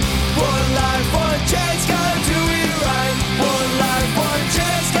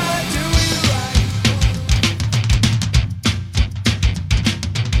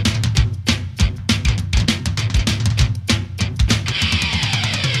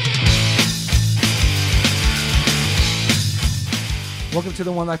Welcome to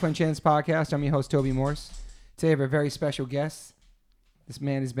the One Life One Chance podcast. I'm your host, Toby Morse. Today I have a very special guest. This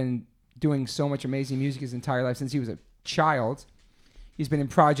man has been doing so much amazing music his entire life since he was a child. He's been in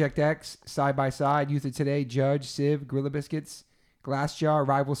Project X, Side by Side, Youth of Today, Judge, Civ, Gorilla Biscuits, Glassjaw,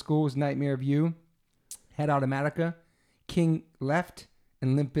 Rival Schools, Nightmare of You, Head Automatica, King Left,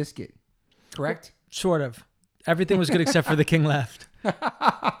 and Limp Bizkit. Correct? Sort of. Everything was good except for the King Left.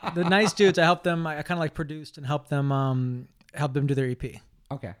 The nice dudes, I helped them. I kind of like produced and helped them do their EP.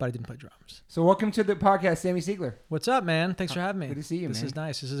 Okay. But I didn't play drums. So welcome to the podcast, Sammy Siegler. What's up, man? Thanks for having me. Good to see you, This man. is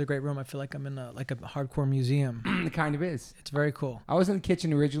nice. This is a great room. I feel like I'm in a hardcore museum. It kind of is. It's very cool. I was in the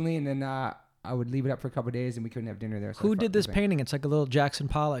kitchen originally, and then I would leave it up for a couple of days, and we couldn't have dinner there. So Who did this painting? It's like a little Jackson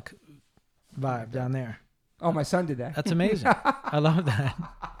Pollock vibe down there. Oh, my son did that. That's amazing. I love that.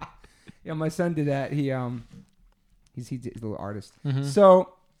 Yeah, my son did that. He's a little artist. Mhm.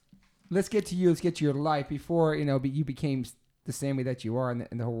 So let's get to you. Let's get to your life before you became the same way that you are, and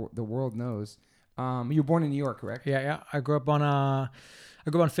the world knows. You were born in New York, correct? Yeah. I grew up on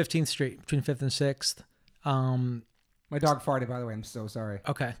 15th Street between 5th and 6th. My dog farted, by the way. I'm so sorry.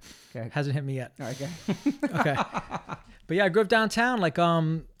 Okay. Okay. Hasn't hit me yet. Okay. Okay. But yeah, I grew up downtown. Like,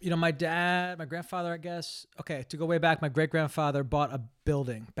 my dad, my grandfather, I guess. Okay, to go way back, my great-grandfather bought a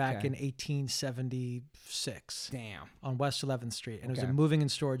building back in 1876. Damn. On West 11th Street. And it was Okay. a moving and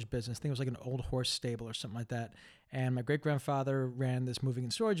storage business. I think it was like an old horse stable or something like that. And my great-grandfather ran this moving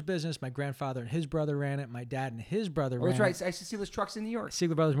and storage business. My grandfather and his brother ran it. My dad and his brother ran That's it. right. I used to see those trucks in New York.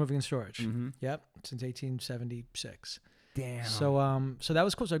 Siegler Brothers Moving and Storage. Mm-hmm. Yep, since 1876. Damn. So that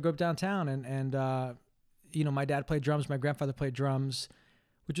was cool. So I grew up downtown, and my dad played drums, my grandfather played drums,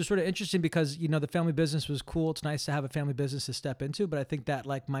 which was sort of interesting because the family business was cool. It's nice to have a family business to step into, but I think that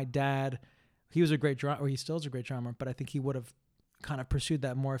like my dad, he was a great drummer, or he still is a great drummer, but I think he would have kind of pursued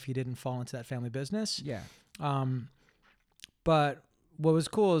that more if he didn't fall into that family business. Yeah. But what was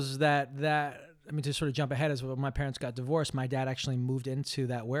cool is that to sort of jump ahead, is when my parents got divorced, my dad actually moved into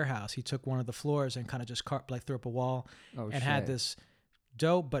that warehouse. He took one of the floors and kind of just threw up a wall had this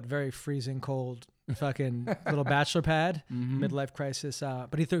dope but very freezing cold fucking little bachelor pad, midlife crisis.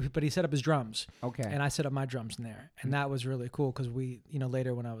 But he set up his drums. Okay. And I set up my drums in there, and that was really cool because we,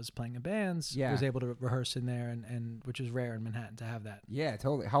 later when I was playing in bands, was able to rehearse in there, and which was rare in Manhattan to have that. Yeah,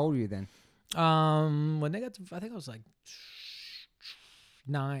 totally. How old were you then? When they got, I think I was like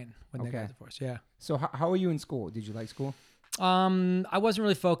 9 when they got divorced. Yeah. So how were you in school? Did you like school? I wasn't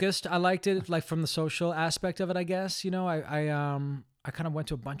really focused. I liked it like from the social aspect of it, I guess. I kind of went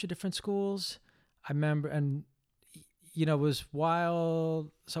to a bunch of different schools. I remember, and it was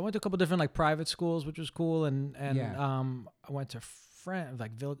wild. So I went to a couple different like private schools, which was cool, and I went to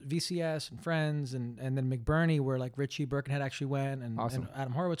VCS and Friends, and then McBurney, where like Richie Birkenhead actually went, and, Awesome. and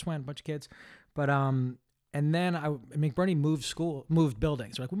Adam Horowitz went, a bunch of kids. But and then McBurney moved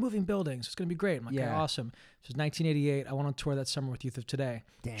buildings. We're like, we're moving buildings. It's gonna be great. I'm like, okay, awesome. So it was 1988. I went on tour that summer with Youth of Today.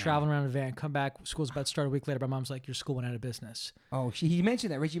 Damn. Traveling around in a van, come back. School's about to start a week later. My mom's like, your school went out of business. Oh, he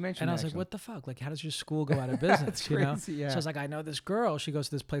mentioned that. Richie mentioned And that. I was like, what the fuck? Like, how does your school go out of business? That's crazy, yeah. So I was like, I know this girl. She goes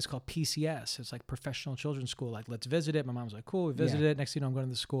to this place called PCS. It's like Professional Children's School. Like, let's visit it. My mom's like, cool. We visited it. Next thing you know, I'm going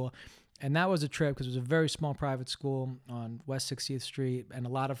to the school. And that was a trip because it was a very small private school on West 60th Street. And a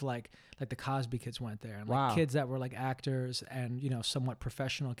lot of like the Cosby kids went there. And like kids that were like actors and, somewhat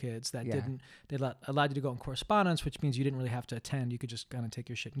professional kids that they allowed you to go in correspondence, which means you didn't really have to attend. You could just kind of take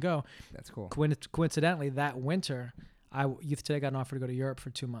your shit and go. That's cool. Coincidentally, that winter, Youth Today got an offer to go to Europe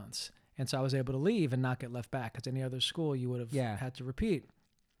for 2 months. And so I was able to leave and not get left back because any other school you would have had to repeat.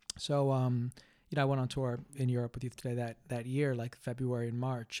 So, I went on tour in Europe with Youth Today that year, like February and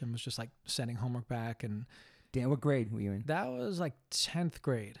March, and was just like sending homework back. And damn, what grade were you in? that was like 10th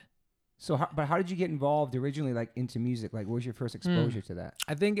grade. So, how did you get involved originally, like into music? Like, what was your first exposure to that?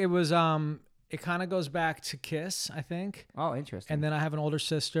 I think it was, it kind of goes back to KISS, I think. Oh, interesting. And then I have an older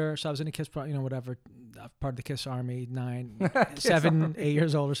sister, so I was in a KISS, part of the KISS Army, 7, 8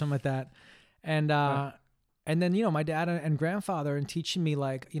 years old or something like that. And then, my dad and grandfather and teaching me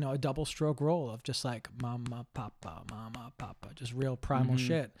like, a double stroke roll of just like mama, papa, just real primal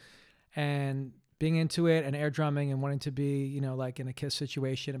shit. And being into it and air drumming and wanting to be, like in a KISS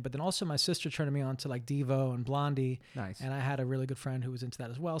situation. But then also my sister turned me on to like Devo and Blondie. Nice. And I had a really good friend who was into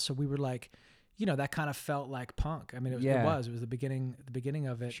that as well. So we were like, that kind of felt like punk. I mean, it was the beginning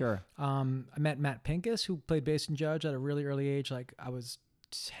of it. Sure. I met Matt Pincus, who played bass and Judge at a really early age. Like I was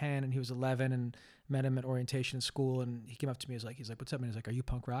 10 and he was 11, and met him at orientation in school, and he came up to me. He's like, what's up? And he's like, are you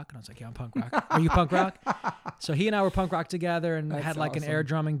punk rock? And I was like, yeah, I'm punk rock. Are you punk rock? So he and I were punk rock together, and That's had like awesome. an air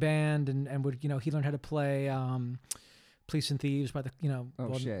drumming band, and would, he learned how to play Police and Thieves by the,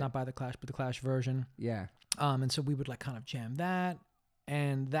 not by the Clash, but the Clash version. Yeah. And so we would like kind of jam that.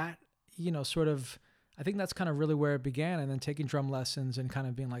 And that, sort of, I think that's kind of really where it began. And then taking drum lessons and kind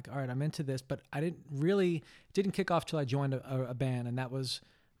of being like, all right, I'm into this. But it didn't kick off till I joined a band. And that was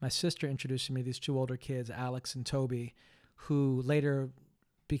my sister introducing me to these two older kids, Alex and Toby, who later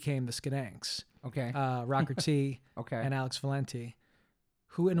became the Skananks. Okay. Rocker T Okay. and Alex Valenti,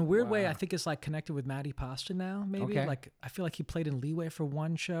 who in a weird way, Wow. I think is like connected with Matty Pasta now, maybe. Okay. Like, I feel like he played in Leeway for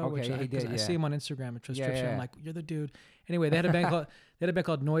one show, Okay, which yeah, he did, I yeah. see him on Instagram at Trish Yeah, Trips, and yeah. I'm like, you're the dude. Anyway, they had a band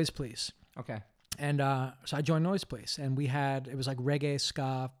called Noise Police. Okay. And so I joined Noise Police, and it was like reggae,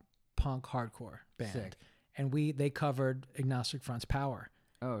 ska, punk, hardcore band. Sick. And they covered Agnostic Front's Power.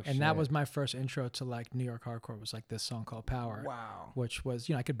 Oh, shit. And that was my first intro to like New York hardcore, was like this song called Power. Wow. Which was,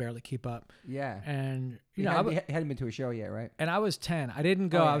 I could barely keep up. Yeah. And, You hadn't been to a show yet, right? and I was 10. I didn't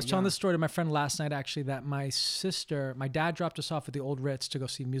go. Oh, yeah, I was telling young. this story to my friend last night, actually, that my dad dropped us off at the Old Ritz to go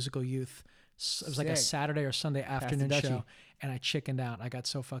see Musical Youth. It was like a Sick. Saturday or Sunday afternoon Dutchie. show. And I chickened out. I got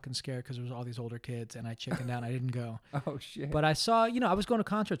so fucking scared because there was all these older kids, and I chickened out. I didn't go. Oh, shit. But I saw, I was going to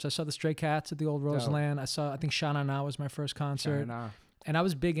concerts. I saw the Stray Cats at the Old Roseland. I think Sha Na Na was my first concert. Nah. And I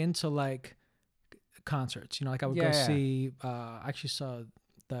was big into like concerts, like I would go Yeah. see, I actually saw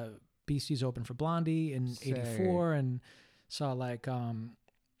the Beasties open for Blondie in Sick. '84, and saw like, I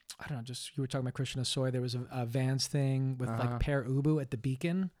don't know, just, you were talking about Christian Asoy. There was a Vans thing with Uh-huh. like Per Ubu at the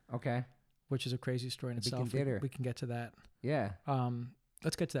Beacon, Okay. which is a crazy story in The Beacon itself. Theater. We can get to that. Yeah.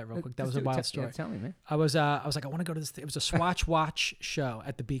 Let's get to that real quick. That Let's was a do it. wild story. Yeah, tell me, man. I was like, I want to go to this. It was a Swatch Watch show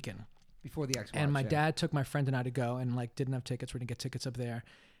at the Beacon. Before the X. And my dad took my friend and I to go, and like didn't have tickets. We didn't get tickets up there.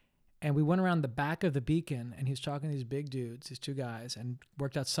 And we went around the back of the Beacon, and he was talking to these big dudes, these two guys, and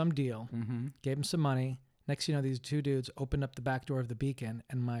worked out some deal, Mm-hmm. gave him some money. Next thing you know, these two dudes opened up the back door of the Beacon,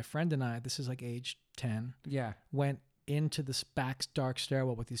 and my friend and I, this is like age 10, Yeah. went into this back dark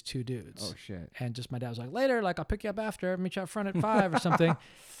stairwell with these two dudes. Oh, shit. And just my dad was like, later, like, I'll pick you up after, meet you out front at 5 or something.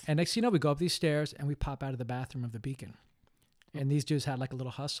 And next thing you know, we go up these stairs, and we pop out of the bathroom of the Beacon. And these dudes had like a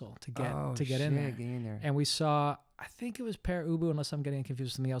little hustle to get in there. Get in there. And we saw, I think it was Per Ubu, unless I'm getting confused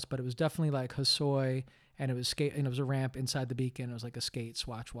with something else, but it was definitely like Hosoi, and it was skate, and it was a ramp inside the Beacon. It was like a skate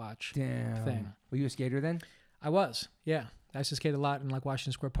Swatch Watch Damn. thing. Were you a skater then? I was, yeah. I used to skate a lot in like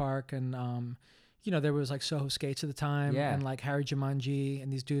Washington Square Park, and there was like Soho Skates at the time, Yeah. and like Harry Jumanji, and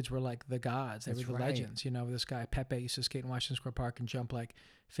these dudes were like the gods. They That's were the right. legends. This guy Pepe used to skate in Washington Square Park and jump like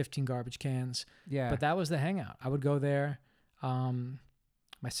 15 garbage cans. Yeah. But that was the hangout. I would go there.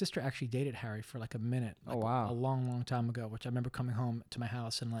 My sister actually dated Harry for like a minute. Oh, Like wow. A long, long time ago, which I remember coming home to my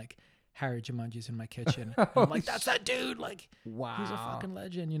house and like Harry Jumanji's in my kitchen. And I'm like, that's that dude. Like, wow. he's a fucking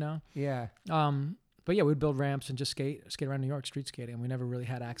legend, Yeah. But yeah, we'd build ramps and just skate around New York, street skating. We never really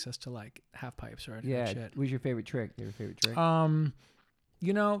had access to like half pipes or anything. Yeah. Shit. What was your favorite trick? Your favorite trick?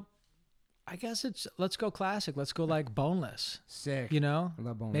 I guess let's go classic. Let's go like boneless. Sick. I I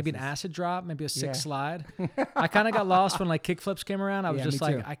love bonuses. maybe an acid drop, maybe a six Yeah. slide. I kind of got lost when like kickflips came around. I was Yeah, just me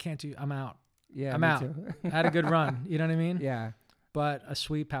like, too. I can't do. I'm out. Yeah. I'm me out. too. I had a good run. You know what I mean? Yeah. But a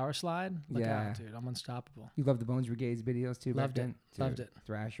sweet power slide, like, Yeah. dude, I'm unstoppable. You love the Bones Brigade's videos too. Loved back it. then? Loved Dude, it.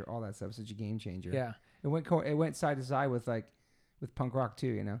 Thrasher, all that stuff. Such a game changer. Yeah, It went side to side with punk rock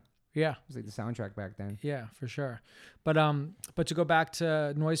too. It yeah, was like the soundtrack back then. yeah, for sure. But to go back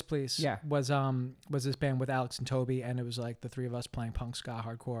to Noise Police, Yeah. was this band with Alex and Toby, and it was like the three of us playing punk, ska,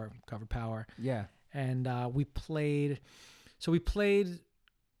 hardcore, cover power, Yeah. and we played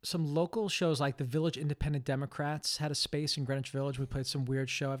some local shows, like the Village Independent Democrats had a space in Greenwich Village. We played some weird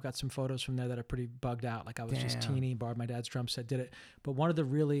show. I've got some photos from there that are pretty bugged out. Like I was just Damn. teeny, borrowed my dad's drum set, did it. But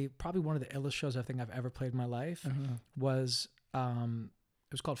probably one of the illest shows I think I've ever played in my life was, it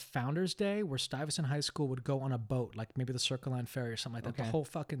was called Founders Day, where Stuyvesant High School would go on a boat, like maybe the Circle Line Ferry or something like that. Okay. The whole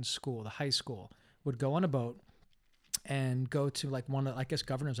fucking school, the high school, would go on a boat and go to like one of, I guess,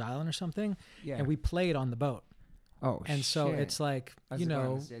 Governor's Island or something. Yeah. And we played on the boat. Oh, And so shit. it's like, That's going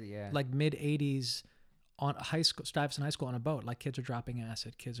to the city, yeah. like mid 80s on a high school, Stuyvesant High School on a boat. Like kids are dropping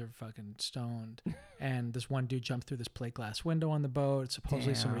acid, kids are fucking stoned. And this one dude jumped through this plate glass window on the boat.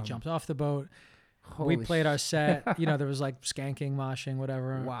 Supposedly somebody Damn. jumped off the boat. Holy We played our sh- set. There was like skanking, moshing,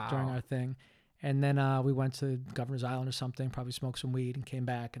 whatever Wow. during our thing. And then we went to Governor's Island or something, probably smoked some weed and came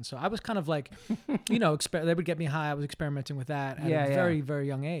back. And so I was kind of like, they would get me high. I was experimenting with that at Yeah, a yeah. very, very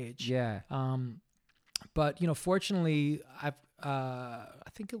young age. Yeah. But fortunately, I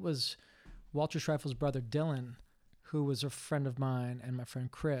think it was Walter Schreifel's brother Dylan, who was a friend of mine, and my friend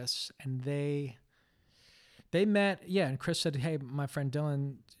Chris, and they met. Yeah, and Chris said, "Hey, my friend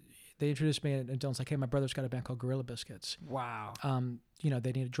Dylan." They introduced me, and Dylan's like, "Hey, my brother's got a band called Gorilla Biscuits. Wow.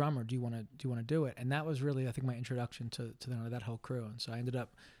 They need a drummer. Do you want to do it?" And that was really, I think, my introduction to that whole crew. And so I ended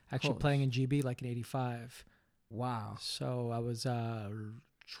up actually Holy playing in GB like in '85. Wow. So I was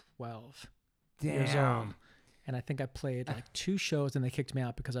 12 years old. Damn. And I think I played like 2 shows and they kicked me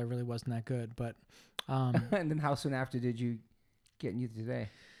out because I really wasn't that good. But And then how soon after did you get in Youth Today?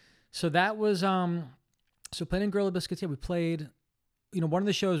 so that was so playing in Gorilla Biscuits. Yeah, we played. One of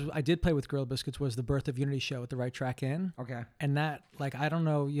the shows I did play with Gorilla Biscuits was the Birth of Unity show at the Right Track Inn. Okay. And that, like, I don't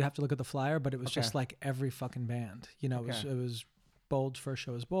know, you have to look at the flyer, but it was just like every fucking band. It was Bold's first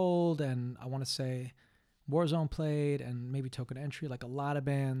show was Bold, and I want to say Warzone played, and maybe Token Entry, like a lot of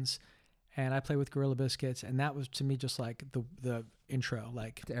bands. And I played with Gorilla Biscuits, and that was to me just like the intro,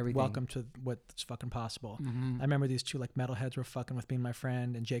 like To everything. welcome to what's fucking possible. Mm-hmm. I remember these 2 like metalheads were fucking with me and my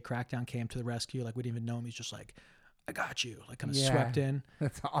friend, and Jay Crackdown came to the rescue. Like we didn't even know him. He's just like, I got you, like kind of swept in.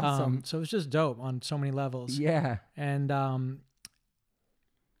 That's awesome. So it was just dope on so many levels. Yeah. And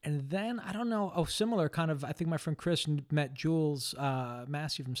then I don't know. Oh, similar kind of. I think my friend Chris met Jules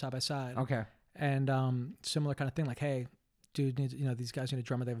Massey from Side by Side. Okay. And similar kind of thing. Like, hey, dude, these guys need a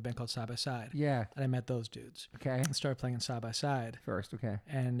drummer. They have a band called Side by Side. Yeah. And I met those dudes. Okay. And started playing in Side by Side. First. Okay.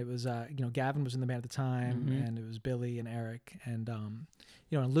 And it was Gavin was in the band at the time, Mhm. and it was Billy and Eric, and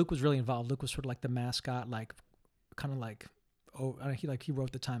and Luke was really involved. Luke was sort of like the mascot, like kind of like. Oh, he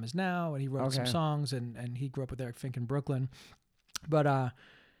wrote The Time Is Now, and he wrote some Okay. songs, and he grew up with Eric Fink in Brooklyn, but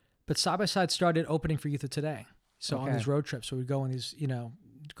Side by Side started opening for Youth of Today. So on Okay. these road trips, so we'd go on these,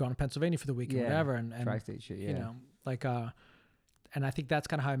 go to Pennsylvania for the weekend, Yeah. whatever, and Tri-state shit. Yeah. and I think that's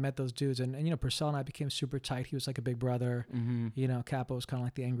kind of how I met those dudes, and Purcell and I became super tight. He was like a big brother, Mm-hmm. Capo was kind of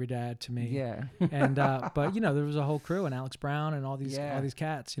like the angry dad to me, Yeah. and but there was a whole crew, and Alex Brown and all these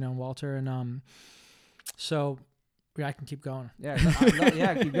cats, and Walter, and so. Yeah, I can keep going. Yeah.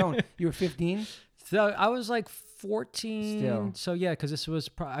 Keep going. You were 15. So I was like 14. Still. So yeah, because this was.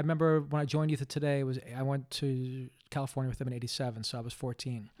 I remember when I joined Youth of Today. I went to California with them in '87, so I was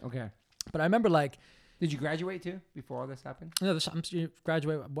 14. Okay. But I remember like. Did you graduate too before all this happened? I'm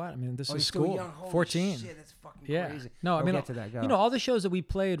graduate. What? I mean, this Oh, is you're still school. young. Holy 14. Shit, that's fucking Yeah. crazy. No, I We'll mean, get to that. Go. all the shows that we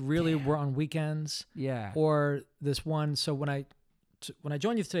played really were on weekends. Yeah. Or this one. So when I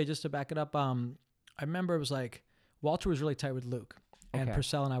joined Youth Today, just to back it up, I remember it was like. Walter was really tight with Luke, and Okay.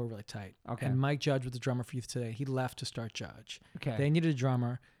 Purcell and I were really tight. Okay. And Mike Judge was the drummer for Youth Today. He left to start Judge. Okay. They needed a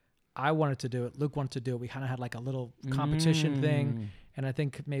drummer. I wanted to do it. Luke wanted to do it. We kind of had like a little competition thing, and I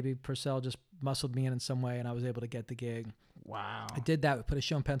think maybe Purcell just muscled me in some way, and I was able to get the gig. Wow. I did that. We put a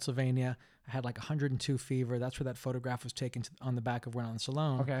show in Pennsylvania. I had like 102 fever. That's where that photograph was taken on the back of Run on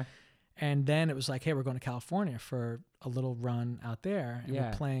Salone. Okay. And then it was like, hey, we're going to California for a little run out there. And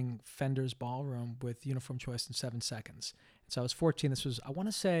we're playing Fender's Ballroom with Uniform Choice in 7 seconds. And so I was 14. This was, I want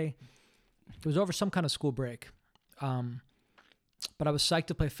to say, it was over some kind of school break. But I was psyched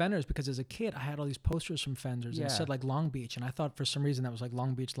to play Fenders because as a kid, I had all these posters from Fenders. And it said like Long Beach. And I thought for some reason that was like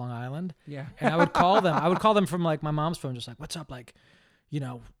Long Beach, Long Island. Yeah. And I would call them. I would call them from like my mom's phone, just like, what's up? Like,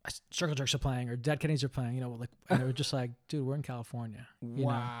 Circle Jerks are playing or Dead Kennedys are playing, and they were just like, dude, we're in California.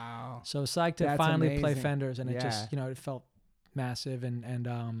 Wow. So psyched to That's finally play amazing. Fenders, and it just, it felt massive. And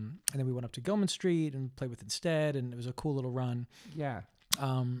then we went up to Gilman Street and played with Instead, and it was a cool little run. Yeah.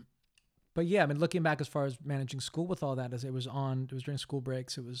 But yeah, I mean, looking back as far as managing school with all that, as it was during school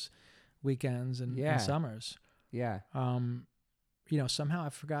breaks, it was weekends and summers. Yeah. Somehow I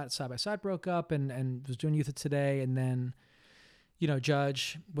forgot Side by Side broke up and was doing Youth of Today, and then.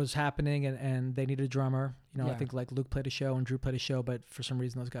 Judge was happening and they needed a drummer. I think like Luke played a show and Drew played a show, but for some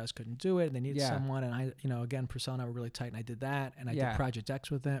reason those guys couldn't do it. And they needed someone. And I, again, Purcell and I were really tight, and I did that. And I did Project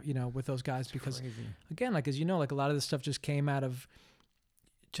X with them, with those guys because, again, like, as like a lot of this stuff just came out of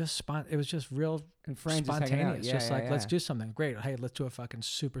it was just real and friends spontaneous. Just like, let's do something. Great. Hey, let's do a fucking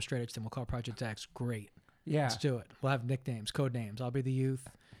super straight edge thing. We'll call it Project X. Great. Yeah. Let's do it. We'll have nicknames, code names. I'll be the Youth.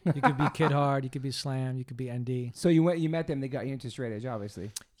 You could be Kid Hard, you could be Slam, you could be ND. So you met them, they got you into straight edge,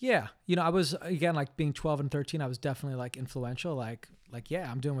 obviously. Yeah. I was, again, like being 12 and 13, I was definitely like influential, like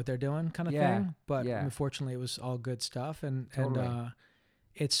I'm doing what they're doing kind of thing. But unfortunately, it was all good stuff. And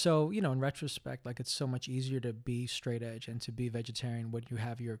it's so, in retrospect, like it's so much easier to be straight edge and to be vegetarian when you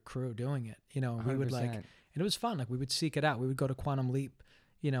have your crew doing it. We would 100%. and it was fun. Like we would seek it out. We would go to Quantum Leap.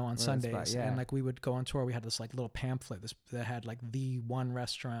 On Sundays, and like we would go on tour. We had this like little pamphlet that had like the one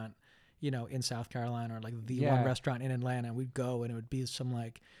restaurant, in South Carolina, or like the one restaurant in Atlanta. And we'd go, and it would be some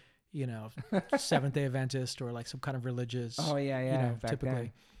like, Seventh-day Adventist or like some kind of religious. Oh yeah. Back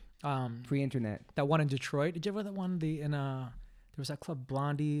typically, then. Pre-internet. That one in Detroit. Did you ever that one there was that club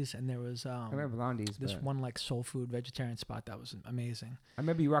Blondies, and there was I remember Blondies. This one like soul food vegetarian spot that was amazing. I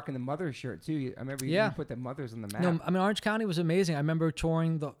remember you rocking the Mothers shirt too. I remember you put the Mothers on the map. No, I mean Orange County was amazing. I remember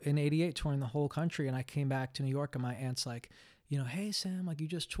touring in '88, touring the whole country, and I came back to New York, and my aunt's like, hey Sam, like you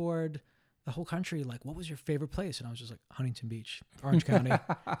just toured, the whole country, like, what was your favorite place? And I was just like, Huntington Beach, Orange County.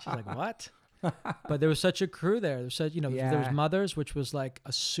 She's like, what? But there was such a crew there. There was such, you know, there was Mother's, which was like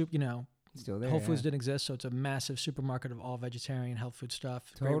a soup, you know, Still there. Whole Foods didn't exist, so it's a massive supermarket of all vegetarian health food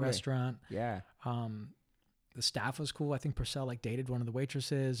stuff. Great restaurant. Yeah. The staff was cool. I think Purcell like dated one of the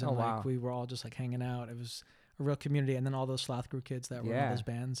waitresses, and like we were all just like hanging out. It was a real community, and then all those Sloth Crew kids that were in all those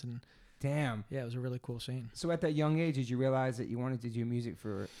bands, and damn, yeah, it was a really cool scene. So at that young age, did you realize that you wanted to do music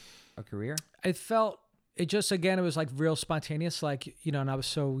for a career? I felt it just, again, it was like real spontaneous, like, you know, and I was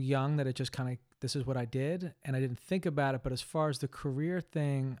so young that it just kind of, this is what I did, and I didn't think about it. But as far as the career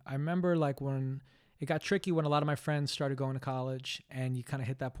thing, I remember like when it got tricky when a lot of my friends started going to college, and you kind of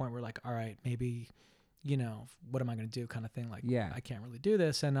hit that point where like, all right, maybe, you know, what am I going to do kind of thing? Like, I can't really do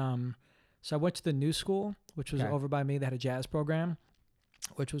this. And so I went to the New School, which was over by me. They had a jazz program,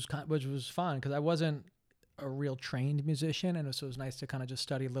 which was fun because I wasn't a real trained musician, and so it was nice to kind of just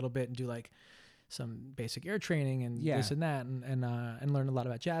study a little bit and do like some basic ear training and this and that, and learn a lot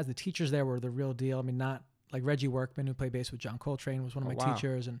about jazz. The teachers there were the real deal. I mean, not like Reggie Workman, who played bass with John Coltrane, was one of my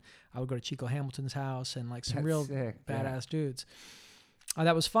teachers, and I would go to Chico Hamilton's house, and like some real badass dudes.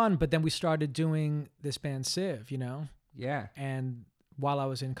 That was fun. But then we started doing this band Civ, you know? Yeah. And while I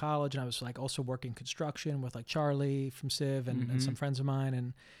was in college, and I was like also working construction with like Charlie from Civ and some friends of mine,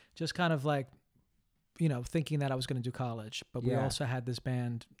 and just kind of like, you know, thinking that I was going to do college. But we also had this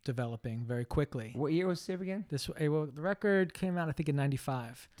band developing very quickly. What year was Civ again? The record came out, I think, in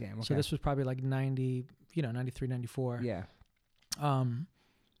 95. Damn, okay. So this was probably like 90, you know, 93, 94. Yeah. And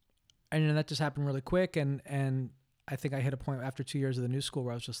then that just happened really quick. And I think I hit a point after 2 years of the New School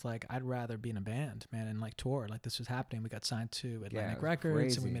where I was just like, I'd rather be in a band, man, and like tour. Like this was happening. We got signed to Atlantic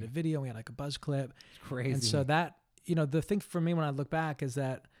Records, and we made a video. And we had like a buzz clip. It's crazy. And so that, you know, the thing for me when I look back is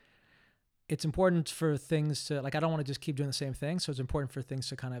that it's important for things to, like, I don't want to just keep doing the same thing. So it's important for things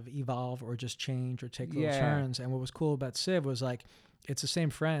to kind of evolve or just change or take little turns. And what was cool about Civ was like, it's the same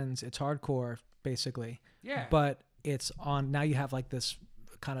friends. It's hardcore basically. Yeah. But it's on, now you have like this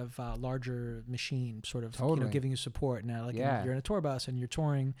kind of larger machine sort of, you know, giving you support now. Like you're in a tour bus and you're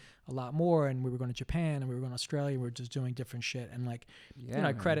touring a lot more, and we were going to Japan and we were going to Australia. We were just doing different shit. And like, you know,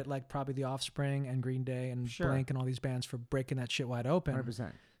 I credit like probably The Offspring and Green Day and Blink and all these bands for breaking that shit wide open.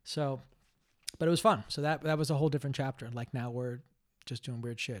 100%. So, but it was fun. So that was a whole different chapter. Like now we're just doing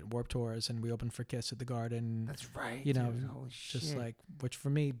weird shit, Warped Tours, and we opened for Kiss at the Garden. That's right. You know, just like, which for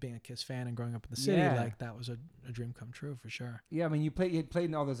me, being a Kiss fan and growing up in the city, like that was a dream come true for sure. Yeah, I mean, you had played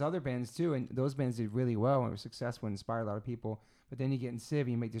in all those other bands too, and those bands did really well and were successful and inspired a lot of people. But then you get in Civ,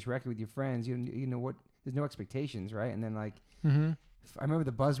 and you make this record with your friends. You know what? There's no expectations, right? And then like, I remember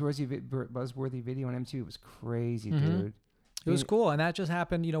the Buzzworthy video on MTV. It was crazy, dude. It was cool, and that just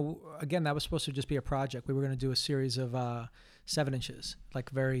happened. You know, again, that was supposed to just be a project. We were going to do a series of 7 inches, like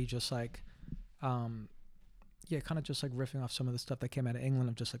very just like, kind of just like riffing off some of the stuff that came out of England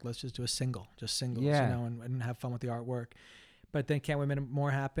of just like, let's just do a single, just singles, you know, and have fun with the artwork. But then Can't We Make More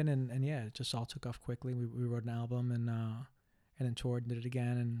happen, and it just all took off quickly. We wrote an album and then toured and did it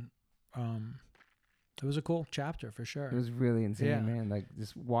again, and it was a cool chapter for sure. It was really insane, man. Like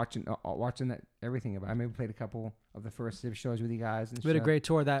just watching that everything about. I maybe played a couple of the first Civ shows with you guys. And we had a great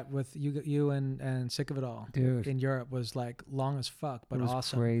tour that with you and Sick of It All, dude, in Europe was like long as fuck, but it was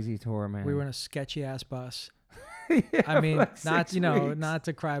awesome. Crazy tour, man. We were in a sketchy ass bus. I mean, like not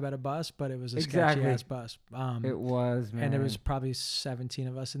to cry about a bus, but it was a sketchy ass bus. It was, man, and there was probably 17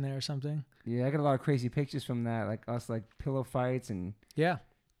 of us in there or something. Yeah, I got a lot of crazy pictures from that, like us like pillow fights and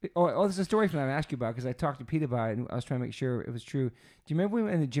Oh, there's a story from that I asked you about because I talked to Pete about it and I was trying to make sure it was true. Do you remember we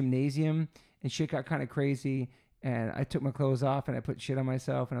went in the gymnasium and shit got kind of crazy and I took my clothes off and I put shit on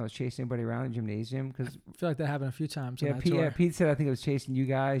myself and I was chasing everybody around the gymnasium? Cause I feel like that happened a few times. Pete said I think it was chasing you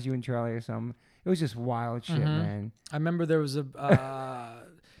guys, you and Charlie or something. It was just wild shit, man. I remember there was the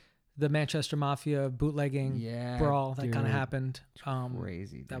Manchester Mafia bootlegging brawl that kind of happened.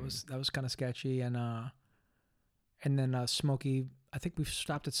 Crazy. Dude. That was kind of sketchy, and then Smokey. I think we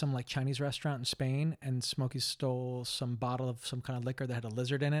stopped at some like Chinese restaurant in Spain, and Smokey stole some bottle of some kind of liquor that had a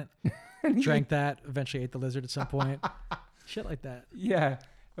lizard in it. Drank that. Eventually ate the lizard at some point. Shit like that. Yeah,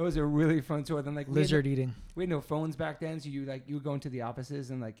 it was a really fun tour. Then like lizard eating. We had no phones back then, so you would go into the offices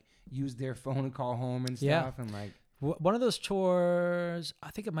and like use their phone and call home and stuff, and like. One of those tours,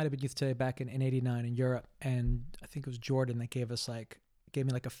 I think it might have been Youth Today back in '89 in Europe, and I think it was Jordan that gave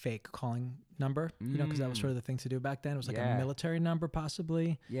me like a fake calling number, you know, because that was sort of the thing to do back then. It was like a military number,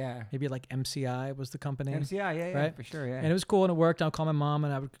 possibly. Yeah. Maybe like MCI was the company. MCI, right? For sure, yeah. And it was cool and it worked. I'd call my mom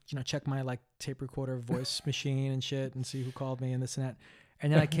and I would, you know, check my like tape recorder voice machine and shit and see who called me and this and that.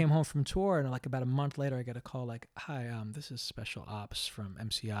 And then I came home from tour and like about a month later, I got a call like, "Hi, this is Special Ops from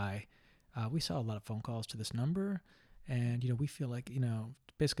MCI. we saw a lot of phone calls to this number, and we feel like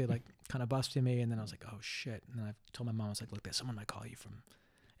basically like kind of busting me. And then I was like, oh shit. And then I told my mom, I was like, look, there's someone might call you from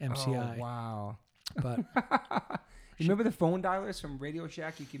MCI. Oh, wow. But you remember the phone dialers from Radio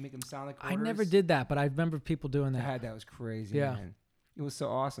Shack? You could make them sound like quarters? I never did that, but I remember people doing that. That was crazy, Yeah. man. It was so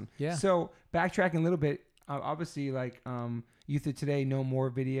awesome. Yeah. So backtracking a little bit, obviously, like Youth of Today, No More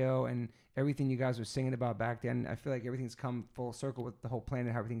video, and everything you guys were singing about back then. I feel like everything's come full circle with the whole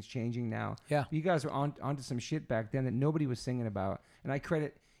planet, how everything's changing now. Yeah. You guys were onto some shit back then that nobody was singing about, and I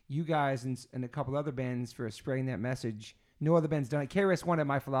credit you guys and a couple other bands for spreading that message. No other band's done it. KRS-One had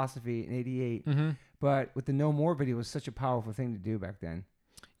My Philosophy in '88, but with the No More video, it was such a powerful thing to do back then.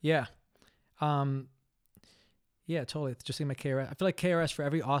 Yeah. Yeah, totally. It's just like my KRS. I feel like KRS, for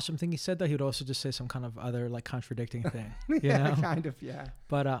every awesome thing he said, though, he would also just say some kind of other like contradicting thing. Yeah, you know? kind of, yeah.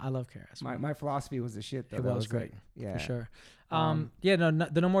 But I love KRS. My Philosophy was the shit, though. It That was great. like, yeah. For sure. Yeah, no,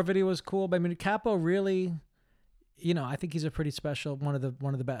 the No More video was cool. But I mean, Capo really, I think he's a pretty special, one of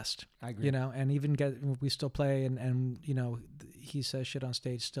the best. I agree. And even we still play and he says shit on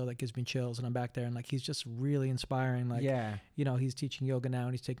stage still that gives me chills, and I'm back there and like he's just really inspiring. Like, yeah. He's teaching yoga now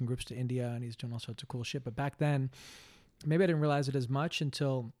and he's taking groups to India and he's doing all sorts of cool shit. But back then, maybe I didn't realize it as much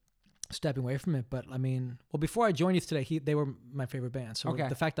until stepping away from it. But I mean, well, before I joined Youth Today, they were my favorite band. So Okay.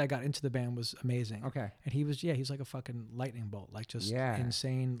 the fact that I got into the band was amazing. Okay. And he's like a fucking lightning bolt, like just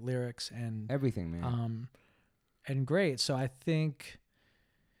insane lyrics and Everything, man. and great. So I think,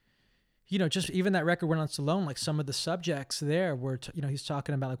 just even that record went on Stallone, like some of the subjects there were, he's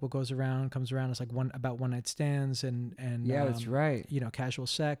talking about like what goes around, comes around. It's like about one night stands and yeah, that's right. Casual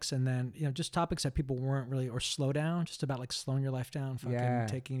sex. And then, just topics that people weren't really, or slow down, just about like slowing your life down, fucking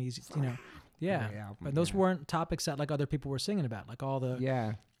taking it easy, Yeah. But those weren't topics that like other people were singing about. Like all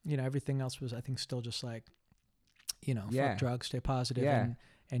the, everything else was, I think, still just like, fuck drugs, stay positive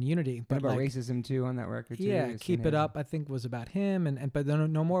and unity. But about like, racism too on that record too. Yeah, Keep It Up, I think, was about him. But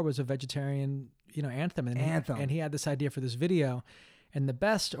then No More was a vegetarian, anthem. And he had this idea for this video. And the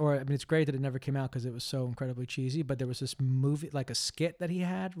best, it's great that it never came out because it was so incredibly cheesy, but there was this movie, like a skit that he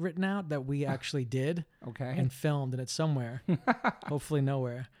had written out that we actually did and filmed, and it's somewhere, hopefully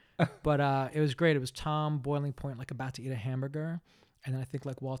nowhere. But it was great. It was Tom Boiling Point, like about to eat a hamburger. And then I think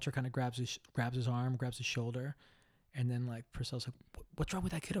like Walter kind of grabs his arm, grabs his shoulder. And then like Purcell's like, what's wrong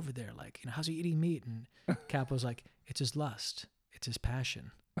with that kid over there? Like, how's he eating meat? And Capo's like, it's his lust. It's his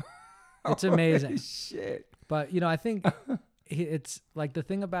passion. It's amazing. Shit. But, I think it's like the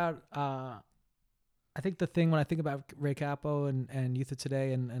thing about, when I think about Ray Capo and Youth of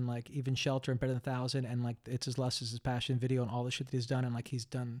Today and like even Shelter and Better Than 1,000 and like It's His Lust, Is His Passion video and all the shit that he's done, and like he's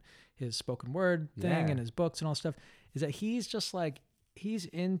done his spoken word thing and his books and all stuff, is that he's just like, he's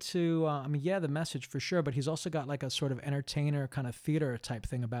into, the message for sure, but he's also got like a sort of entertainer kind of theater type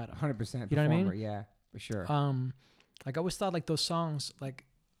thing about him. 100%. You know what I mean? Yeah, for sure. Like I always thought like those songs, like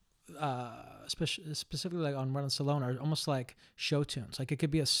specifically like on Run and Stallone, are almost like show tunes. Like it could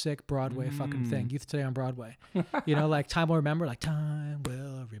be a sick Broadway fucking thing. Youth Today on Broadway. Like Time Will Remember, like Time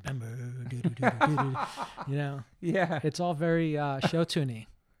Will Remember. Yeah. It's all very show tuney.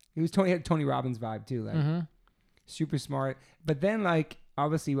 He had Tony Robbins vibe too, like super smart. But then like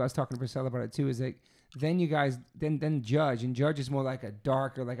obviously I was talking to Priscilla about it too, is like then you guys then Judge is more like a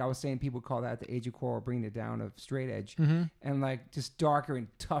darker, like I was saying, people call that the Age of Quarrel, bringing it down of straight edge, and like just darker and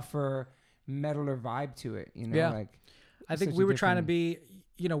tougher metaler vibe to it, like I think we were trying to be,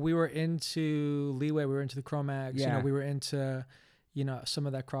 we were into Leeway, we were into the Cro-Mags, we were into some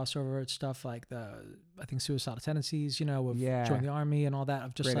of that crossover stuff, like I think Suicidal Tendencies, with Join the Army and all that,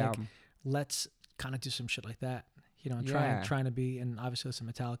 of just great like album. Let's kind of do some shit like that. And trying to be, and obviously some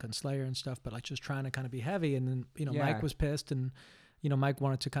Metallica and Slayer and stuff, but like just trying to kind of be heavy. And then, Mike was pissed, and, Mike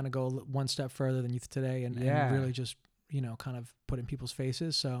wanted to kind of go one step further than Youth Today and really just, kind of put in people's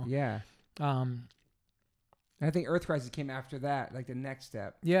faces. So, and I think Earth Crisis came after that, like the next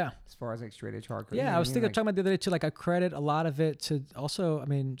step. Yeah. As far as like straight edge hardcore. Yeah. I was thinking, talking about the other day too, like I credit a lot of it to also,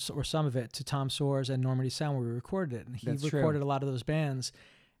 or some of it to Tom Soares and Normandy Sound, where we recorded it. And he recorded a lot of those bands,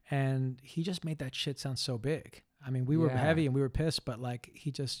 and he just made that shit sound so big. We were heavy and we were pissed, but like he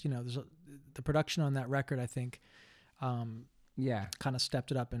just, there's the production on that record, I think, kind of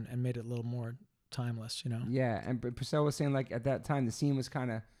stepped it up and made it a little more timeless, Yeah, and Priscilla was saying like at that time the scene was kind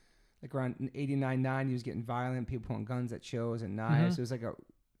of like around 89, 90, he was getting violent, people pulling guns at shows and knives. So it was like a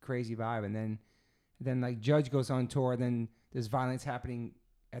crazy vibe, and then like Judge goes on tour, then there's violence happening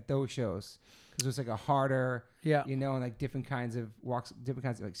at those shows because it was like a harder, and like different kinds of walks, different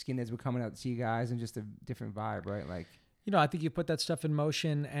kinds of like skinheads were coming out to see you guys, and just a different vibe, right? Like you know, I think you put that stuff in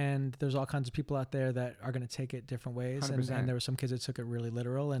motion, and there's all kinds of people out there that are going to take it different ways. And 100%. there were some kids that took it really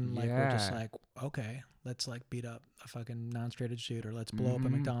literal, and like we're just like, okay, let's like beat up a fucking non-straight edge dude, or let's blow up a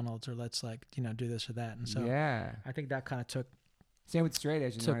McDonald's, or let's like, you know, do this or that. And so I think that kind of took. Same with straight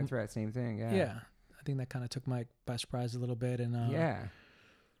edge and Minor Threat, same thing. Yeah. I think that kind of took Mike by surprise a little bit, and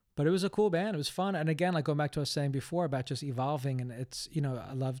but it was a cool band. It was fun, and again, like going back to what I was saying before about just evolving, and it's, you know,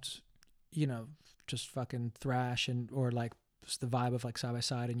 I loved, you know, just fucking thrash or like just the vibe of like Side by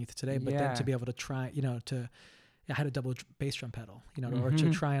Side and Youth of Today, but then to be able to try, you know, I had a double bass drum pedal, you know, or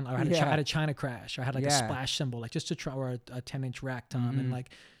to try and, or I had a China Crash, or I had like a splash cymbal, like just to try, or a 10-inch rack tom, and like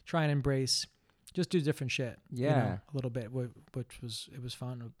try and embrace, just do different shit, you know, a little bit, which was, it was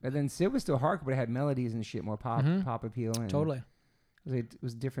fun. And then Sid was still hardcore, but it had melodies and shit, more pop appeal. And totally. It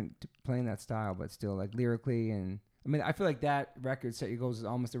was different playing that style, but still like lyrically. And I mean, I feel like that record, Set Your Goals, is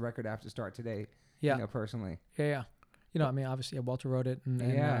almost a record I have to start today. Yeah. You know, personally. Yeah. You know, I mean, obviously, Walter wrote it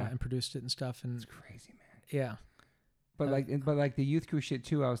and produced it and stuff. And it's crazy, man. Yeah. But like the Youth Crew shit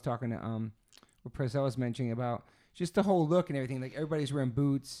too. I was talking to what Purcell was mentioning about just the whole look and everything. Like everybody's wearing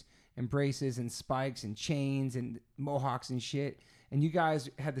boots and braces and spikes and chains and mohawks and shit. And you guys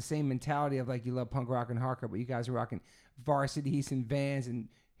had the same mentality of like you love punk rock and hardcore, but you guys were rocking Varsities and Vans and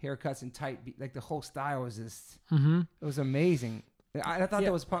haircuts and tight, like the whole style was just, it was amazing. I thought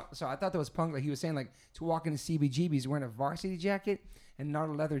that was punk. So I thought that was punk. Like he was saying, like to walk into CBGB's wearing a varsity jacket and not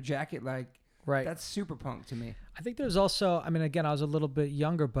a leather jacket, like that's super punk to me. I think there's also, I mean, again, I was a little bit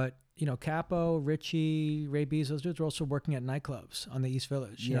younger, but you know, Capo, Richie, Ray Bees, those dudes were also working at nightclubs on the East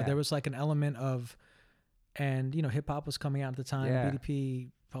Village. You know, there was like an element of, and you know, hip hop was coming out at the time, BDP,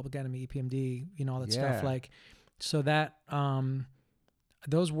 Public Enemy, EPMD, you know, all that stuff. Like, so that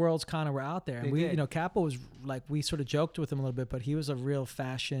those worlds kind of were out there, and you know, Capo was like, we sort of joked with him a little bit, but he was a real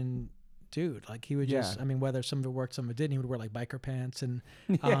fashion dude. Like he would just, I mean, whether some of it worked, some of it didn't, he would wear like biker pants and,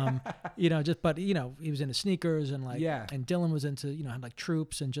 you know, just, but you know, he was into sneakers and like, and Dylan was into, you know, had like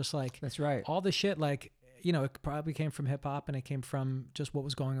Troops and just like, that's right, all the shit. Like, you know, it probably came from hip hop, and it came from just what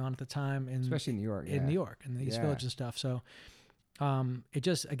was going on at the time, especially in New York, in New York and the East Village and stuff. So, it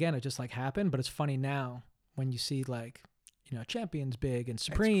just like happened. But it's funny now when you see like, you know, Champions big and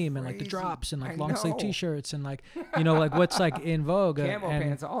Supreme and like the drops and like long sleeve T-shirts and like, you know, like what's like in vogue, camo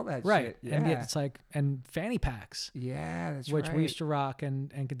pants, all that shit. Yeah. And it's like, and fanny packs. Yeah, that's which we used to rock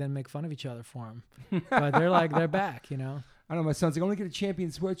and could then make fun of each other for them. But they're back, you know. I know, my son's like, I only get a Champion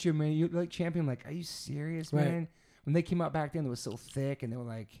sweatshirt, man. You like Champion? I'm like, are you serious, man? When they came out back then, it was so thick, and they were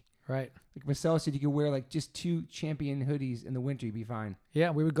like, like Marcel said, you could wear like just 2 Champion hoodies in the winter, you'd be fine. Yeah,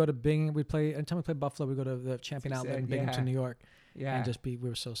 we would go to Bing. We'd play anytime we played Buffalo. We'd go to the Champion outlet in Binghamton, New York. Yeah, and we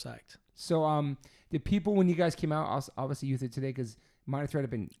were so psyched. So, did people, when you guys came out, obviously Youth of Today, because Minor Threat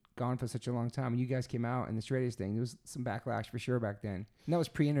had been gone for such a long time, and you guys came out and the straight edge thing, there was some backlash for sure back then, and that was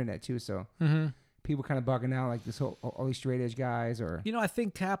pre-internet too. So. People kind of bugging out, like this all these straight edge guys, or you know, I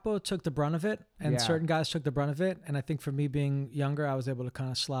think Capo took the brunt of it, and certain guys took the brunt of it, and I think for me being younger, I was able to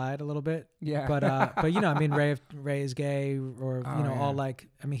kind of slide a little bit. Yeah. But you know, I mean, Ray is gay, or you know, all like,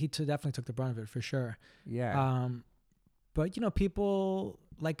 I mean, he definitely took the brunt of it for sure. Yeah. But you know, people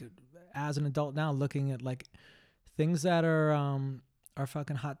like as an adult now looking at like things that are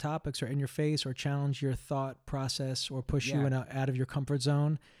fucking hot topics or in your face or challenge your thought process or push you out of your comfort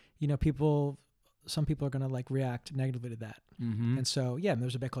zone. You know, some people are going to like react negatively to that. And so, there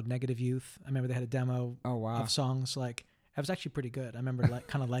was a band called Negative Youth. I remember they had a demo of songs. Like, it was actually pretty good. I remember like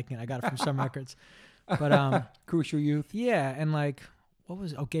kind of liking it. I got it from some records, but, Crucial Youth. Yeah. And like, what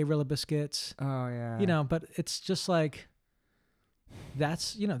was it? Oh, Gay Rilla Biscuits. Oh yeah. You know, but it's just like,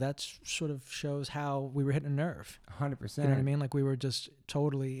 that's sort of shows how we were hitting a nerve. 100%. You know what I mean? Like we were just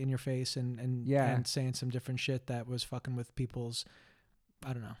totally in your face and saying some different shit that was fucking with people's,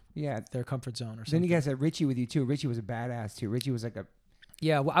 I don't know. Yeah. Their comfort zone or something. Then you guys had Richie with you too. Richie was a badass too. Richie was like a...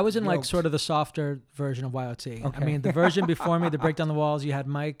 Yeah, well, I was in like sort of the softer version of YOT. Okay. I mean, the version before me, the Break Down the Walls, you had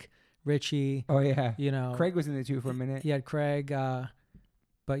Mike, Richie. Oh yeah. You know. Craig was in there too for a minute. You had Craig.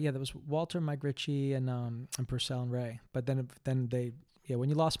 But yeah, there was Walter, Mike, Richie, and Purcell and Ray. But then they, when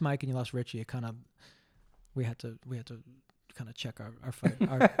you lost Mike and you lost Richie, it kind of, we had to kind of check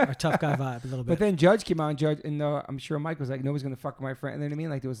our tough guy vibe a little bit. But then Judge came on, and I'm sure Mike was like, nobody's gonna fuck with my friend. You know what I mean?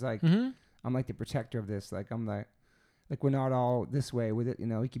 Like it was like, I'm like the protector of this. Like I'm like we're not all this way with it. You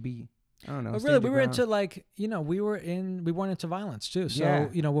know, it could be. I don't know. But really, we were into like, you know, we weren't into violence too. So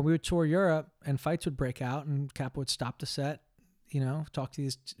you know, when we would tour Europe and fights would break out and Cap would stop the set, you know, talk to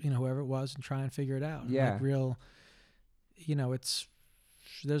these, you know, whoever it was and try and figure it out. Yeah. Like real, you know, it's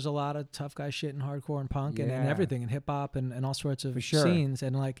there's a lot of tough guy shit in hardcore and punk and Yeah. everything and hip hop and all sorts of For sure. scenes.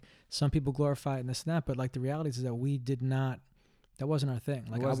 And like some people glorify it and this and that, but like the reality is that we did not. That wasn't our thing.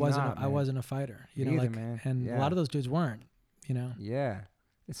 Like was not, I man. wasn't a fighter. You know, Neither, like man. and a Yeah. lot of those dudes weren't. You know. Yeah.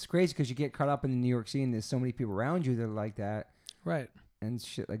 It's crazy because you get caught up in the New York scene. There's so many people around you that are like that. Right. And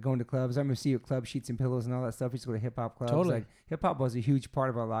shit, like going to clubs. I remember seeing club sheets and pillows and all that stuff. We used to go to hip hop clubs. Totally. Like hip hop was a huge part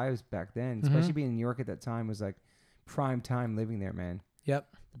of our lives back then. Especially being in New York at that time was like prime time living there, man. Yep.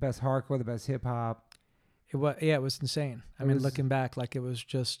 The best hardcore, the best hip hop. It was insane. I It mean, was- looking back, like it was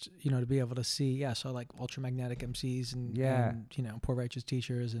just, you know, to be able to see, so like Ultramagnetic MCs and, Yeah. and you know, Poor Righteous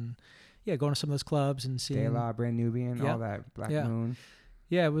Teachers and going to some of those clubs and De seeing. La, Brand Nubian, Yeah. all that. Black Yeah. Moon.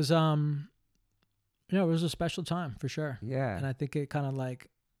 Yeah, it was, you know, it was a special time for sure. Yeah. And I think it kind of like,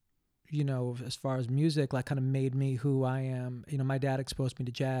 you know, as far as music, like kind of made me who I am. You know, my dad exposed me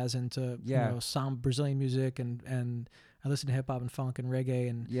to jazz and to, Yeah. you know, some Brazilian music and I listened to hip hop and funk and reggae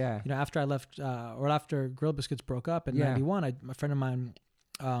and, Yeah. you know, after I left, or after Grill Biscuits broke up in Yeah. '91, a friend of mine,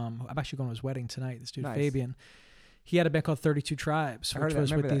 I'm actually going to his wedding tonight. This dude Nice. Fabian, he had a band called 32 Tribes, I heard which of that.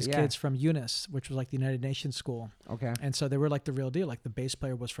 was with Remember that, these yeah. kids from Eunice, which was like the United Nations school, Okay. and so they were like the real deal. Like the bass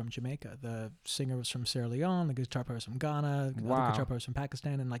player was from Jamaica, the singer was from Sierra Leone, the guitar player was from Ghana, the Wow. other guitar player was from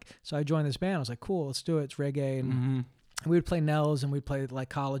Pakistan, and like so I joined this band. I was like, cool, let's do it. It's reggae, and Mm-hmm. we would play Nels and we'd play like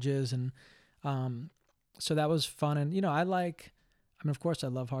colleges, and so that was fun. And you know, I mean, of course, I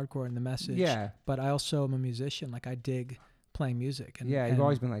love hardcore and the message. Yeah. But I also am a musician. Like I dig playing music. And, Yeah. You've and-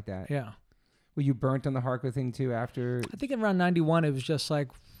 always been like that. Yeah. Were you burnt on the hardcore thing too after? I think around '91, it was just like,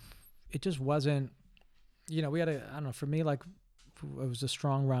 it just wasn't. You know, we had I don't know. For me, like, it was a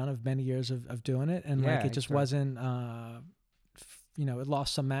strong run of many years of doing it, and like Yeah, it just sure. wasn't. You know, it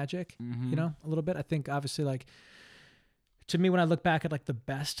lost some magic. Mm-hmm. You know, a little bit. I think obviously like. To me, when I look back at like the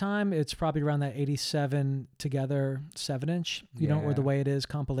best time, it's probably around that '87 Together 7-inch, you know, or Yeah. The Way It Is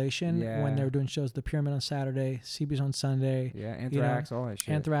compilation Yeah. when they were doing shows, The Pyramid on Saturday, CB's on Sunday, Yeah. Anthrax, all that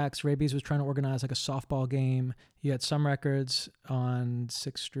shit. Anthrax, Rabies was trying to organize like a softball game. You had Some Records on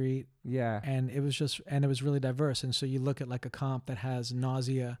 6th Street, Yeah. and it was really diverse. And so you look at like a comp that has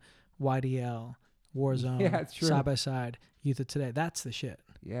Nausea, YDL, Warzone, Yeah, it's true. Side by Side, Youth of Today. That's the shit.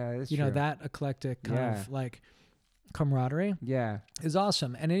 Yeah. That's You know, true. that eclectic kind Yeah. of like camaraderie Yeah. is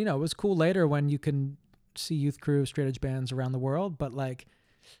awesome. And you know, it was cool later when you can see youth crew, straight edge bands around the world, but like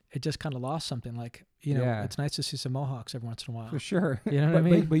it just kind of lost something. Like, you know, Yeah. it's nice to see some Mohawks every once in a while. For sure. You know what I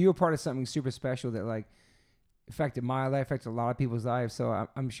but, mean? But you were part of something super special that like affected my life, affected a lot of people's lives. So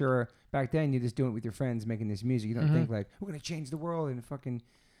I'm sure back then you're just doing it with your friends, making this music. You don't Mhm. think like we're gonna change the world and fucking.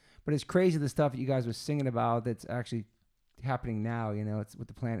 But it's crazy the stuff that you guys were singing about that's actually happening now. You know, it's with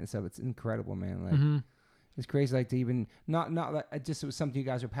the planet and stuff. It's incredible, man. Like Mm-hmm. it's crazy. Like to even not like it just was something you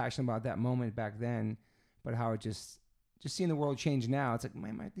guys were passionate about at that moment back then, but how it just seeing the world change now. It's like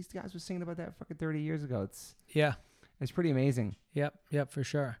man, these guys were singing about that fucking 30 years ago. Yeah. It's pretty amazing. Yep, for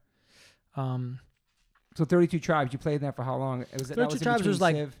sure. So 32 Tribes, you played in that for how long? It was 32 in Tribes between was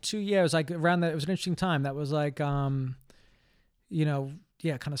like Civ? 2 years, like around that. It was an interesting time. That was like, you know,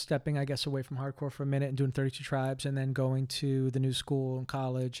 kind of stepping, I guess, away from hardcore for a minute and doing 32 Tribes, and then going to the new school and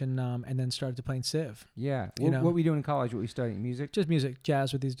college, and then started to playing Civ. Yeah. you What, know. what were you doing in college? What were you studying? Music? Just music,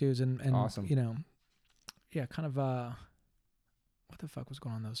 jazz with these dudes, and Awesome. you know, kind of what the fuck was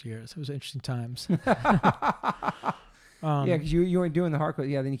going on those years? It was interesting times. Yeah, because you weren't doing the hardcore.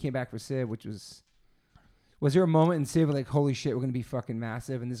 Yeah, then you came back for Civ, which was there a moment in Civ where like, holy shit, we're going to be fucking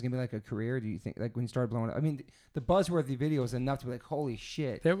massive and this is going to be like a career? Do you think, like when you started blowing up? I mean, the buzzworthy video was enough to be like, holy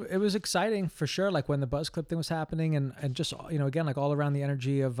shit. It was exciting for sure. Like when the Buzz Clip thing was happening, and just, you know, again, like all around the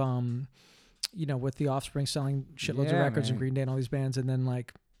energy of, you know, with the Offspring selling shitloads of Yeah, records and man. Green Day and all these bands, and then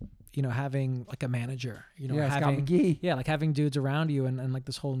like, you know, having like a manager, you know, Yeah, Scott having McGee. like having dudes around you, and like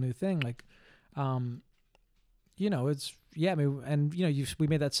this whole new thing, like, you know, it's I mean, and you know, we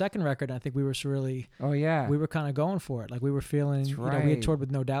made that second record. And I think we were really. Oh, yeah. We were kind of going for it. Like we were feeling, That's you know, we right. had toured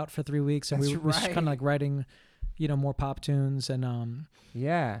with No Doubt for 3 weeks, and we That's were just right. kind of like writing, you know, more pop tunes. And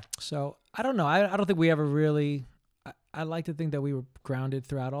Yeah. so I don't know. I don't think we ever really, I like to think that we were grounded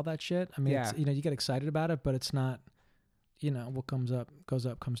throughout all that shit. I mean, Yeah. it's, you know, you get excited about it, but it's not, you know, what comes up, goes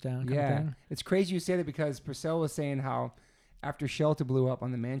up, comes down kind of Yeah. thing. It's crazy you say that because Purcell was saying how after Shelter blew up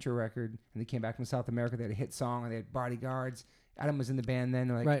on the Mantra record and they came back from South America, they had a hit song and they had Bodyguards. Adam was in the band then,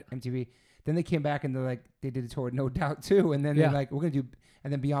 like Right. MTV. Then they came back and they're like, they did a tour with No Doubt too. And then Yeah. they're like, we're going to do,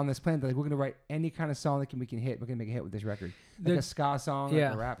 and then Beyond This Planet, they're like, we're going to write any kind of song that we can hit. We're going to make a hit with this record. Like The- a ska song, yeah.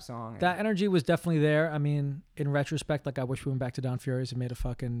 like a rap song. That energy was definitely there. I mean, in retrospect, like I wish we went back to Don Furious and made a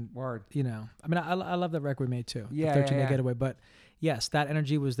fucking, Word. you know, I mean, I love that record we made too. Yeah, the 13 Day yeah. Getaway. But yes, that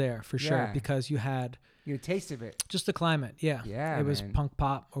energy was there for sure Yeah. because you had, You get a taste of it. Just the climate, yeah. Yeah, it was man. punk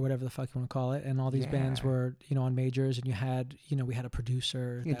pop or whatever the fuck you want to call it, and all these bands Yeah. were, you know, on majors, and you had, you know, we had a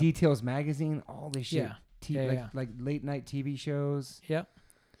producer. Yeah, that- Details magazine, all this shit. Yeah. Yeah, like, yeah. like late night TV shows. Yep.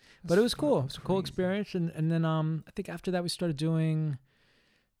 But That's it was cool. It fucking was a cool crazy. experience, and then I think after that we started doing.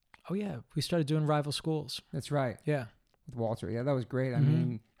 Oh yeah, we started doing Rival Schools. That's right. Yeah. With Walter. Yeah, that was great. I Mhm.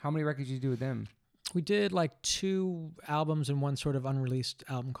 mean, how many records did you do with them? We did like 2 albums and one sort of unreleased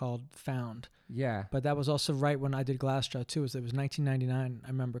album called Found. Yeah. But that was also right when I did Glassjaw too. It was 1999. I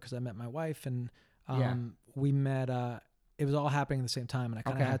remember because I met my wife, and Yeah. we met. It was all happening at the same time, and I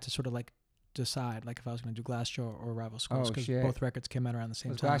kind of Okay. had to sort of like decide like if I was going to do Glassjaw or Rival Schools Oh, because shit. both records came out around the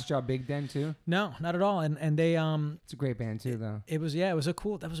same Was time. Glassjaw big then too? No, not at all. And they It's a great band too, though. It was it was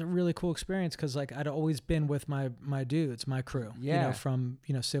a really cool experience because like I'd always been with my dudes, my crew. You Yeah. know, from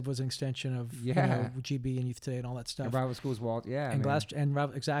Civ was an extension of Yeah. GB and Youth Today and all that stuff. And Rival Schools, Walt. Yeah. And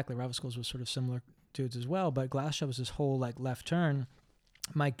man. exactly, Rival Schools was sort of similar dudes as well, but Glassjaw was this whole like left turn.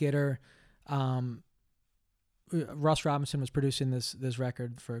 Mike Gitter, Ross Robinson was producing this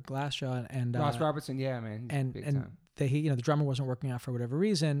record for Glassjaw, and Ross Robertson. Yeah, man. He's and big and time. the drummer wasn't working out for whatever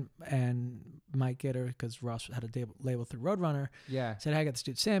reason, and Mike Gitter, because Ross had a label through Roadrunner, Yeah. said, "Hey, I got this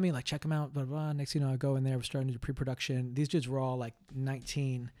dude Sammy, like check him out." Blah blah. Blah. Next thing you know, I go in there, we're starting to do pre-production. These dudes were all like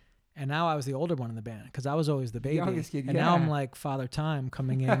 19. And now I was the older one in the band because I was always the baby. Youngest kid, and now I'm yeah. like Father Time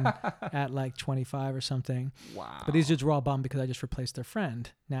coming in at like 25 or something. Wow. But these dudes were all bummed because I just replaced their friend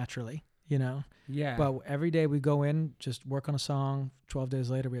naturally, you know. Yeah. But every day we go in, just work on a song. 12 days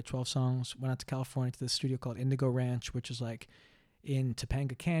later, we had 12 songs. Went out to California to this studio called Indigo Ranch, which is like in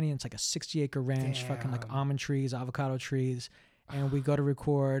Topanga Canyon. It's like a 60-acre ranch, fucking like Damn. almond trees, avocado trees. And we go to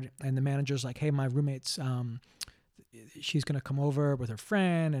record, and the manager's like, "Hey, my roommate's she's gonna come over with her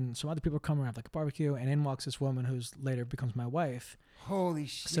friend, and some other people are coming around like a barbecue." And in walks this woman who's later becomes my wife. Holy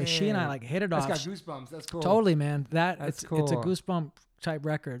shit. So she and I like hit it That's off. got goosebumps. That's cool. Totally, man. That's It's a cool. goosebump type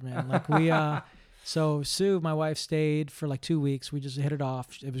record, man. Like we so Sue, my wife, stayed for like 2 weeks. We just hit it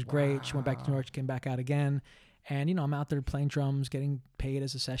off. It was great. She went back to New York, she came back out again. And I'm out there playing drums, getting paid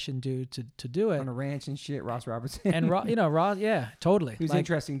as a session dude to do it. On a ranch and shit, Ross Robertson. And Ross, yeah, totally. He was like,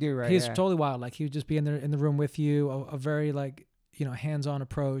 interesting dude, right? He's Yeah. totally wild. Like he would just be in the room with you, a very like hands-on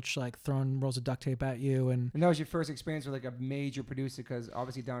approach, like throwing rolls of duct tape at you. And And that was your first experience with like a major producer, because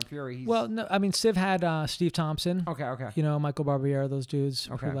obviously Don Fury. He's well, no, I mean Civ had Steve Thompson. okay. Michael Barbieri, those dudes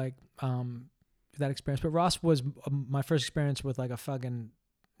Okay. who like that experience. But Ross was my first experience with like a fucking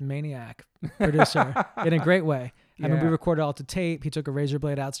maniac producer in a great way. I mean, we Yeah. recorded all to tape. He took a razor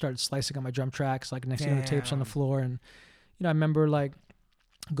blade out, started slicing on my drum tracks, like next thing you know, the tapes on the Damn. floor. And I remember like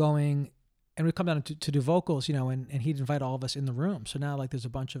going, and we'd come down to do vocals, and he'd invite all of us in the room. So now like there's a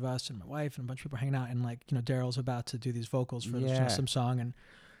bunch of us and my wife and a bunch of people hanging out, and like Daryl's about to do these vocals for Yeah. some song, and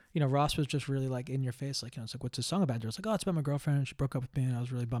Ross was just really like in your face, like it's like, "What's this song about?" Daryl's like, "Oh, it's about my girlfriend. She broke up with me, and I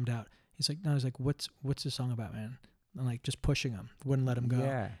was really bummed out." He's like, "No," he's like, "What's this song about, man?" And like just pushing him, wouldn't let him go.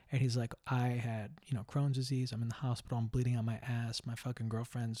 Yeah. And he's like, "I had, Crohn's disease. I'm in the hospital. I'm bleeding out my ass. My fucking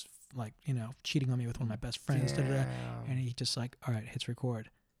girlfriend's like, cheating on me with one of my best friends." Da, da, da. Damn. And he just like, "All right, hits record."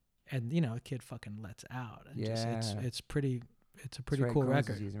 And the kid fucking lets out. And just, Yeah. it's a pretty That's right, cool Crohn's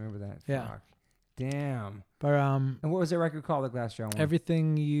record. disease, I remember that. Yeah. Fuck. Damn. But And what was that record called? The Glassjaw one.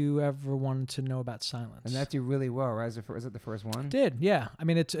 Everything You Ever Wanted to Know About Silence. And that did really well, right? Was it the first one? Did, yeah. I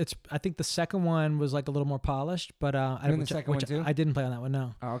mean, it's. I think the second one was like a little more polished, but I in the second one too? I didn't play on that one,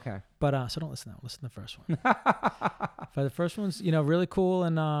 no. Oh, okay. But so don't listen to that one. Listen to the first one. But the first one's really cool,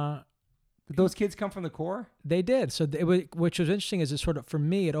 and Did those kids come from the core? they did. So which was interesting is it sort of, for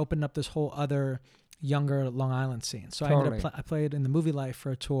me, it opened up this whole other younger Long Island scene. So Totally. I played in the Movie Life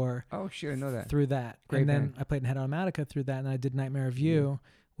for a tour Oh shit, I know that. through that, Great and then band. I played in Head Automatica through that, and I did Nightmare of You,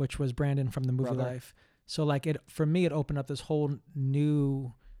 which was Brandon from the Movie Brother. Life. So like for me, it opened up this whole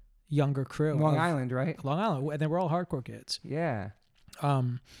new younger crew. Long of Island, right? Long Island, and they were all hardcore kids. Yeah.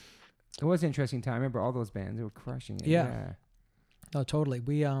 It was an interesting time. I remember all those bands. They were crushing it. Yeah. Yeah. No, totally.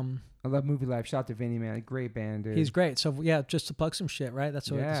 We I love Movie Life. Shout out to Vinny, man. Great band, dude. he's great. So yeah, just to plug some shit, right?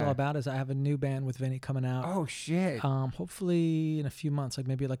 That's what it's Yeah. all about. Is I have a new band with Vinny coming out. Oh shit. Hopefully in a few months, like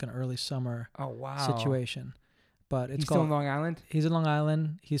maybe like an early summer Oh wow. situation. But it's He's still called. in Long Island. He's in Long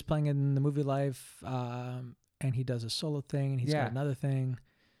Island. He's playing in the Movie Life, and he does a solo thing, and he's Yeah. got another thing.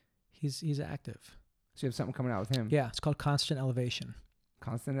 He's active. So you have something coming out with him. Yeah, it's called Constant Elevation.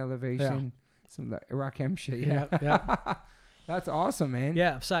 Constant Elevation. Some like Rakim shit. Yeah, Yeah. That's awesome, man.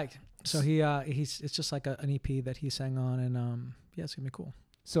 Yeah, I'm psyched. So it's just like an EP that he sang on, and yeah, it's gonna be cool.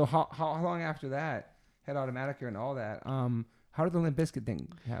 So how long after that, Head Automatica and all that, how did the Limp Bizkit thing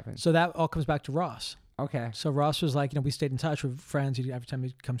happen? So that all comes back to Ross. Okay. So Ross was like, we stayed in touch with friends. Every time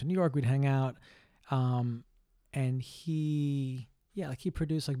he'd come to New York, we'd hang out. And he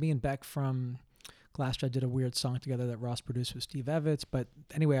produced, like, me and Beck from Glassjaw did a weird song together that Ross produced with Steve Evans. But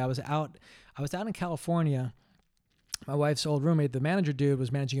anyway, I was out in California. My wife's old roommate, the manager dude,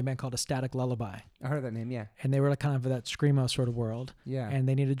 was managing a band called Ecstatic Lullaby. I heard that name, yeah. And they were like kind of that screamo sort of world. Yeah. And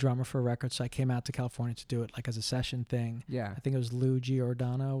they needed a drummer for a record, so I came out to California to do it like as a session thing. Yeah. I think it was Lou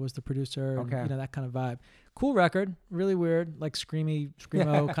Giordano was the producer. Okay. And, that kind of vibe. Cool record, really weird, like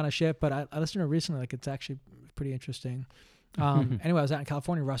screamo kind of shit. But I listened to it recently, like it's actually pretty interesting. Anyway, I was out in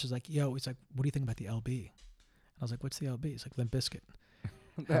California. Russ was like, "Yo," he's like, "What do you think about the LB?" And I was like, "What's the LB?" He's like, "Limp Bizkit."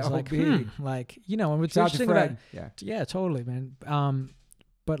 I was like, like, and what's interesting about, yeah, totally, man.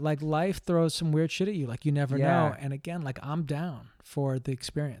 But like life throws some weird shit at you, like you never know. And again, like I'm down for the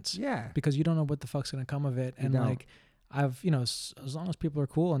experience, because you don't know what the fuck's gonna come of it. And like I've, as long as people are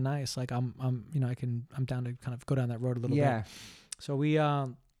cool and nice, like I'm down to kind of go down that road a little bit. So we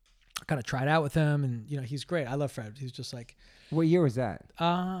kind of tried out with him, and he's great. I love Fred. He's just like, what year was that?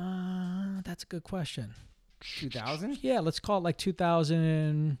 That's a good question. 2000? Yeah, let's call it like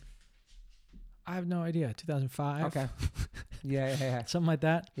 2000. I have no idea. 2005. Okay. Yeah. Something like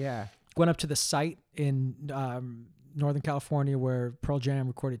that. Yeah. Went up to the site in Northern California where Pearl Jam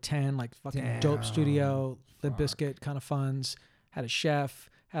recorded 10, like fucking dope studio, Limp Bizkit kind of funds. Had a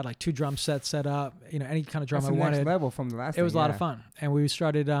chef. Had like 2 drum sets set up. Any kind of drum That's I wanted. Next level from the last. It was a lot of fun, and we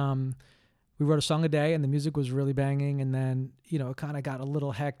started. We wrote a song a day, and the music was really banging. And then, it kind of got a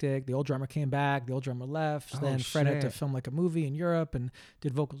little hectic. The old drummer came back. The old drummer left. Then Fred had to film like a movie in Europe and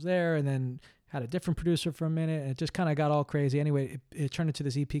did vocals there. And then had a different producer for a minute. And it just kind of got all crazy. Anyway, it turned into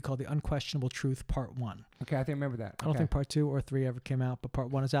this EP called The Unquestionable Truth Part 1. Okay, I think I remember that. I don't think Part 2 or 3 ever came out, but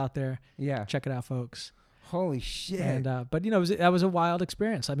Part 1 is out there. Yeah. Check it out, folks. Holy shit. And but that was a wild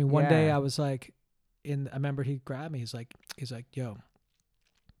experience. I mean, one day I was like, I remember he grabbed me. He's like, "Yo,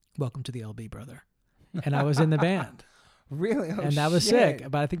 welcome to the LB, brother." And I was in the band. Really? And that was sick.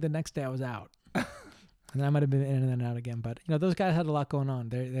 But I think the next day I was out. And then I might have been in and out again. But those guys had a lot going on.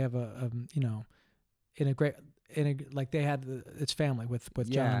 They have they had it's family with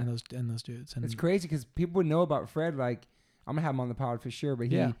John and those dudes. And it's crazy because people would know about Fred. Like, I'm gonna have him on the pod for sure. But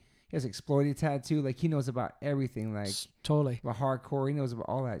he has exploited tattoo. Like, he knows about everything. Like, totally about hardcore. He knows about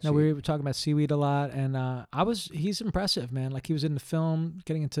all that. No, we were talking about Seaweed a lot, and he's impressive, man. Like, he was in the film,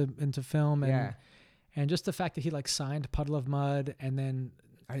 getting into film, and and just the fact that he like signed Puddle of Mud, and then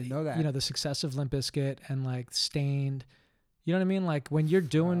I didn't know that. The success of Limp Bizkit and like Stained. You know what I mean? Like, when you're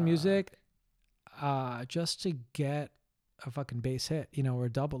doing music, just to get a fucking bass hit, or a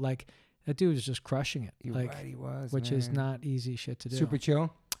double, like that dude was just crushing it. You're right, he was, which is not easy shit to do. Super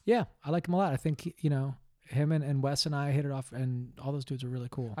chill. Yeah, I like him a lot. I think him and Wes and I hit it off, and all those dudes are really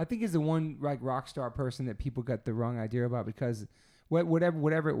cool. I think he's the one like rock star person that people got the wrong idea about, because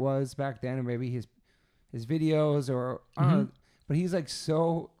whatever it was back then, or maybe his videos, or I don't know, but he's like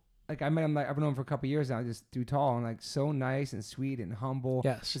so, like, I met him, like, I've known him for a couple of years now, just too tall, and like so nice and sweet and humble.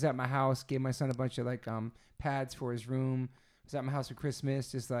 Yes. Was at my house, gave my son a bunch of like pads for his room. Was at my house for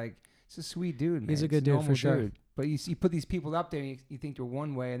Christmas. Just like, it's a sweet dude, man. He's a good dude for sure. Dude. But you put these people up there, and you think they're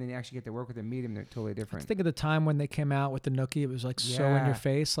one way, and then you actually get to work with them, meet them, they're totally different. I think of the time when they came out with the Nookie, it was like so in your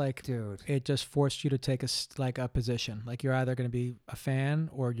face, like, dude, it just forced you to take a position. Like, you're either going to be a fan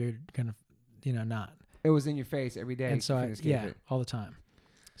or you're going to, not. It was in your face every day. And so all the time.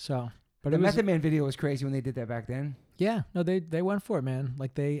 So, but the Method Man video was crazy when they did that back then. Yeah, no, they went for it, man.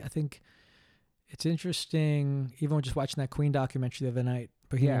 Like, I think it's interesting. Even just watching that Queen documentary the other night,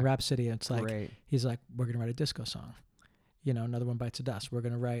 Bohemian Rhapsody, it's like, he's like, we're going to write a disco song. Another One Bites the Dust. We're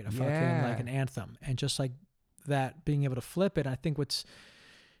going to write a fucking, like, an anthem. And just like that, being able to flip it, I think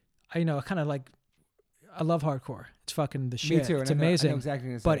kind of like, I love hardcore. It's fucking the shit. Me too. It's amazing. I know exactly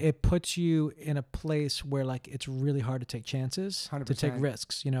what you're but saying. it puts you in a place where, like, it's really hard to take chances, 100%. to take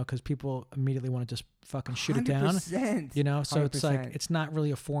risks, because people immediately want to just fucking shoot it down. 100%. So it's like, it's not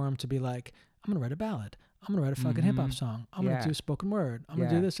really a forum to be like, I'm going to write a ballad. I'm going to write a fucking hip hop song. I'm going to do spoken word. I'm going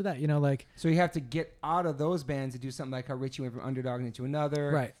to do this or that, like. So you have to get out of those bands to do something like how Richie went from Underdog into another.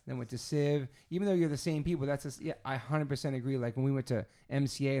 Right. Then went to Civ. Even though you're the same people, I 100% agree. Like, when we went to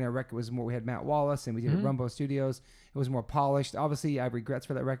MCA and our record was more, we had Matt Wallace and we did it at Rumbo Studios. It was more polished. Obviously, I have regrets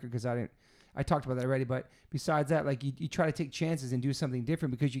for that record because I talked about that already. But besides that, like, you try to take chances and do something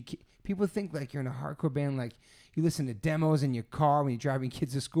different, because people think like you're in a hardcore band, like you listen to demos in your car when you're driving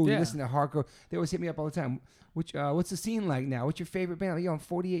kids to school. You listen to hardcore. They always hit me up all the time. What's the scene like now? What's your favorite band? Like, I'm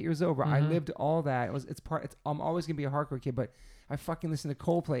 48 years old. I lived all that. I'm always gonna be a hardcore kid, but I fucking listen to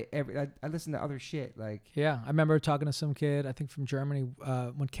Coldplay I listen to other shit. Like, yeah, I remember talking to some kid, I think from Germany,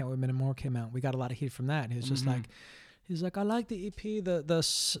 when Can't Wait a Minute More came out. We got a lot of heat from that. He was just like, He's like, I like the EP.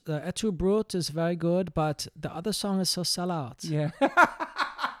 The Et tu Brut is very good, but the other song is so sellout. Yeah.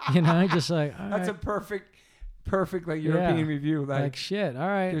 Just like, all That's right. a perfect like European review. Like shit. All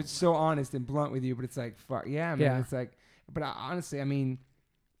right. They're so honest and blunt with you, but it's like, fuck yeah, man. Yeah. It's like, but honestly, I mean,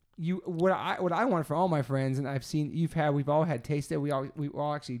 what I want for all my friends, and I've seen we've all had taste it. We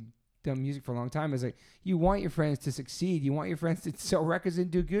all actually done music for a long time. Is like, you want your friends to succeed. You want your friends to sell records and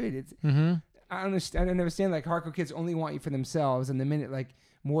do good. It's I understand like hardcore kids only want you for themselves, and the minute like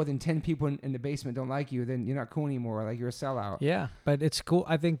more than 10 people in the basement don't like you, then you're not cool anymore. Like, you're a sellout. Yeah, but it's cool.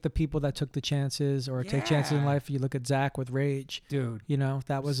 I think the people that took the chances or take chances in life, you look at Zach with Rage. Dude.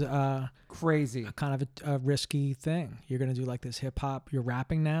 That was crazy. A kind of a risky thing. You're going to do like this hip hop. You're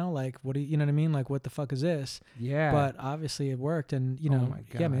rapping now. Like, what do you know what I mean? Like, what the fuck is this? Yeah. But obviously it worked. And, Oh my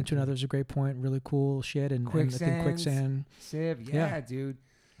God, yeah, man, To Another is a great point. Really cool shit. And I think Quicksand. Civ. Yeah, dude.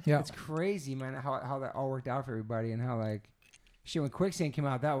 Yeah. It's crazy, man, how that all worked out for everybody, and how like shit when Quicksand came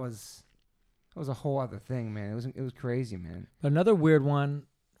out, that was a whole other thing, man. It was crazy, man. Another weird one,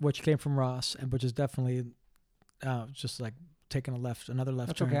 which came from Ross, and which is definitely just like taking another left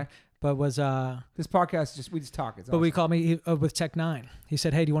That's turn. okay. But was this podcast we just talk. It's but awesome. we called me with Tech Nine. He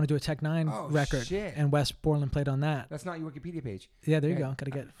said, "Hey, do you want to do a Tech Nine record?" Shit. And Wes Borland played on that. That's not your Wikipedia page. Yeah, there you go.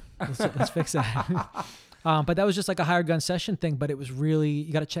 Gotta get. Let's fix that. But that was just like a hired gun session thing. But it was really,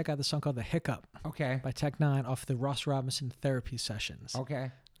 you got to check out the song called "The Hiccup" Okay. by Tech Nine off the Ross Robinson Therapy Sessions. Okay.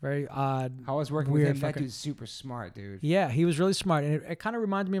 Very odd. I was working with him. That dude's super smart, dude. Yeah, he was really smart, and it kind of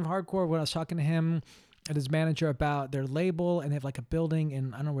reminded me of hardcore when I was talking to him and his manager about their label, and they have like a building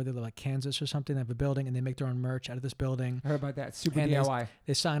in, I don't know where they live, like Kansas or something. They have a building, and they make their own merch out of this building. I heard about that. Super and DIY.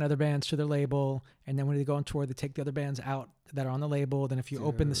 They sign other bands to their label, and then when they go on tour, they take the other bands out that are on the label. Then if you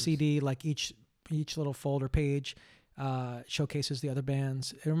open the CD, like each little folder page showcases the other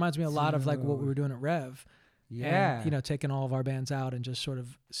bands. It reminds me a lot of like what we were doing at Rev. Yeah. And, taking all of our bands out and just sort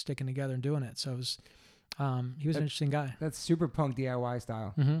of sticking together and doing it. So it was, he was an interesting guy. That's super punk DIY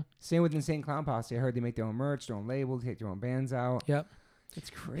style. Mm-hmm. Same with Insane Clown Posse. I heard they make their own merch, their own label, take their own bands out. Yep. It's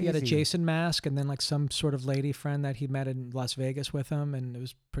crazy. He had a Jason mask and then like some sort of lady friend that he met in Las Vegas with him, and it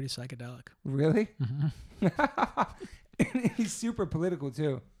was pretty psychedelic. Really? Mm-hmm. He's super political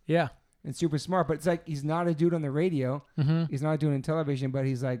too. Yeah. And super smart, but it's like he's not a dude on the radio. Mm-hmm. He's not a dude on television, but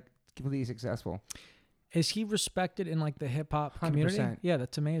he's like completely successful. Is he respected in like the hip hop community? 100%. Yeah,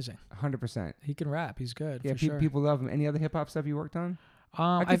 that's amazing. 100%. He can rap. He's good. Yeah, for sure. people love him. Any other hip hop stuff you worked on?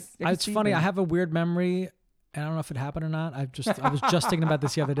 It's funny. I have a weird memory, and I don't know if it happened or not. I was just thinking about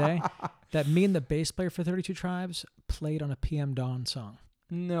this the other day, that me and the bass player for 32 Tribes played on a PM Dawn song.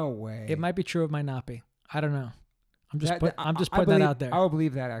 No way. It might be true. It might not be. I don't know. I'm just putting believe, that out there. I will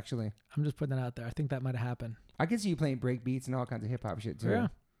believe that, actually. I'm just putting that out there. I think that might have happened. I can see you playing break beats and all kinds of hip hop shit too. Yeah.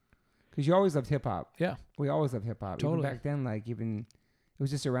 Because you always loved hip hop. Yeah. We always loved hip hop. Totally. Even back then, like it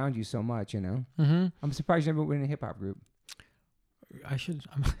was just around you so much, you know. Mm-hmm. I'm surprised you never went in a hip hop group. I should.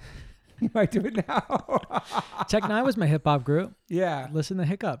 You might do it now. Tech Nine was my hip hop group. Yeah. Listen to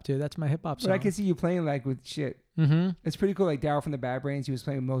Hiccup, dude. That's my hip hop song. But I can see you playing like with shit. Mm-hmm. It's pretty cool. Like Daryl from the Bad Brains, he was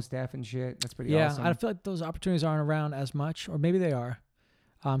playing with Mos Def and shit. That's pretty awesome. I feel like those opportunities aren't around as much, or maybe they are.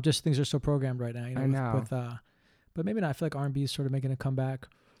 Just things are so programmed right now. You know, I know. But maybe not. I feel like R&B is sort of making a comeback.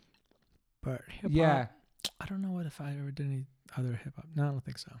 But hip hop, Yeah. I don't know if I ever did any other hip hop. No, I don't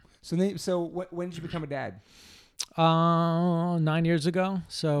think so. So when did you become a dad? 9 years ago.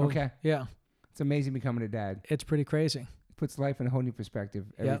 So Okay. yeah, It's amazing becoming a dad. it's pretty crazy. It puts life in a whole new perspective.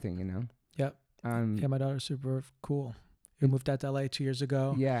 Everything, you know. Yep. Yeah, my daughter's super cool. We moved out to LA 2 years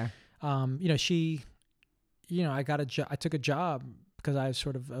ago. Yeah. She, I took a job because I was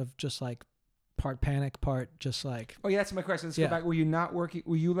sort of just like part panic, part just like. Oh yeah, that's my question. Let's go back. Were you not working?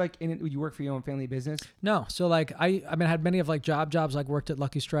 Were you like in it? Would you work for your own family business? No. So like I had many of like jobs. Like worked at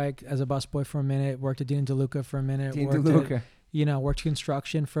Lucky Strike as a busboy for a minute. Worked at Dean DeLuca for a minute. Worked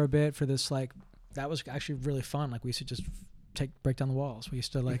construction for a bit for this like. That was actually really fun. Like we used to just break down the walls. We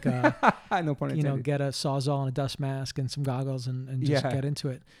used to like no pun intended. get a Sawzall and a dust mask and some goggles and just get into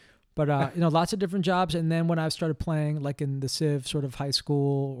it. But lots of different jobs. And then when I started playing like in the Civ sort of high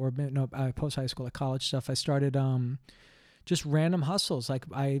school or post high school, like college stuff, I started just random hustles. Like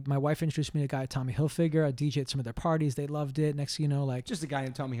my wife introduced me to a guy, Tommy Hilfiger. I DJ'd some of their parties. They loved it. Next thing you know, like just a guy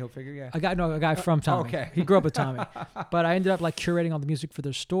named Tommy Hilfiger. Yeah. A guy from Tommy. Okay. He grew up with Tommy. But I ended up like curating all the music for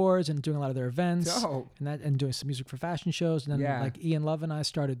their stores and doing a lot of their events. Dope. And doing some music for fashion shows. And then like Ian Love and I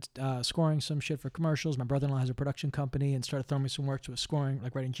started scoring some shit for commercials. My brother-in-law has a production company and started throwing me some work to scoring,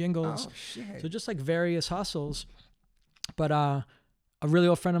 like writing jingles. Oh shit. So just like various hustles. But a really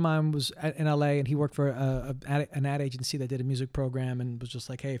old friend of mine was in LA, and he worked for an ad agency that did a music program, and was just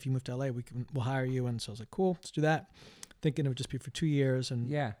like, "Hey, if you move to LA, we'll hire you." And so I was like, "Cool, let's do that." thinking it would just be for 2 years, and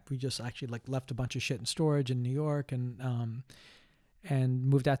Yeah. we just actually like left a bunch of shit in storage in New York and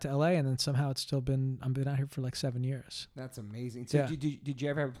moved out to LA, and then somehow I've been out here for like 7 years. That's amazing. So Yeah. did you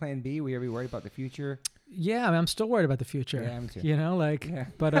ever have a plan B? Were you ever worried about the future? Yeah, I mean, I'm still worried about the future. Yeah, me too. You know, like, Yeah.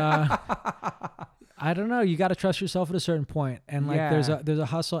 but I don't know. You got to trust yourself at a certain point, and like there's a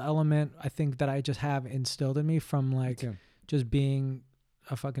hustle element I think that I just have instilled in me from Me like too. just being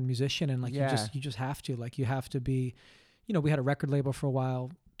a fucking musician, and like Yeah. you just have to, like, you have to be, you know, we had a record label for a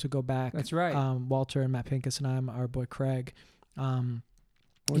while to go back. That's right. Walter and Matt Pincus and our boy Craig. What was you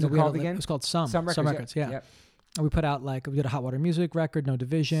know, it we had called a- again? It was called Some Records. Yeah. Yep. And we put out we did a Hot Water Music record, No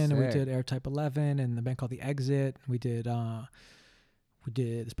Division, and we Sick. did Air Type 11 and the band called The Exit. We did Earl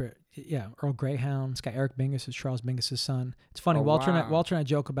Greyhound. This guy Eric Mingus is Charles Mingus' son. It's funny. Oh, Walter wow. and I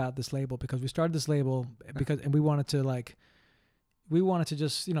joke about this label because we started this label and we wanted to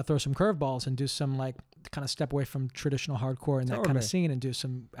just, you know, throw some curveballs and do some like kind of step away from traditional hardcore and that kind Totally. of scene and do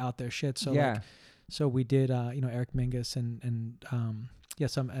some out there shit. So yeah. like, so we did you know, Eric Mingus and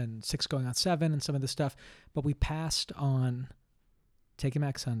Six Going on 7 and some of this stuff, but we passed on Take It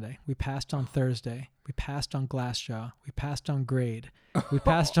Back Sunday. We passed on Thursday. We passed on Glassjaw. We passed on Grade. We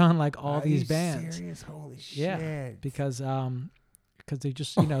passed on like all Are these you bands. Serious? Holy shit. Yeah, because they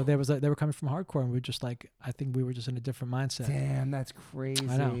just, you know, they were coming from hardcore, and we were just like, I think we were just in a different mindset. Damn, that's crazy.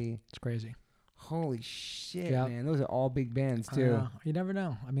 I know. It's crazy. Holy shit, Yeah. man. Those are all big bands I too. know. You never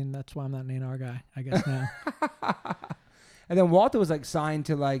know. I mean, that's why I'm not an A&R guy, I guess now. And then Walter was like signed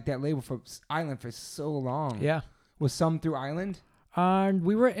to like that label for Island for so long. Yeah. Was Some through Island?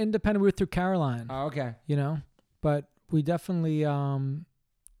 We were independent. We were through Caroline. Oh, okay. You know, but we definitely it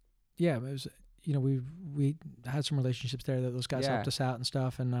was, you know, we had some relationships there that those guys Yeah. helped us out and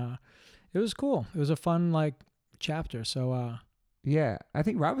stuff, and it was cool. It was a fun like chapter. So Yeah. I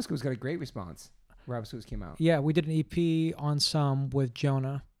think Robosco's got a great response. Robosco's came out. yeah, we did an EP on Some with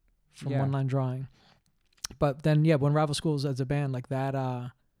Jonah from Yeah. One Line Drawing. But then when Rival Schools as a band like that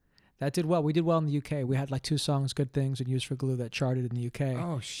that did well. We did well in the UK. We had like 2 songs, Good Things and Used for Glue, that charted in the UK.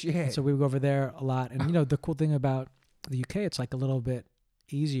 Oh And shit. so we would go over there a lot. And you know, the cool thing about the UK, it's like a little bit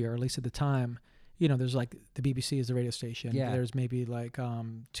easier, at least at the time. You know, there's like the BBC is the radio station. Yeah. There's maybe like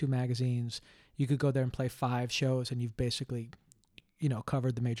 2 magazines. You could go there and play 5 shows and you've basically, you know,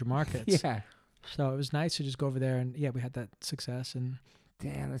 covered the major markets. Yeah. So it was nice to just go over there, and we had that success. And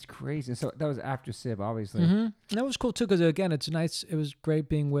Damn, that's crazy. So that was after Civ, obviously. and that was cool too, because again, it's nice. It was great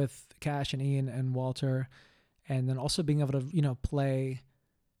being with Cash and Ian and Walter, and then also being able to, you know, play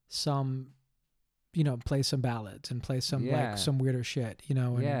some ballads and play some Yeah. like some weirder shit, you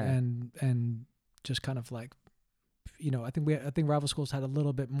know, and Yeah. and just kind of like, you know, I think Rival Schools had a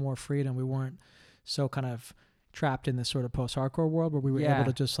little bit more freedom. We weren't so kind of trapped in this sort of post-hardcore world where we were Yeah.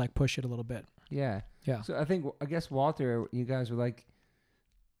 able to just like push it a little bit. Yeah. Yeah. So I guess Walter, you guys were like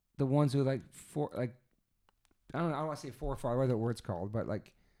the ones who like I don't want to say forefront, what the word's called, but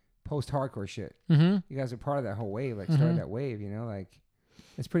like post-hardcore shit. Mm-hmm. You guys are part of that whole wave, like started Mhm. that wave, you know, like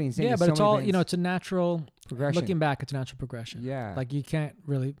it's pretty insane. Yeah, There's but so it's many all, bands- you know, it's a natural, progression. looking back, it's a natural progression. Yeah. Like you can't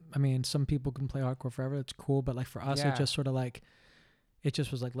really, I mean, some people can play hardcore forever. It's cool. But like for us, Yeah. it just sort of like, it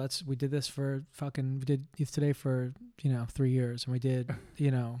just was like, we did this for we did Youth Today for, you know, 3 years. And we did,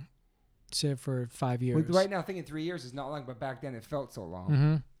 you know, Civ for 5 years. Right now, thinking 3 years is not long, but back then it felt so long.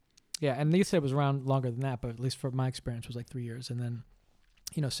 Mm-hmm. Yeah. And Youth Today was around longer than that, but at least for my experience was like 3 years. And then,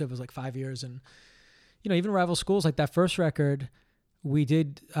 you know, Civ was like 5 years. And, you know, even Rival Schools, like that first record, we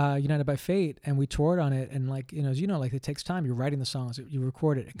did United by Fate, and we toured on it. And like, you know, as you know, like it takes time. You're writing the songs, you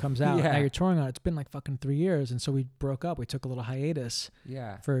record it, it comes out. Yeah. Now you're touring on it. It's been like fucking 3 years. And so we broke up. We took a little hiatus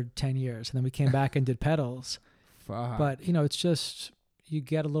Yeah. for 10 years. And then we came back and did Pedals. Fuck. But, you know, it's just, you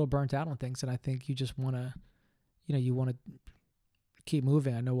get a little burnt out on things. And I think you just want to, you know, you want to keep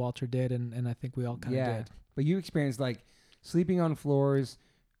moving. I know Walter did. And I think we all kind of Yeah. did. But you experienced like sleeping on floors,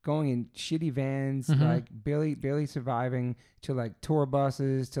 going in shitty vans, Mhm. like barely surviving, to like tour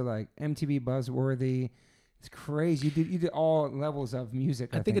buses, to like MTV Buzzworthy. It's crazy. You did all levels of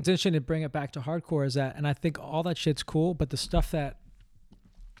music. I think it's interesting to bring it back to hardcore is that, and I think all that shit's cool, but the stuff that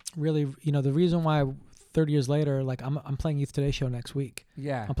really, you know, the reason why 30 years later, like I'm playing Youth Today show next week.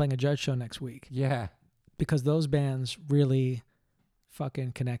 Yeah. I'm playing a Judge show next week Yeah. because those bands really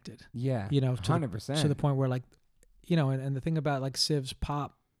fucking connected, Yeah. you know, to 100%. the point where like, you know, and the thing about like Civ's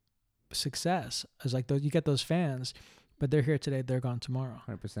pop success is like you get those fans, but they're here today, they're gone tomorrow.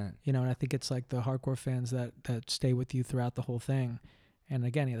 100%. You know, and I think it's like the hardcore fans that stay with you throughout the whole thing. And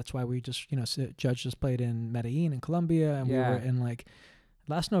again, yeah, that's why we just, you know, Judge just played in Medellin in Colombia, and Yeah. we were in like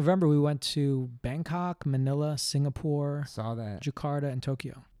last November we went to Bangkok, Manila, Singapore, Saw that. Jakarta, and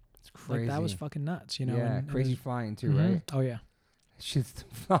Tokyo. It's crazy. Like that was fucking nuts, you know. Yeah, and crazy it was, flying too, right? Oh yeah, Shit's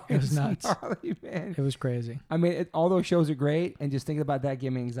flying. It was nuts. Gnarly, man. it was crazy. I mean, all those shows are great, and just thinking about that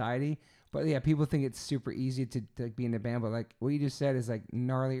gave me anxiety. But yeah, people think it's super easy to like, be in the band, but like what you just said is like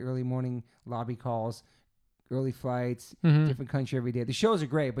gnarly early morning lobby calls, early flights, different country every day. The shows are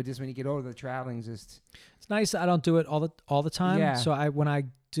great, but just when you get older, the traveling's just It's nice. I don't do it all the time. Yeah. So when I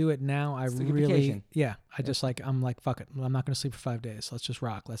do it now, I It's like a really vacation. I just like I'm like fuck it. I'm not gonna sleep for 5 days. Let's just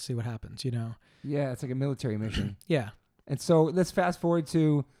rock. Let's see what happens. You know. yeah, it's like a military mission. Yeah. And so let's fast forward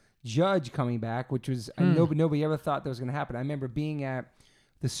to Judge coming back, which was nobody ever thought that was going to happen. I remember being at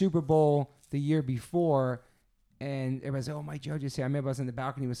the Super Bowl the year before, and everybody's like, "Oh, Mike Judge is here." I remember I was in the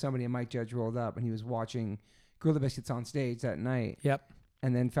balcony with somebody, and Mike Judge rolled up, and he was watching Gorilla Biscuits on stage that night. Yep.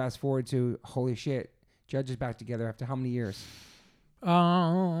 And then fast forward to, holy shit, Judge is back together after how many years?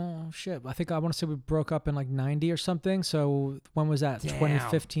 Oh shit! I think I want to say we broke up in like '90 or something. So when was that? Damn.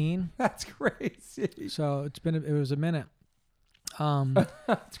 2015. That's crazy. So it was a minute.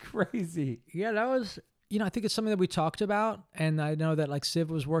 That's crazy. Yeah, that was. You know, I think it's something that we talked about, and I know that like Civ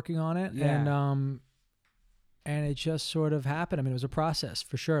was working on it, Yeah. and it just sort of happened. I mean, it was a process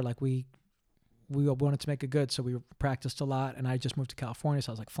for sure. Like we wanted to make it good, so we practiced a lot, and I just moved to California,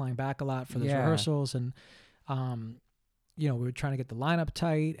 so I was like flying back a lot for those Yeah. rehearsals, and you know, we were trying to get the lineup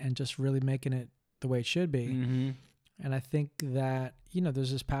tight and just really making it the way it should be. Mm-hmm. And I think that, you know,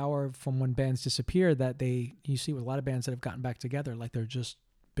 there's this power from when bands disappear that you see with a lot of bands that have gotten back together, like they're just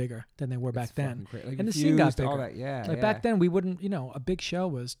bigger than they were back then. Like And the scene got Fused, all bigger. that. Yeah. Like yeah. back then we wouldn't, you know, a big show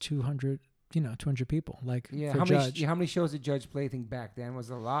was 200 people. Like Yeah, for Judge. how many shows did Judge play? I think back then was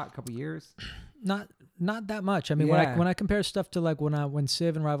it a lot, a couple years. Not that much. I mean, Yeah. when I compare stuff to like when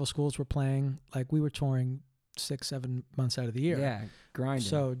Civ and Rival Schools were playing, like we were touring 6-7 months out of the year. Yeah, grinding.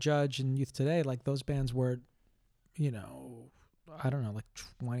 So Judge and Youth Today, like those bands were, you know, I don't know, like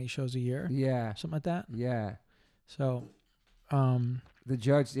 20 shows a year, yeah, something like that. yeah. So, The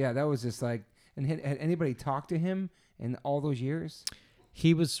Judge, yeah, that was just like. And had anybody talked to him in all those years?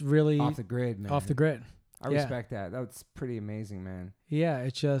 he was really Off the grid, man. off the grid. I yeah. respect that. That's pretty amazing, man. Yeah,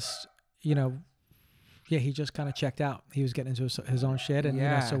 it just, you know, yeah, he just kind of checked out. He was getting into his own shit, and you know,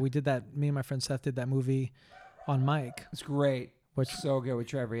 Yeah. so we did that. Me and my friend Seth did that movie on Mike, It's great. which So good with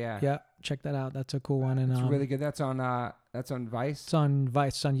Trevor. Yeah, yeah, check that out. That's a cool one, and it's really good. That's on Vice. it's on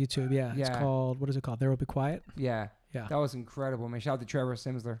Vice, it's on YouTube. Yeah, it's Yeah. called, what is it called? There Will Be Quiet. Yeah, Yeah, that was incredible, man. Shout out to Trevor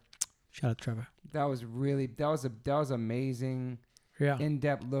Simsler. shout out to Trevor. That was amazing. Yeah,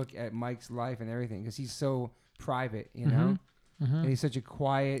 In-depth look at Mike's life and everything because he's so private, you Mhm. know, Mhm. and he's such a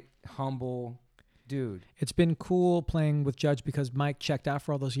quiet, humble dude. It's been cool playing with Judge because Mike checked out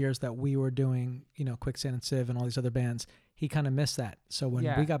for all those years that we were doing, you know, Quicksand and Civ and all these other bands. He kind of missed that. So when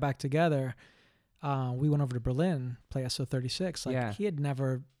Yeah. we got back together, we went over to Berlin, play SO36. Like Yeah. he had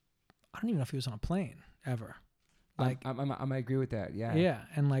never, I don't even know if he was on a plane ever. Like, I might agree with that. Yeah, yeah.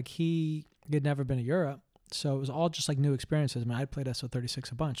 And like he had never been to Europe. So it was all just like new experiences. I mean, I'd played SO36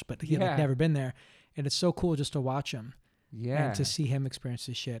 a bunch, but he had Yeah. like never been there. And it's so cool just to watch him yeah. and to see him experience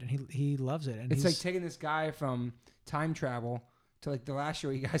this shit. And he loves it. And It's he's like taking this guy from time travel to like the last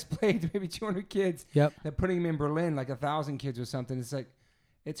show you guys played, maybe 200 kids. Yep. They're putting him in Berlin, like 1,000 kids or something. It's like,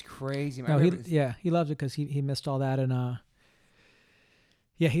 it's crazy. No, Man. he loves it because he missed all that, and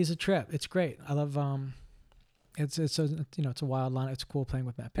yeah, he's a trip. It's great. I love it's a, you know, it's a wild line. It's cool playing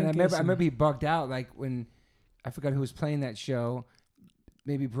with Matt And Pincus. I remember he bugged out like when I forgot who was playing that show.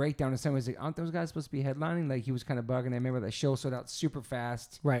 Maybe Breakdown or something was like, aren't those guys supposed to be headlining? Like he was kind of bugging. I remember that show sold out super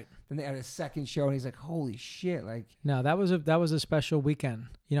fast. Right. Then they had a second show, and he's like, "Holy shit!" Like, No, that was a special weekend.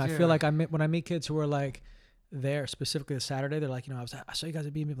 You know, I Yeah. feel like when I meet kids who are like there specifically the Saturday, they're like, you know, I saw you guys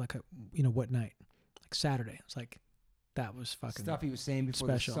at BMB, like, you know, what night? Like Saturday. It's like that was fucking stuff he was saying before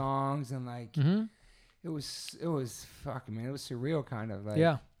special. the songs, and like Mm-hmm. it was fucking, man. It was surreal, kind of like.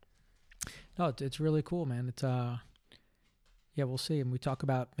 Yeah. No, it's really cool, man. It's yeah, we'll see. And we talk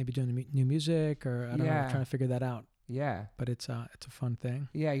about maybe doing new music, or I don't know, Yeah. we're trying to figure that out. Yeah. But it's a fun thing.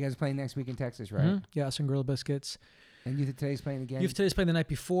 Yeah, you guys are playing next week in Texas, right? Mhm. Yeah, us and Gorilla Biscuits. And Youth of Today's playing again. Youth Today's playing the night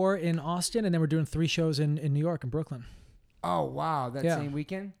before in Austin, and then we're doing 3 shows in New York and Brooklyn. Oh wow, that Yeah. same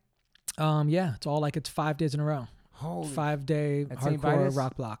weekend. Yeah, it's 5 days in a row. Holy. 5-day At St. hardcore Vitus?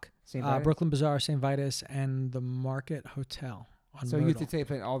 rock block. St. Vitus? Brooklyn Bazaar, St. Vitus, and the Market Hotel on So Youth Myrtle, of Today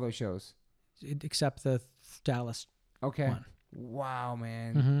playing all those shows. except the Dallas Okay. one. Wow,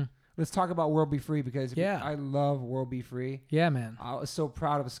 man. Mm-hmm. Let's talk about World Be Free because Yeah. I love World Be Free. Yeah, man. I was so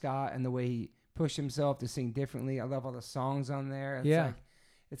proud of Scott and the way he pushed himself to sing differently. I love all the songs on there. It's Yeah. like,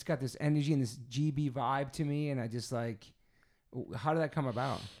 it's got this energy and this GB vibe to me, and I just like, how did that come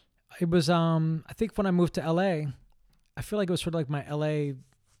about? It was I think when I moved to LA, I feel like it was sort of like my LA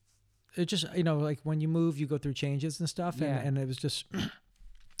it just, you know, like when you move, you go through changes and stuff. Yeah. And it was just,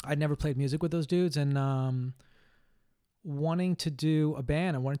 I'd never played music with those dudes. And wanting to do a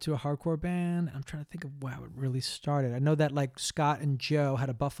band, I wanted to do a hardcore band. I'm trying to think of how it really started. I know that like Scott and Joe had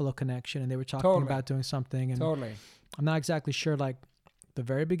a Buffalo connection and they were talking about doing something. And Totally. I'm not exactly sure like the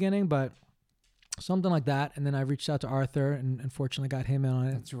very beginning, but something like that. And then I reached out to Arthur and unfortunately got him in on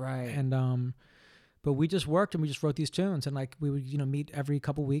it. That's right. And but we just worked and we just wrote these tunes, and like we would, you know, meet every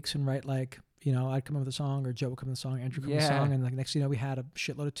couple weeks and write, like, you know, I'd come up with a song or Joe would come up with a song, Andrew come up with a song, and like next thing you know, we had a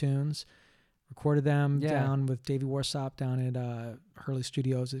shitload of tunes, recorded them down with Davey Warsop down at Hurley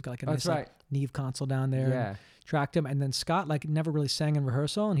Studios. It's got like a nice like, Neve console down there. Yeah. And tracked him, and then Scott like never really sang in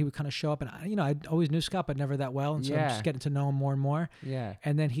rehearsal, and he would kind of show up, and I, you know, I always knew Scott but never that well, and so I'm just getting to know him more and more. Yeah.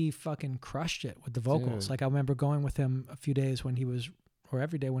 And then he fucking crushed it with the vocals. Dude. Like I remember going with him a few days when he was, or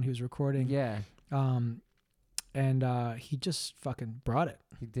every day when he was recording. Yeah. And he just fucking brought it.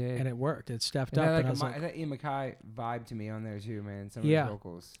 He did, and it worked. It stepped up. Like and I was that Ian MacKaye vibe to me on there too, man. Some of his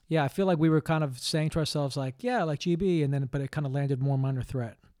vocals. Yeah, I feel like we were kind of saying to ourselves, like, yeah, like GB, and then but it kind of landed more Minor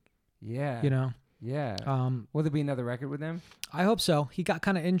Threat. Yeah, you know. Yeah. Will there be another record with them? I hope so. He got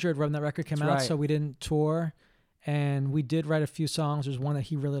kind of injured when that record came out, so we didn't tour. And we did write a few songs. There's one that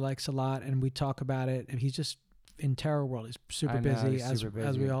he really likes a lot, and we talk about it. And he's just in Terror World. He's super busy, as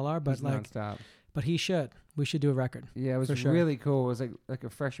we all are. But he's like, nonstop. But he should. We should do a record. Yeah, it was really cool. It was like a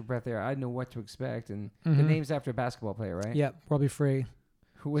fresh breath there. I didn't know what to expect. And the name's after a basketball player, right? Yeah, Robbie Free.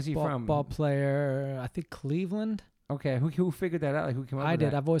 Who was he from? Ball player, I think Cleveland. Okay, who figured that out? Like, who came up with that? I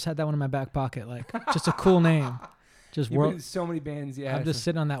did. I've always had that one in my back pocket. Like, just a cool name. Just You've been in so many bands, yeah. I'm just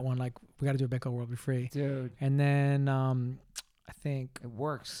sitting on that one. Like, we got to do a band called Robbie Free. Dude. And then I think... It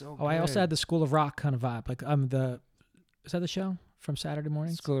works so good. I also had the School of Rock kind of vibe. Like, is that the show from Saturday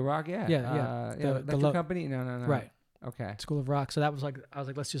mornings? School of Rock, yeah. Yeah. The company? No. Right. Okay. School of Rock. So that was like, I was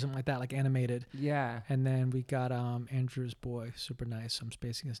like, let's do something like that, like animated. Yeah. And then we got Andrew's boy, super nice. I'm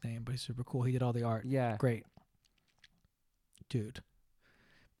spacing his name, but he's super cool. He did all the art. Yeah. Great. Dude.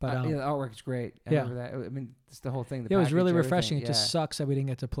 But the artwork is great. I remember that. I mean, it's the whole thing. It was really refreshing. It just sucks that we didn't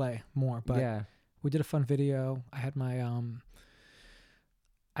get to play more. But we did a fun video. I had my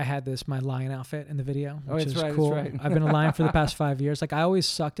my lion outfit in the video, which is cool. That's right. I've been a lion for the past 5 years. Like I always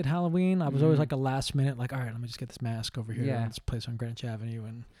sucked at Halloween. I was always like a last minute, like, all right, let me just get this mask over here and let's place on Greenwich Avenue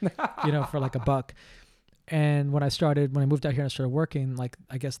and you know, for like $1. And when I moved out here and I started working, like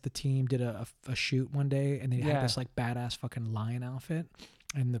I guess the team did a shoot one day and they had this like badass fucking lion outfit.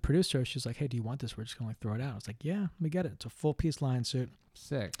 And the producer, she's like, hey, do you want this? We're just gonna like throw it out. I was like, yeah, let me get it. It's a full piece lion suit.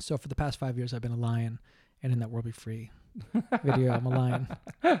 Sick. So for the past 5 years I've been a lion, and in that Robbie Free video I'm a lion.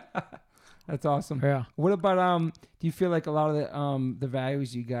 That's awesome. Yeah. What about do you feel like a lot of the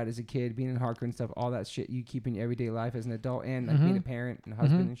values you got as a kid, being in hardcore and stuff, all that shit you keep in your everyday life as an adult and like being a parent and a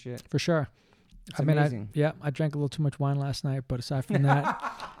husband and shit? For sure. It's amazing. I drank a little too much wine last night, but aside from that,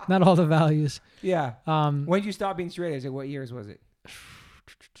 not all the values. Yeah. When did you stop being straight edge? What years was it?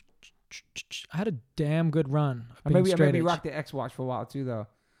 I had a damn good run. Maybe you rocked the X Watch for a while too, though.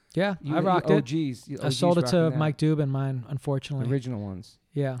 Yeah, I rocked it. OGs I sold it to Mike Dubin, mine, unfortunately. The original ones.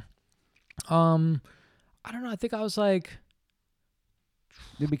 Yeah. I don't know. I think I was like...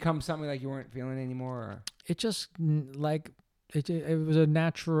 Did it become something like you weren't feeling anymore? Or? It just, like... It was a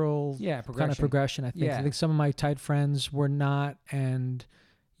natural kind of progression, I think. Yeah. I think some of my tight friends were not, and...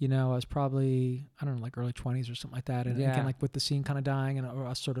 You know, I was probably, I don't know, like early 20s or something like that. And again, like with the scene kind of dying and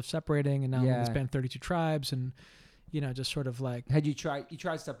us sort of separating, and now it's been 32 Tribes and, you know, just sort of like. Had you tried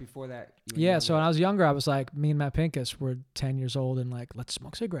stuff before that? So when I was younger, I was like, me and Matt Pincus were 10 years old and like, let's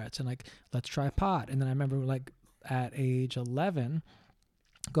smoke cigarettes and like, let's try pot. And then I remember like at age 11,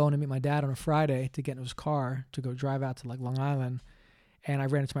 going to meet my dad on a Friday to get in his car to go drive out to like Long Island. And I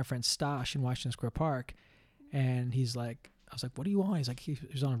ran into my friend Stosh in Washington Square Park. And he's like, I was like, what do you want? He's like, he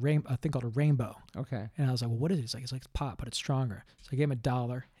was on a thing called a rainbow. Okay. And I was like, well, what is it? He's like, it's pot, but it's stronger. So I gave him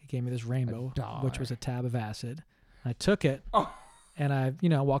 $1. He gave me this rainbow, which was a tab of acid. And I took it, and I, you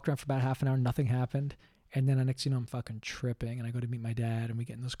know, walked around for about half an hour. Nothing happened. And then the next, you know, I'm fucking tripping, and I go to meet my dad, and we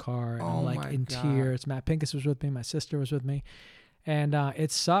get in this car, and I'm like in tears. Matt Pincus was with me. My sister was with me. And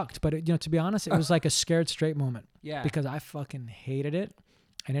it sucked. But, you know, to be honest, it was like a scared straight moment. Yeah. Because I fucking hated it.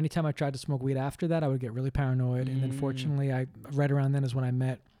 And anytime I tried to smoke weed after that, I would get really paranoid. And then fortunately, right around then is when I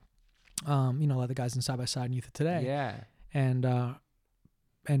met, you know, a lot of the guys in Side by Side and Youth of Today. Yeah. And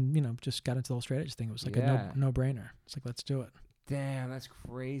you know, just got into the whole straight edge thing. It was like a no brainer. It's like, let's do it. Damn, that's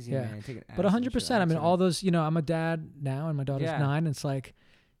crazy, man. But 100%. I mean, all those, you know, I'm a dad now and my daughter's 9. And it's like,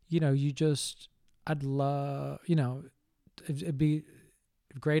 you know, I'd love, you know, it'd be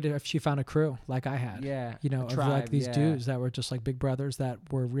great if she found a crew like I had. Yeah. You know, a of tribe, like these yeah. dudes that were just like big brothers that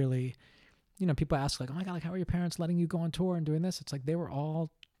were really, you know, people ask like, oh my God, like how are your parents letting you go on tour and doing this? It's like they were all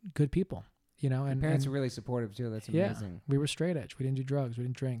good people, you know. Your And parents and are really supportive too. That's yeah, amazing. we were straight edge. We didn't do drugs. We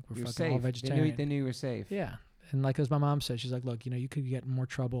didn't drink. We're You were fucking all safe. vegetarian. They knew you were safe. Yeah. And like as my mom said, she's like, look, you know, you could get in more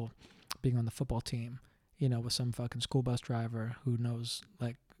trouble being on the football team, you know, with some fucking school bus driver who knows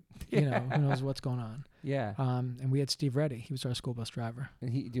like, you know, who knows what's going on. Yeah. And we had Steve Reddy. He was our school bus driver. And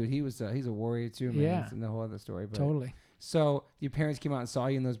he's a warrior too, man. Yeah. It's the whole other story. But Totally. So your parents came out and saw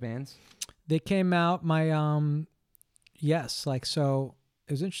you in those bands? They came out. Yes, like so.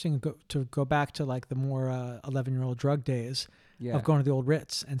 It was interesting to go back to like the more 11-year-old drug days Yeah. of going to the old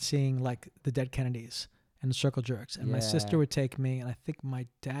Ritz and seeing like the Dead Kennedys and the Circle Jerks. And my sister Yeah. would take me, and I think my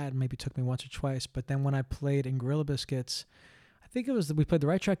dad maybe took me once or twice. But then when I played in Gorilla Biscuits, I think it was we played the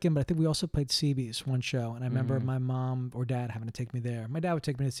Right Track in, but I think we also played CB's one show. And I remember Mhm. my mom or dad having to take me there. My dad would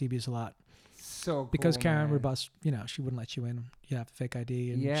take me to CB's a lot So cool, because Karen man. would bust, you know, she wouldn't let you in. You have a fake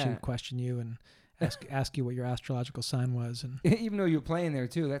ID, and she Yeah. would question you and ask you what your astrological sign was. And Even though you were playing there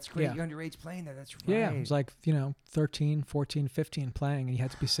too. That's great. Yeah. You're underage playing there. That's right. yeah, it was like, you know, 13, 14, 15 playing, and you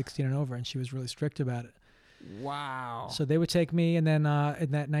had to be 16 and over, and she was really strict about it. Wow. So they would take me, and then in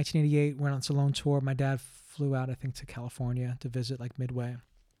that 1988, went on Salone tour. My dad flew out, I think, to California to visit, like Midway.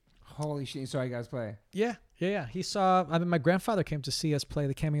 Holy shit. You saw you guys play. Yeah. He saw, I mean, my grandfather came to see us play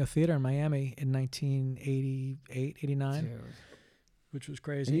the Cameo Theater in Miami in 1988, 89, Dude. which was And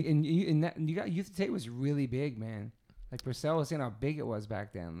crazy. you got Youth Today was really big, man. Like Purcell was saying how big it was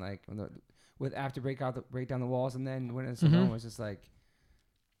back then. Like with after break down the walls, and then when it's alone was just like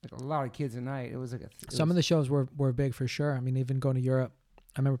a lot of kids a night. It was like Some of the shows were big for sure. I mean, even going to Europe,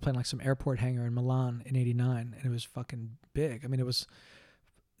 I remember playing like some airport hangar in Milan in '89, and it was fucking big. I mean, it was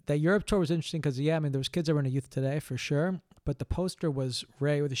that Europe tour was interesting because I mean, there was kids that were into Youth Today for sure, but the poster was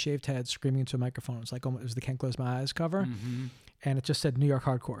Ray with a shaved head screaming into a microphone. It was like it was the Can't Close My Eyes cover, and it just said New York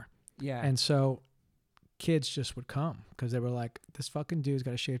Hardcore. Yeah. And so kids just would come because they were like, this fucking dude's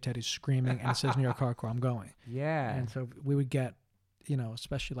got a shaved head, he's screaming, and it says New York Hardcore, I'm going. Yeah. And so we would get, you know,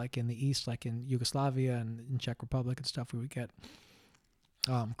 especially like in the East, like in Yugoslavia and in Czech Republic and stuff, we would get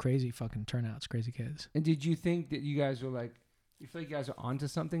crazy fucking turnouts, crazy kids. And did you think that you guys were like, you feel like you guys were onto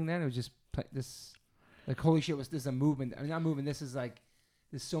something then? It was just this, like, holy shit, this is a movement. I mean, not movement, this is like,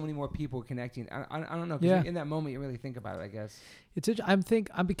 there's so many more people connecting. I don't know. 'Cause Yeah. in that moment, you really think about it, I guess.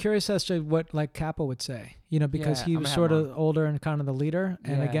 I'd be curious as to what like Capo would say, you know, because Yeah, he I'm was gonna sort have of him older and kind of the leader.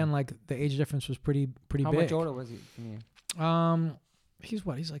 And Yeah. again, like the age difference was pretty How big. much older was he from you?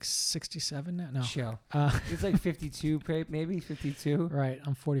 He's like 67 now. No. Chill. Uh, He's like 52, maybe 52. right.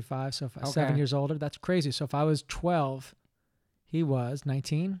 I'm 45. So if Okay. 7 years older, that's crazy. So if I was 12, he was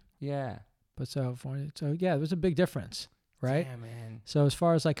 19. Yeah. But so yeah, it was a big difference. Right. Yeah, man. So as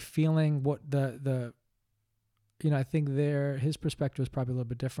far as like feeling what the you know, I think his perspective was probably a little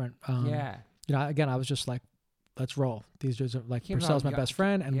bit different. Yeah. You know, again, I was just like, let's roll. These dudes are like, Can't Purcell's my believe- best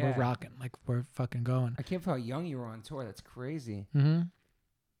friend, and yeah. we're rocking. Like, we're fucking going. I can't believe how young you were on tour. That's crazy. Mm-hmm.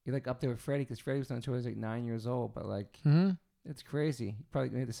 You're like up there with Freddie, because Freddie was on tour. He was like 9 years old, but like, Mm-hmm. it's crazy. Probably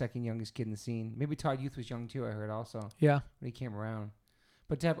maybe the second youngest kid in the scene. Maybe Todd Youth was young too, I heard also, Yeah. when he came around.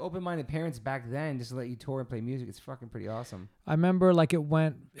 But to have open-minded parents back then, just to let you tour and play music, it's fucking pretty awesome. I remember like it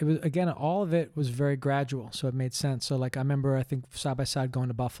was, again, all of it was very gradual. So it made sense. So like, I remember, I think side by side going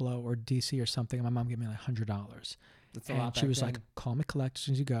to Buffalo or DC or something, and my mom gave me like $100. That's a And lot she back was then. like, call me collect as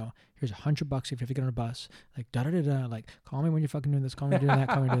soon as you go. Here's $100 if you have to get on a bus. Like, da-da-da-da. Like, call me when you're fucking doing this. Call me when you're doing that.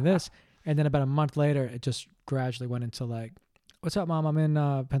 Call me when you're doing this. And then about a month later, it just gradually went into like, what's up, Mom? I'm in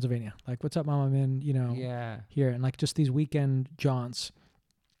Pennsylvania. Like, what's up, Mom? I'm in, you know, yeah. here. And like just these weekend jaunts,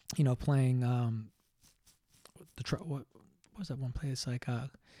 you know, playing what was that one place? Like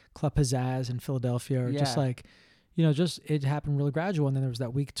Club Pizzazz in Philadelphia, or just Yeah. like, you know, just it happened really gradual. And then there was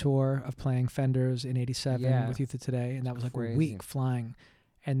that week tour of playing Fenders in '87 Yeah. with Youth of Today, and that was like Crazy. a week flying.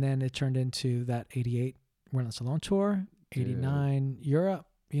 And then it turned into that '88 We're on the Salone tour, '89 Europe,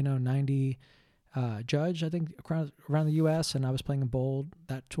 you know, '90 Judge, I think around the U.S. And I was playing in Bold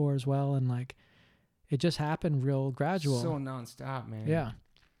that tour as well, and like it just happened real gradual. So nonstop, man. Yeah.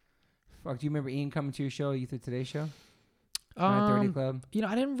 Fuck, do you remember Ian coming to your show, Youth of Today show? 930 Club? You know,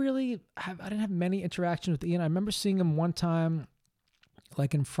 I didn't have many interactions with Ian. I remember seeing him one time,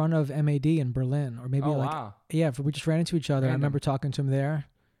 like in front of MAD in Berlin, or maybe Wow. yeah, we just ran into each other. I Random. remember talking to him there.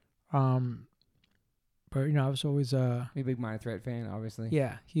 But you know, I was always I'm a big Minor Threat fan, obviously.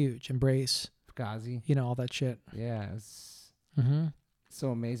 yeah, huge Embrace, Fugazi. you know, all that shit. Yeah, it's Mm-hmm. so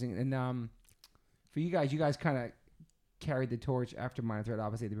amazing. And for you guys kind of carried the torch after Minor Threat.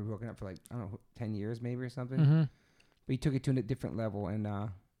 Obviously, they were broken up for like, I don't know, 10 years maybe or something. Mm-hmm. but he took it to a different level. And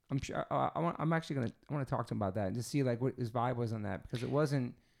I'm sure I want to talk to him about that and just see like what his vibe was on that, because it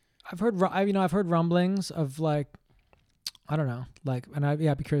wasn't. I've heard rumblings of like, I don't know, like, and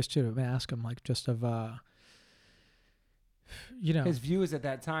I'd be curious too. I mean, ask him like just of, his views at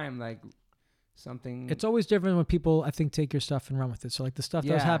that time, like something. It's always different when people, I think, take your stuff and run with it. So like the stuff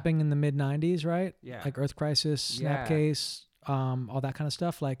that was happening in the mid '90s, right? Yeah. Like Earth Crisis, Snapcase, all that kind of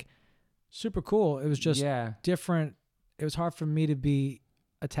stuff. Like super cool. It was just different. It was hard for me to be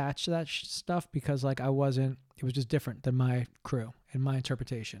attached to that stuff because like it was just different than my crew and my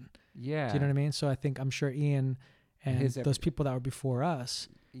interpretation. Yeah. Do you know what I mean? So I'm sure Ian and those people that were before us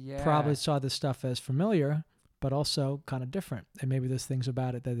probably saw this stuff as familiar, but also kind of different. And maybe there's things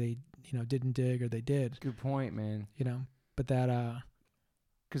about it that they, didn't dig or they did. Good point, man. But that,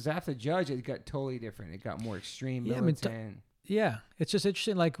 because after Judge, it got totally different. It got more extreme, militant. It's just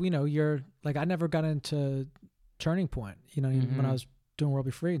interesting. Like, you're like, I never got into Turning Point, when I was doing World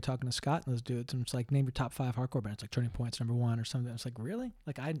Be Free and talking to Scott and those dudes, and it's like, name your top 5 hardcore bands, like Turning Point's #1 or something. It's like, really?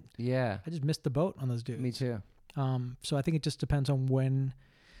 Like I just missed the boat on those dudes. Me too. So I think it just depends on when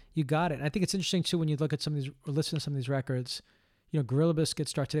you got it. And I think it's interesting too when you look at some of these or listen to some of these records. Gorilla Biscuit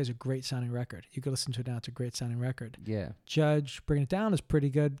Start Today is a great sounding record. You could listen to it now; it's a great sounding record. Yeah. Judge Bringing It Down is pretty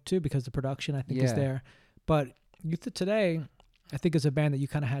good too because the production I think is there. But Youth of Today, I think, is a band that you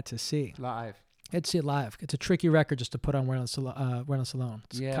kind of had to see live. I'd see it live. It's a tricky record just to put on Warehouse Alone.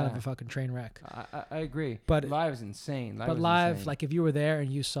 It's kind of a fucking train wreck. I agree. But live is insane. Live, like if you were there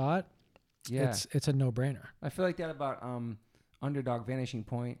and you saw it, it's a no-brainer. I feel like that about Underdog Vanishing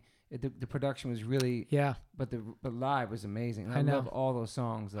Point. The production was really but live was amazing. I love all those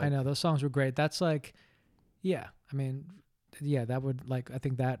songs. I know those songs were great. That's like, I mean, that would like I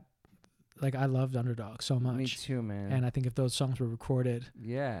think that. Like I loved Underdog so much. Me too, man. And I think if those songs were recorded,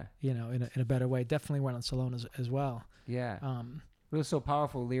 in a better way, definitely went on Salone as well. Yeah. It was so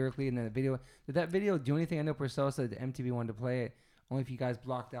powerful lyrically, and then the video. Did that video do anything? I know Purcell said the MTV wanted to play it only if you guys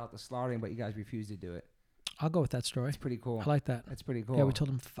blocked out the slaughtering, but you guys refused to do it. I'll go with that story. It's pretty cool. I like that. That's pretty cool. Yeah, we told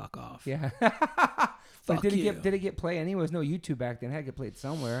him fuck off. Yeah. But did it get played anyway? There was no YouTube back then. It had to get played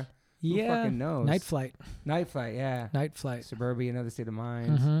somewhere. Who fucking knows? Night Flight, yeah. Night Flight. Suburbia, Another State of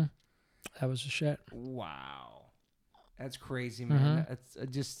Mind. Mm-hmm. That was the shit. Wow. That's crazy, man. That's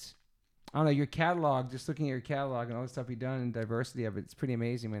just, I don't know, your catalog, just looking at your catalog and all the stuff you've done and diversity of it, it's pretty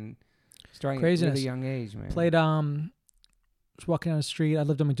amazing, man. Starting at a really young age, man. Played, was walking down the street. I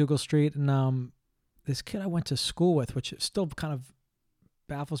lived on McDougal Street, and this kid I went to school with, which still kind of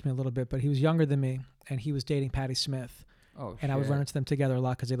baffles me a little bit, but he was younger than me, and he was dating Patti Smith. Oh, and I would run into them together a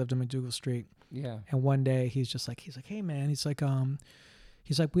lot because they lived on McDougal Street. Yeah. And one day he's like, hey, man, he's like,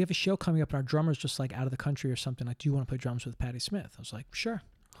 we have a show coming up and our drummer's just like out of the country or something. Like, do you want to play drums with Patti Smith? I was like, sure,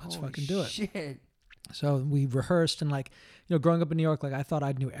 let's fucking do it. Shit. So we rehearsed, and like, growing up in New York, like I thought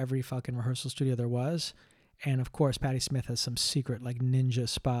I knew every fucking rehearsal studio there was. And of course, Patti Smith has some secret like ninja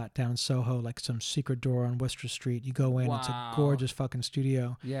spot down in Soho, like some secret door on Worcester Street. You go in, it's a gorgeous fucking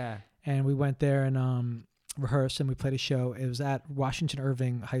studio. Yeah. And we went there and rehearsed, and we played a show. It was at Washington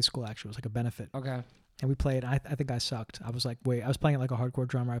Irving High School, actually. It was like a benefit. Okay. And we played. I think I sucked. I was like, I was playing it like a hardcore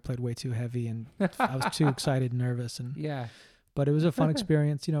drummer. I played way too heavy, and I was too excited and nervous. And but it was a fun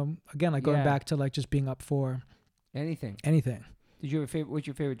experience. Again, like going back to like just being up for anything. Did you have a favorite? What's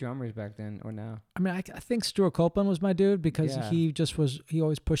your favorite drummers back then or now? I mean, I think Stuart Copeland was my dude because he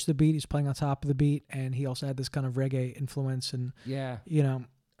always pushed the beat. He's playing on top of the beat, and he also had this kind of reggae influence. And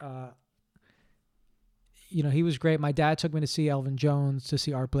he was great. My dad took me to see Elvin Jones, to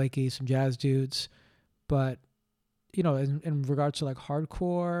see Art Blakey, some jazz dudes. But, in regards to like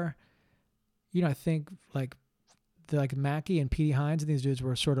hardcore, I think like Mackie and Petey Hines and these dudes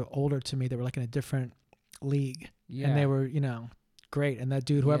were sort of older to me. They were like in a different league. Yeah. And they were, great. And that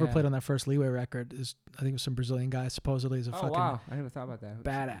dude, whoever played on that first Leeway record I think it was some Brazilian guy, supposedly is a fucking wow. I never thought about that.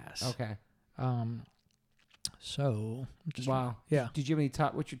 Badass. Okay. So just wow. Yeah. Did you have any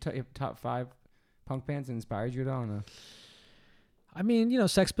what's your top 5 punk bands that inspired you at all? No? I mean,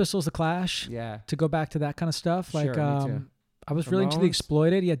 Sex Pistols, The Clash. Yeah. To go back to that kind of stuff. Like, me too. I was really into The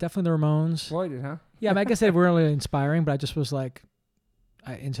Exploited. Yeah, definitely the Ramones. Exploited, huh? Yeah, I mean, I guess they weren't really inspiring, but I just was like,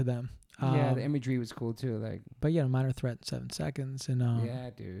 into them. The imagery was cool too. Like, but Minor Threat, 7 Seconds, and yeah,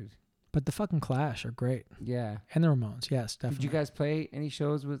 dude. But the fucking Clash are great. Yeah. And the Ramones, yes, definitely. Did you guys play any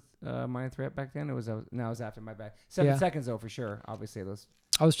shows with Minor Threat back then? It was after my bad. 7 Seconds though, for sure. Obviously, those.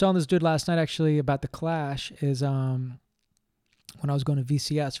 I was telling this dude last night actually about the Clash. Is when I was going to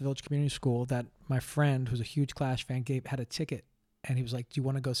VCS, Village Community School, that my friend who's a huge Clash fan had a ticket, and he was like, "Do you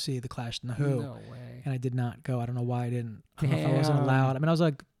want to go see the Clash and the Who?" No way. And I did not go. I don't know why I didn't. I don't know if I wasn't allowed. I mean, I was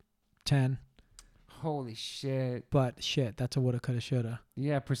like 10. Holy shit. But shit, that's a woulda, coulda, shoulda.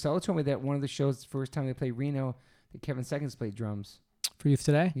 Yeah, Priscilla told me that one of the shows, the first time they played Reno, that Kevin Seconds played drums. For Youth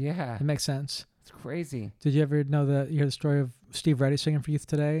Today? Yeah. It makes sense. It's crazy. Did you ever you hear the story of Steve Reddy singing for Youth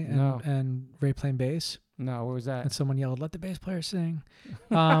Today and Ray playing bass? No, what was that? And someone yelled, "Let the bass player sing."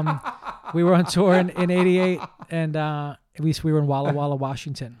 We were on tour in '88, and we were in Walla Walla,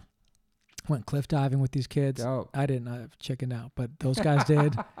 Washington. Went cliff diving with these kids. Dope. I didn't. I chickened out, but those guys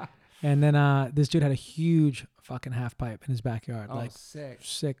did. And then this dude had a huge fucking half pipe in his backyard, like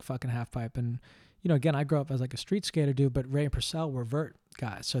sick fucking half pipe. And you know, again, I grew up as like a street skater dude, but Ray and Purcell were vert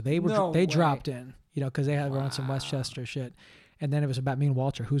guys, so they dropped in, you know, because they had run some Westchester shit. And then it was about me and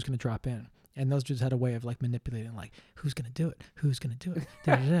Walter, who's gonna drop in. And those dudes had a way of like manipulating, like, who's going to do it? Who's going to do it?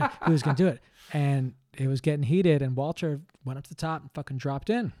 Who's going to do it? And it was getting heated. And Walter went up to the top and fucking dropped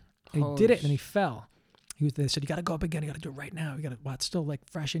in. And he did it and he fell. They said, you got to go up again. You got to do it right now. It's still like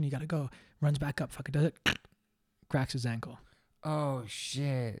fresh in. You got to go. Runs back up. Fucking does it. Cracks his ankle. Oh,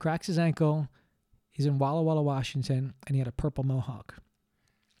 shit. Cracks his ankle. He's in Walla Walla, Washington. And he had a purple mohawk.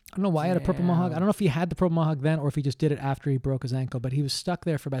 I don't know why he had a purple mohawk. I don't know if he had the purple mohawk then or if he just did it after he broke his ankle, but he was stuck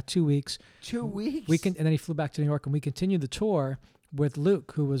there for about 2 weeks. 2 weeks? And then he flew back to New York, and we continued the tour with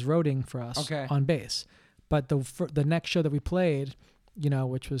Luke, who was roading for us on bass. But the next show that we played, you know,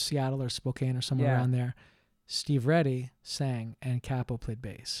 which was Seattle or Spokane or somewhere around there, Steve Reddy sang and Capo played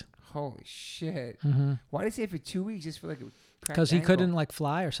bass. Holy shit. Mm-hmm. Why did he say for 2 weeks just for like a cracked ankle? Because he couldn't like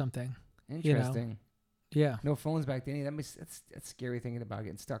fly or something. Interesting. You know? Yeah. No phones back then. That's scary thinking about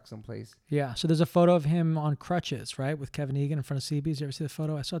getting stuck someplace. Yeah. So there's a photo of him on crutches, right, with Kevin Egan in front of CB's. You ever see the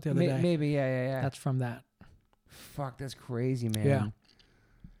photo? I saw it the other day. Maybe. Yeah. That's from that. Fuck, that's crazy, man. Yeah.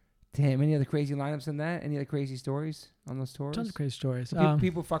 Damn. Any other crazy lineups than that? Any other crazy stories on those tours? Tons of crazy stories.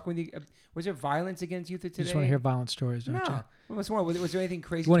 People fuck with you. Was there violence against Youth of Today? You just want to hear violent stories, don't you? No. Was there anything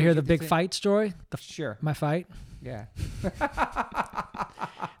crazy? You want to hear the big fight story? Sure. My fight? Yeah.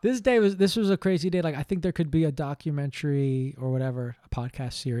 This was a crazy day. Like, I think there could be a documentary or whatever, a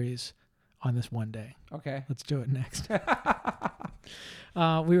podcast series on this one day. Okay. Let's do it next.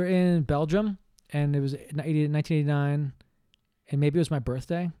 We were in Belgium, and it was 1989, and maybe it was my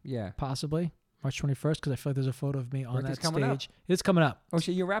birthday. Yeah. Possibly. March 21st, because I feel like there's a photo of me on that stage. It's coming up. Oh,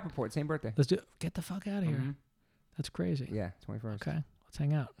 shit, you're Rappaport, same birthday. Let's do it. Get the fuck out of here. That's crazy. Yeah, 21st. Okay, let's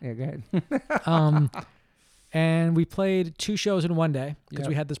hang out. Yeah, go ahead. And we played 2 shows in one day because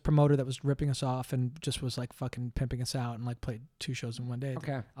we had this promoter that was ripping us off and just was like fucking pimping us out and like played 2 shows in one day.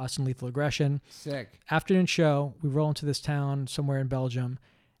 Okay. Us and Lethal Aggression. Sick. Afternoon show, we roll into this town somewhere in Belgium,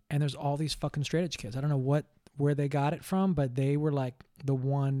 and there's all these fucking straight edge kids. I don't know where they got it from, but they were like the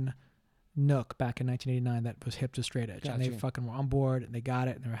one nook back in 1989 that was hip to straight edge. Gotcha. And they fucking were on board and they got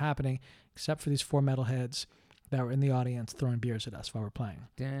it and they were happening, except for these 4 metalheads that were in the audience throwing beers at us while we're playing.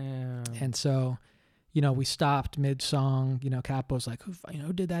 Damn. And so, you know, we stopped mid-song. You know, Capo's like,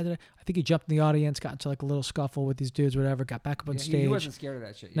 who did that? I think he jumped in the audience, got into like a little scuffle with these dudes, whatever, got back up on stage. He wasn't scared of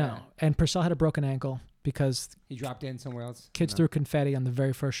that shit. No. And Purcell had a broken ankle because he dropped in somewhere else. Kids threw confetti on the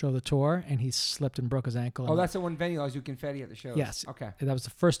very first show of the tour, and he slipped and broke his ankle. Oh, that's the one venue I was doing confetti at the shows. Yes. Okay. And that was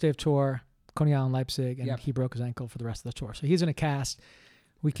the first day of tour, Coney Island, Leipzig, and he broke his ankle for the rest of the tour. So he's in a cast.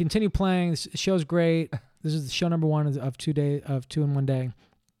 We continue playing. The show's great. This is show number 1 of 2 in one day.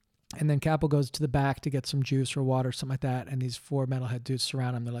 And then Capo goes to the back to get some juice or water, something like that. And these 4 metalhead dudes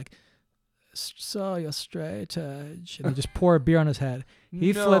surround him. They're like, so you're straight edge. And they just pour a beer on his head.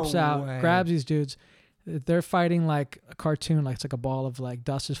 He flips out, grabs these dudes. They're fighting like a cartoon. Like it's like a ball of like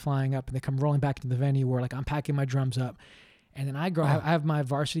dust is flying up. And they come rolling back into the venue where like I'm packing my drums up. And then I have my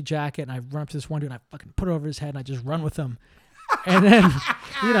varsity jacket and I run up to this one dude and I fucking put it over his head and I just run with him. And then,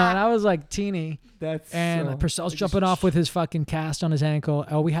 you know, and I was like teeny. Purcell's jumping off with his fucking cast on his ankle.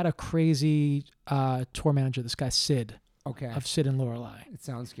 Oh, we had a crazy tour manager, this guy Sid. Okay. Of Sid and Lorelei. It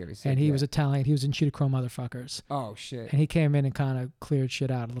sounds scary. And he was Italian. He was in Cheetah Chrome Motherfuckers. Oh, shit. And he came in and kind of cleared shit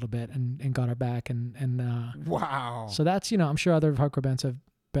out a little bit and got our back. Wow. So that's, you know, I'm sure other hardcore bands have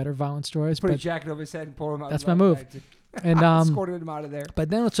better violent stories. Put a jacket over his head and pull him out. That's my move. And escorted him out of there. But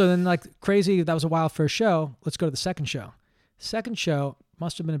then, like crazy, that was a wild first show. Let's go to the second show. Second show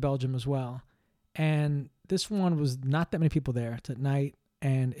must have been in Belgium as well. And this one was not that many people there. It's at night,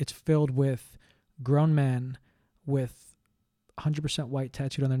 and it's filled with grown men with 100% white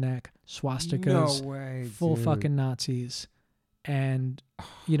tattooed on their neck, swastikas, no way, full fucking Nazis. And,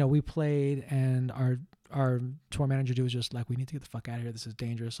 you know, we played, and our tour manager dude was just like, we need to get the fuck out of here. This is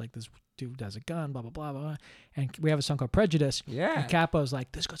dangerous. Like, this dude has a gun, blah, blah, blah, blah. And we have a song called Prejudice. Yeah. And Capo's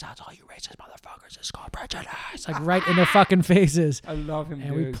like, this goes out to all you racist motherfuckers. It's called Prejudice. Like, right in their fucking faces. I love him,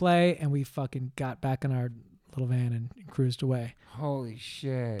 and dude. We play, and we fucking got back in our little van and cruised away. Holy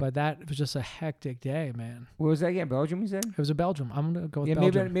shit! But that was just a hectic day, man. Where was that again? Belgium, you said? It was a Belgium. I'm gonna go with Yeah,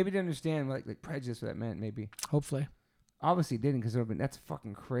 Belgium. maybe to understand like prejudice what that meant. Maybe Hopefully. obviously it didn't because that's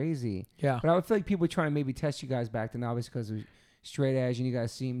fucking crazy. Yeah. But I would feel like people were trying to maybe test you guys back then, obviously because it was straight edge and you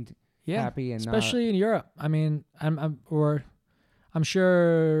guys seemed happy and especially in Europe. I mean, I'm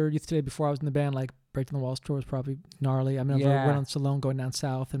sure Youth Today before I was in the band, like Breaking the Walls tour was probably gnarly. I mean, I went on Salone going down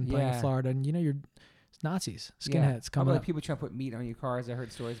south and playing in Florida, and you're Nazis, skinheads coming like up. people trying to put meat on your cars. I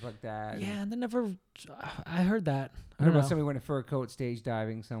heard stories like that. Yeah, and they never. I heard that. I don't know. Somebody went in a fur coat stage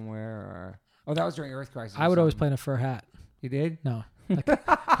diving somewhere, or that was during Earth Crisis. I would always play in a fur hat. You did? No,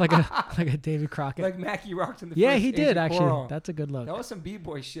 like a David Crockett. Like Mackie rocked in the. Yeah, first he did actually. Coral. That's a good look. That was some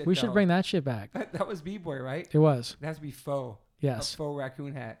b-boy shit. We should bring that shit back. That was b-boy, right? It was. It has to be faux. Yes. A faux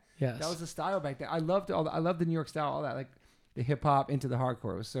raccoon hat. Yes. That was the style back then. I loved I loved the New York style, all that, like the hip hop into the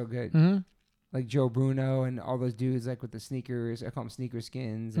hardcore. It was so good. Mm-hmm. Like Joe Bruno and all those dudes, like with the sneakers. I call them sneaker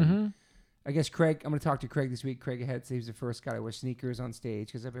skins. And Mm-hmm. I guess Craig. I'm gonna talk to Craig this week. Craig Ahead says he's the first guy to wear sneakers on stage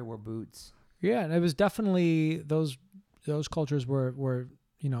because everybody wore boots. Yeah, and it was definitely those cultures were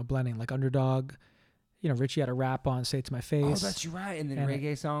blending, like Underdog. Richie had a rap on "Say It to My Face." Oh, that's right. And then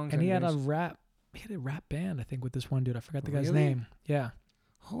reggae songs. And he had a rap. He had a rap band, I think, with this one dude. I forgot the guy's Really? name. Yeah.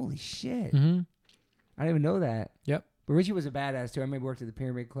 Holy shit! Mm-hmm. I didn't even know that. Yep. But Richie was a badass too. I remember he worked at the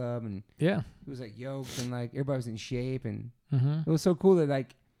Pyramid Club and Yeah. he was like yoked and like everybody was in shape and Mm-hmm. it was so cool that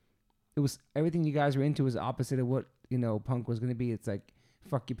like it was everything you guys were into was opposite of what punk was going to be. It's like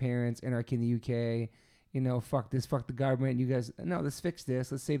fuck your parents, anarchy in the UK, fuck this, fuck the government. You guys, no, let's fix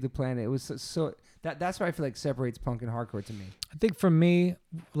this, let's save the planet. It was so that's what I feel like separates punk and hardcore to me. I think for me,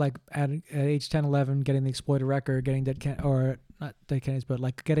 like at age 10, 11, getting the Exploited record, getting not Dead Kennedys, but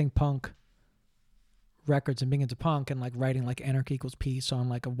like getting punk records and being into punk and like writing like Anarchy Equals Peace on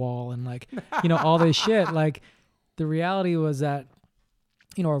like a wall and like all this shit. Like the reality was that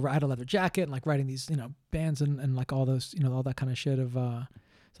I had a leather jacket and like writing these bands and like all those all that kind of shit of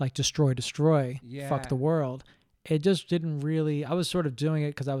like destroy, fuck the world. It just didn't really. I was sort of doing it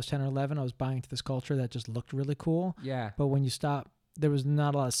because I was 10 or 11. I was buying into this culture that just looked really cool. Yeah. But when you stop, there was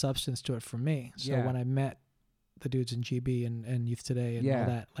not a lot of substance to it for me. So when I met the dudes in GB and Youth Today and all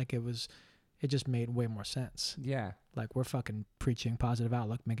that, like it just made way more sense. Yeah. Like we're fucking preaching positive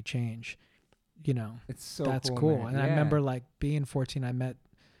outlook, make a change. It's so that's cool. And I remember like being 14,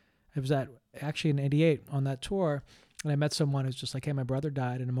 it was actually in 88 on that tour. And I met someone who's just like, hey, my brother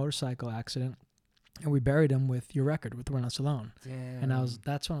died in a motorcycle accident. And we buried him with your record, with Run Us Alone. Damn. And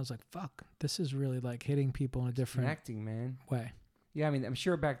that's when I was like, fuck, this is really like hitting people in a different connecting, man. way. Yeah, I mean, I'm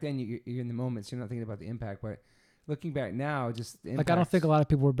sure back then you're in the moment, so you're not thinking about the impact. But looking back now, just the like I don't think a lot of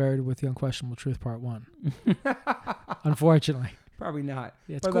people were buried with The Unquestionable Truth Part 1. Unfortunately. Probably not.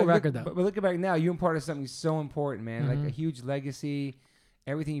 Yeah, it's a cool record, though. But looking back now, you're part of something so important, man. Mm-hmm. Like a huge legacy,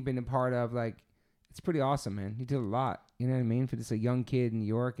 everything you've been a part of. Like, it's pretty awesome, man. You did a lot. You know what I mean? For just a young kid in New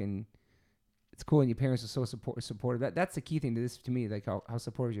York, and it's cool. And your parents are so supportive. That's the key thing to me. Like how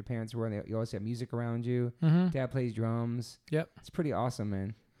supportive your parents were. And you always have music around you. Mm-hmm. Dad plays drums. Yep. It's pretty awesome,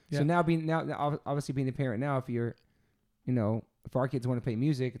 man. Yep. So now obviously being a parent now, if you're, if our kids want to play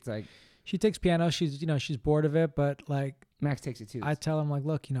music, it's like she takes piano. She's bored of it, but like Max takes it too. I tell him like,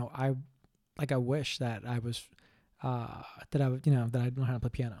 look, I wish that I was. That I would, that I know how to play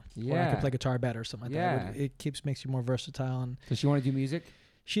piano. Yeah. Or I could play guitar better or something like that. Yeah. It makes you more versatile. And does she want to do music?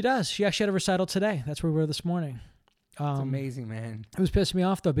 She does. She actually had a recital today. That's where we were this morning. It's amazing, man. It was pissing me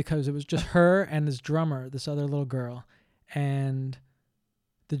off though because it was just her and this drummer, this other little girl, and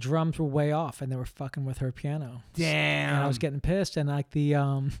the drums were way off and they were fucking with her piano. Damn. And I was getting pissed and like the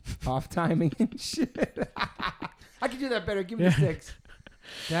off timing and shit. I could do that better. Give me the sticks.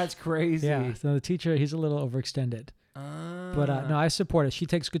 That's crazy. Yeah. So the teacher, he's a little overextended. But no, I support it. She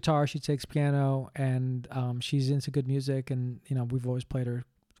takes guitar, she takes piano, and she's into good music. And we've always played her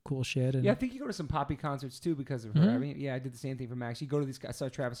cool shit. And yeah, I think you go to some poppy concerts too because of her. Mm-hmm. I mean, yeah, I did the same thing for Max. You go to these guys. I saw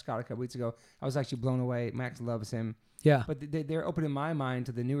Travis Scott a couple weeks ago. I was actually blown away. Max loves him. Yeah. But they're opening my mind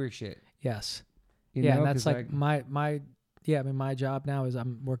to the newer shit. Yes. And that's like my my job now is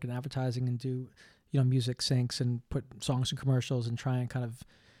I'm working advertising and do music syncs and put songs in commercials and try and kind of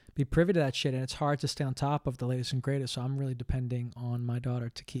be privy to that shit. And it's hard to stay on top of the latest and greatest. So I'm really depending on my daughter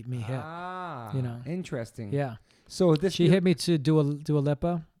to keep me hip. Interesting. Yeah. So she hit me to Dua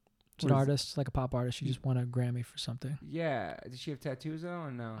Lipa. She's an artist, like a pop artist. She just won a Grammy for something. Yeah. Does she have tattoos though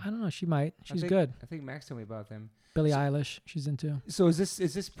or no? I don't know. She might. She's good. I think Max told me about them. Billie Eilish, she's into. So is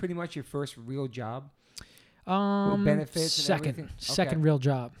this pretty much your first real job? With benefits and everything? Second real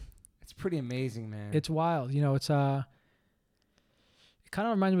job. It's pretty amazing, man. It's wild. It's it kind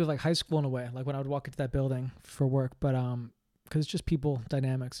of reminded me of like high school in a way, like when I would walk into that building for work, but because it's just people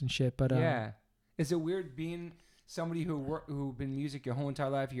dynamics and shit. But yeah, is it weird being somebody who've been in music your whole entire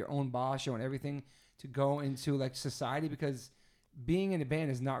life, your own boss, your own everything, to go into like society? Because being in a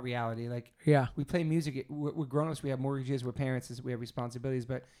band is not reality. Like, yeah, we play music. We're grown-ups. We have mortgages. We're parents. We have responsibilities.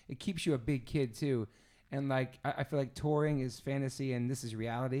 But it keeps you a big kid too. And like, I feel like touring is fantasy and this is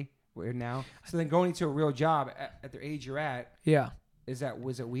reality. We're now. So then going into a real job at the age you're at. yeah.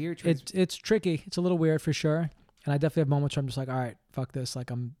 Was it weird? It's tricky. It's a little weird for sure. And I definitely have moments where I'm just like, all right, fuck this.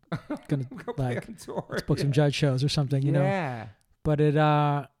 Like I'm gonna like let's book some Judge shows or something, you know? Yeah. But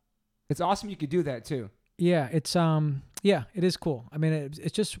it's awesome you could do that too. Yeah, it's yeah, it is cool. I mean,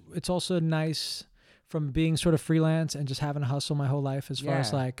 it's also nice from being sort of freelance and just having to hustle my whole life as far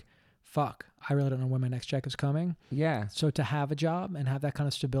as like, fuck, I really don't know when my next check is coming. Yeah. So to have a job and have that kind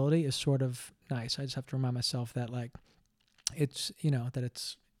of stability is sort of nice. I just have to remind myself that like it's, you know, that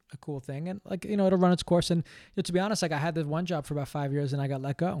it's a cool thing and like, you know, it'll run its course. And you know, to be honest, like I had this one job for about 5 years and I got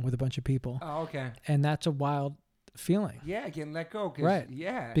let go with a bunch of people. Oh, okay. And that's a wild feeling. Yeah, getting let go. Right.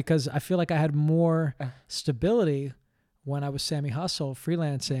 Yeah. Because I feel like I had more stability when I was Sammy Hustle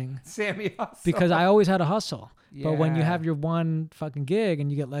freelancing. Sammy Hustle. Because I always had a hustle. Yeah. But when you have your one fucking gig and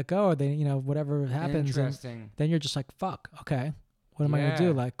you get let go or they, you know, whatever happens, Interesting. then you're just like, fuck, okay. What am I going to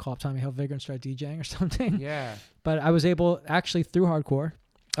do? Like call up Tommy Hilfiger and start DJing or something? Yeah. But I was able, actually through hardcore,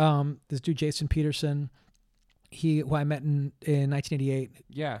 this dude Jason Peterson, who I met in 1988.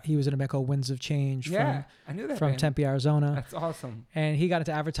 Yeah. He was in a band called Winds of Change. I knew that from band. Tempe, Arizona. That's awesome. And he got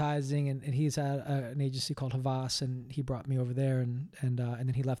into advertising, and he's at an agency called Havas, and he brought me over there, and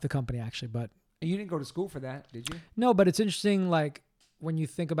then he left the company actually. But you didn't go to school for that, did you? No, but it's interesting, like when you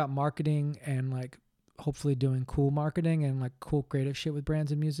think about marketing and like hopefully doing cool marketing and like cool creative shit with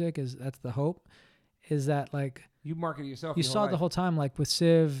brands and music, that's the hope. Is that like you market yourself? You saw it the whole time, like with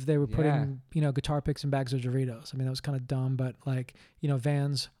Civ, they were putting guitar picks in bags of Doritos. I mean, that was kind of dumb, but like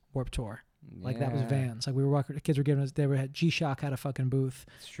Vans Warped Tour, like that was Vans. Like we were walking, kids were giving us. G-Shock had a fucking booth.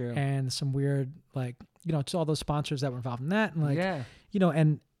 It's true. And some weird like it's all those sponsors that were involved in that, and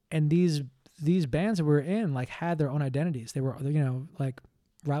like and these bands that we were in like had their own identities. They were like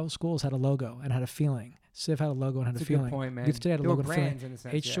Rival Schools had a logo and had a feeling. Civ had a logo and had a feeling. Good point, man. Youth Today had a logo and a feeling. In a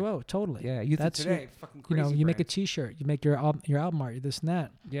sense, H2O, totally. Yeah, Youth Today, fucking crazy. You make a T-shirt, you make your album art, this and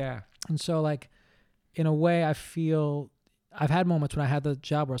that. Yeah. And so like, in a way, I feel I've had moments when I had the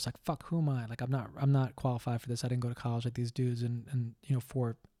job where it's like, fuck, who am I? Like, I'm not qualified for this. I didn't go to college like these dudes and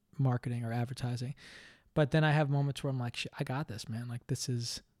for marketing or advertising. But then I have moments where I'm like, I got this, man. Like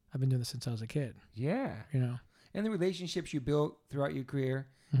I've been doing this since I was a kid. Yeah. And the relationships you built throughout your career.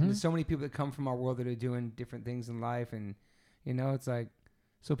 Mm-hmm. There's so many people that come from our world that are doing different things in life, and it's like,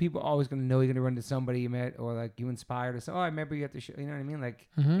 so people are always going to know you're going to run into somebody you met or like you inspired or so. Oh, I remember you at the show. You know what I mean? Like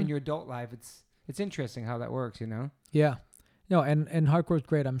in your adult life, it's interesting how that works. Yeah, no, and hardcore is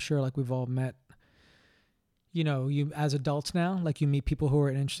great. I'm sure like we've all met. You as adults now, like you meet people who are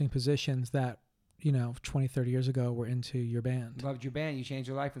in interesting positions that 20, 30 years ago were into your band. Loved your band. You changed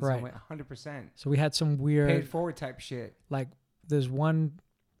your life in some way. 100%. So we had some weird paid forward type shit. Like there's one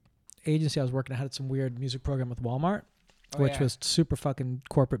agency I was working at had some weird music program with Walmart, which was super fucking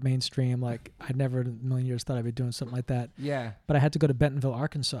corporate mainstream. Like I'd never in a million years thought I'd be doing something like that. Yeah. But I had to go to Bentonville,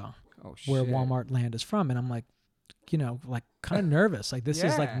 Arkansas, where Walmart land is from. And I'm like, like kind of nervous. Like this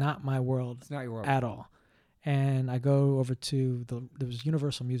is like not my world. It's not your world at all. And I go over to there was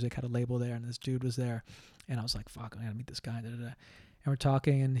Universal Music had a label there, and this dude was there. And I was like, fuck, I gotta meet this guy. Da, da, da. And we're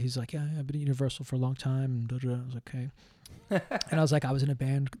talking, and he's like, yeah, I've been at Universal for a long time. And da, da, da. I was like, okay. And I was like, I was in a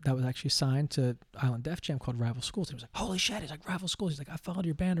band that was actually signed to Island Def Jam called Rival Schools. And he was like, holy shit. He's like, Rival Schools. He's like, I followed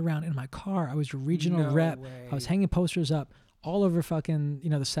your band around in my car. I was your regional rep. Way. I was hanging posters up all over fucking,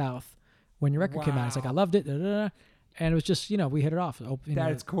 the South when your record came out. He's like, I loved it. Da, da, da. And it was just, we hit it off.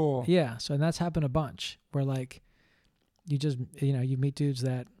 That's cool. Yeah. So, and that's happened a bunch where like, you just, you meet dudes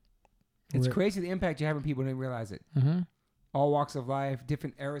that. It's crazy the impact you have on people and you realize it. Mm-hmm. All walks of life,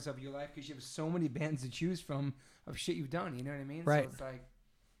 different eras of your life, because you have so many bands to choose from of shit you've done. You know what I mean? Right. So it's like,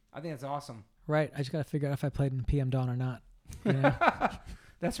 I think that's awesome. Right. I just got to figure out if I played in PM Dawn or not.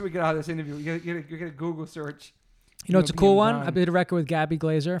 That's where we get out of this interview. You're gonna Google search. It's a cool one. I did a record with Gabby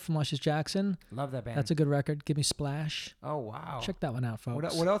Glazer from Luscious Jackson. Love that band. That's a good record. Give Me Splash. Oh wow. Check that one out,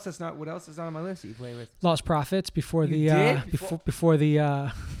 folks. What else is not on my list that you play with? Lost Prophets before the wow,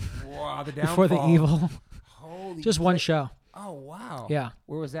 the downfall. before the evil. Holy just one show. Oh wow. Yeah.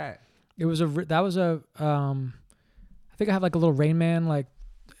 Where was that? It was I think I have like a little Rain Man like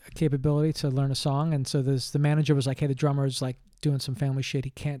capability to learn a song, and so the manager was like, hey, the drummer's like doing some family shit.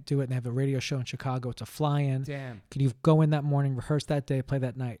 He can't do it. And they have a radio show in Chicago. It's a fly-in. Damn. Can you go in that morning, rehearse that day, play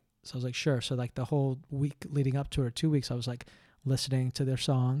that night? So I was like, sure. So like the whole week leading up to it, or 2 weeks, I was like listening to their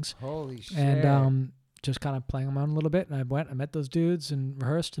songs. Holy shit. And just kind of playing them on a little bit. And I met those dudes and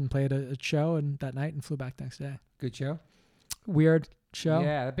rehearsed and played a show and that night and flew back the next day. Good show. Weird show.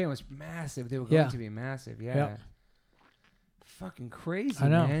 Yeah, that band was massive. They were going to be massive. Yeah. Yep. Fucking crazy, I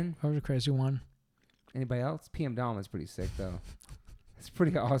know. man. That was a crazy one. Anybody else? PM Dawn was pretty sick, though. It's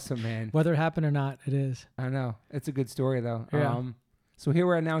pretty awesome, man. Whether it happened or not, it is. I know. It's a good story, though. Yeah. So here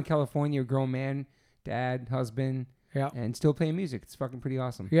we are now in California, a grown man, dad, husband, and still playing music. It's fucking pretty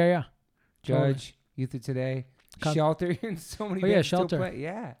awesome. Yeah. Judge, Youth of Today, Shelter, and so many bands Shelter. still play.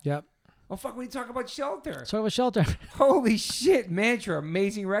 Yeah. Yep. Oh, fuck, we talk about Shelter. So it was Shelter. Holy shit, Mantra,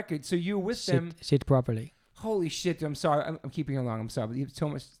 amazing record. So you were with them. Sit properly. Holy shit, I'm sorry. I'm keeping you long. I'm sorry, but you have so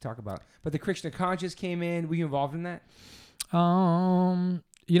much to talk about. But the Krishna Conscious came in. Were you involved in that?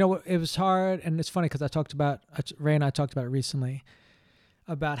 You know, it was hard, and it's funny because Ray and I talked about it recently,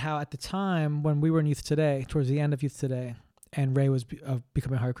 about how at the time when we were in Youth Today, towards the end of Youth Today, and Ray was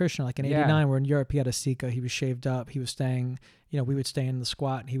becoming Hare Krishna, like in '89, we're in Europe, he had a Sika, he was shaved up, he was staying, we would stay in the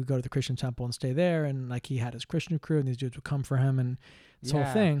squat, and he would go to the Christian temple and stay there, and like he had his Krishna crew, and these dudes would come for him, and this whole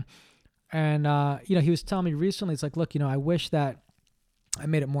thing. And, he was telling me recently, it's like, look, I wish that I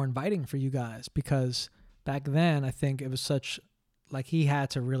made it more inviting for you guys, because back then I think it was such, like he had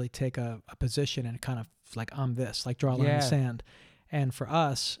to really take a position and kind of like, I'm this, like draw a line in the sand. And for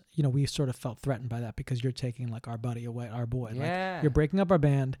us, we sort of felt threatened by that because you're taking like our buddy away, our boy. Yeah. Like, you're breaking up our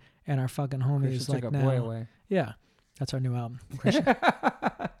band, and our fucking homie is like took now. Boy away. Yeah. That's our new album.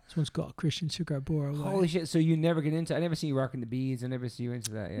 This one's called Christian Took Our Boy Away. Holy shit. So you never get into, I never see you rocking the beads. I never see you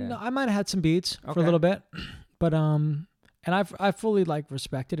into that. Yeah. No, I might have had some beats for a little bit, but, and I fully like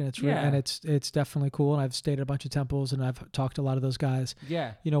respect it, and it's and it's definitely cool. And I've stayed at a bunch of temples, and I've talked to a lot of those guys.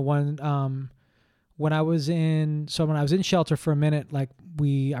 Yeah. When I was in Shelter for a minute, like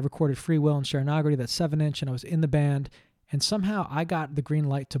I recorded Free Will and Sharanagati, that 7-inch, and I was in the band, and somehow I got the green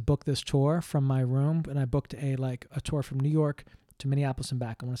light to book this tour from my room, and I booked a tour from New York to Minneapolis and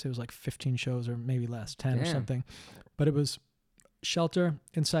back. I want to say it was like 15 shows or maybe less, 10 or something, but it was Shelter,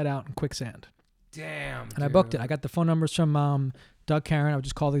 Inside Out, and Quicksand. Damn. And I booked it. I got the phone numbers from Doug Karen. I would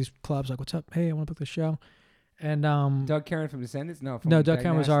just call these clubs like, "What's up? Hey, I want to book this show." And Doug Karen from Descendants? No, Doug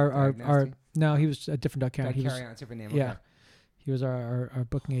Karen was our no, he was a different Doug Karen. Doug Karen, it's a different name. Yeah. Okay. He was our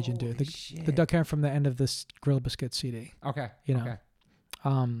booking agent dude. The Doug Karen from the end of this Gorilla Biscuit CD. Okay. Okay.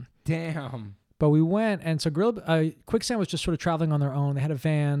 Damn. But we went, and so Quicksand was just sort of traveling on their own. They had a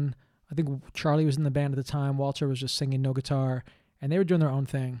van. I think Charlie was in the band at the time. Walter was just singing, no guitar, and they were doing their own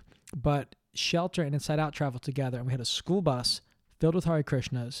thing. But Shelter and Inside Out traveled together, and we had a school bus filled with Hare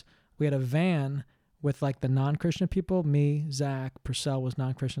Krishnas. We had a van with like the non-Krishna people. Me, Zach, Purcell was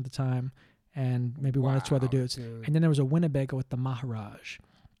non-Krishna at the time, and maybe one or two other dudes. Dude. And then there was a Winnebago with the Maharaj,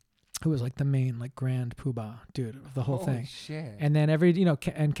 who was like the main like grand poobah dude of the whole thing. Shit. And then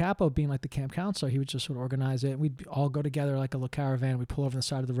and Capo being like the camp counselor, he would just sort of organize it. We'd all go together like a little caravan. We'd pull over the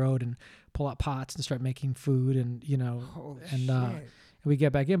side of the road and pull out pots and start making food, and and we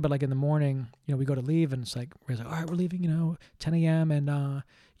get back in. But like in the morning, we go to leave, and it's like we're like, all right, we're leaving, 10 a.m. and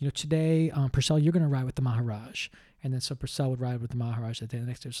today, Purcell, you're gonna ride with the Maharaj. And then so Purcell would ride with the Maharaj that day. The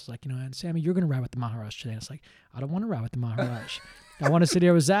next day, it's like, and Sammy, you're gonna ride with the Maharaj today. And it's like, I don't want to ride with the Maharaj. I want to sit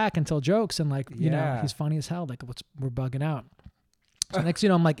here with Zach and tell jokes, and like, he's funny as hell. Like, we're bugging out. So next,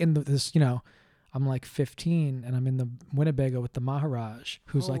 I'm like in this, I'm like 15, and I'm in the Winnebago with the Maharaj,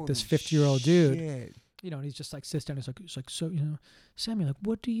 who's like this 50-year-old dude. Shit. And he's just like sits down. He's like, so, Sammy, like,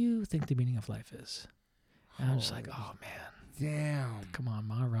 what do you think the meaning of life is? And I'm just like, oh man. Damn. Come on,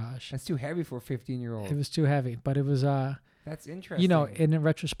 Maharaj. That's too heavy for a 15-year-old. It was too heavy, but it was That's interesting. in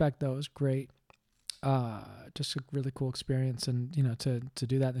retrospect though, it was great. Just a really cool experience, and to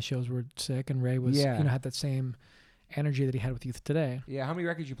do that, and the shows were sick, and Ray was had that same energy that he had with Youth Today. Yeah, how many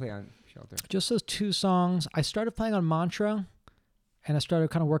records you play on Shelter? Just those 2 songs. I started playing on Mantra, and I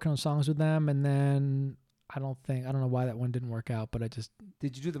started kind of working on songs with them, and then I don't know why that one didn't work out, but I just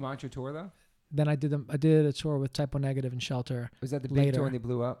Did you do the Mantra tour though? Then I did a tour with Type O Negative and Shelter. Was that the big later. tour when they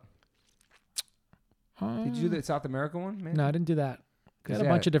blew up? Did you do the South America one? Man? No, I didn't do that. They had a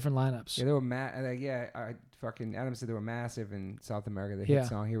bunch of different lineups. Yeah, they were fucking Adam said they were massive in South America. The hit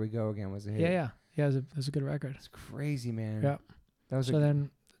song "Here We Go Again" was a hit. Yeah. It was a good record. It's crazy, man. Yeah. That was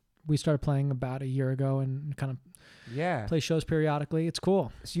then we started playing about a year ago, and kind of play shows periodically. It's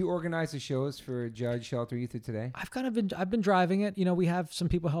cool. So you organize the shows for Judge, Shelter, Youth of Today? I've been driving it. We have some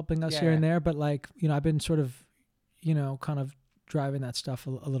people helping us here and there, but like, I've been sort of, kind of driving that stuff a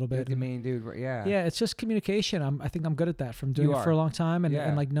little bit. Like the main dude, right? Yeah. Yeah, it's just communication. I think I'm good at that from doing You it for are. a long time, and, Yeah.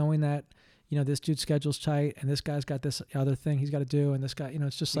 and like knowing that, you know, this dude's schedule's tight, and this guy's got this other thing he's got to do, and this guy, you know,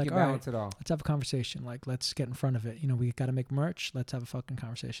 it's just You like, can all right, balance it all. let's have a conversation. Like, let's get in front of it. You know, we got to make merch. Let's have a fucking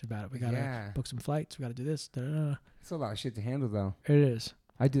conversation about it. We got to Yeah. book some flights. We got to do this. Da-da-da. It's a lot of shit to handle, though. It is.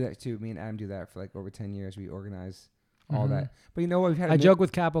 I do that too. Me and Adam do that for like over 10 years. We organize all Mhm. that. But you know what? We've had. I joke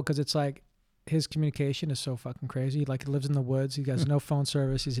with Capo because it's like his communication is so fucking crazy. Like, he lives in the woods. He has no phone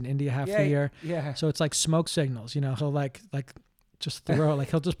service. He's in India half the year. Yeah. So it's like smoke signals. You know, he'll like just throw like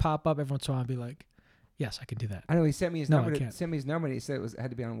he'll just pop up every once in a while and be like, "Yes, I can do that." I know he sent me his No, number. I can't. Sent me his number. And he said it had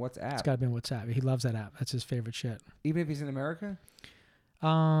to be on It's WhatsApp. got to be on WhatsApp. He loves that app. That's his favorite shit. Even if he's in America.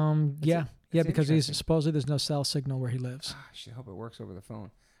 Yeah, That's because he's interesting. supposedly there's no cell signal where he lives. I should hope it works over the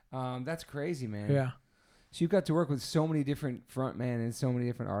phone. That's crazy, man. Yeah. So you've got to work with so many different frontmen and so many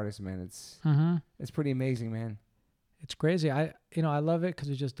different artists, man. It's pretty amazing, man. It's crazy. I love it because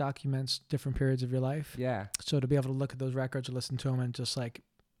it just documents different periods of your life. Yeah. So to be able to look at those records or listen to them and just like,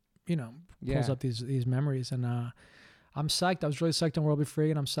 you know, pulls Yeah. up these memories. And I'm psyched. I was really psyched on World Be Free,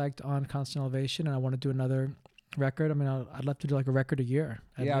 and I'm psyched on Constant Elevation, and I want to do another record. I mean, I'd love to do like a record a year.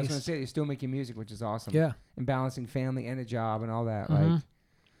 At Yeah, I was least. gonna say you're still making music, which is awesome. Yeah. And balancing family and a job and all that, Mhm. like,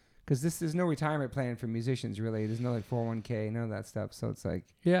 because there's no retirement plan for musicians really. There's no like 401k, none of that stuff. So it's like,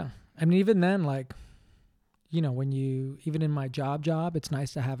 Yeah. I mean, even then, like, you know, even in my job, it's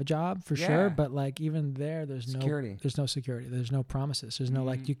nice to have a job for Yeah. sure. But like, even there's security. no security. There's no promises. There's no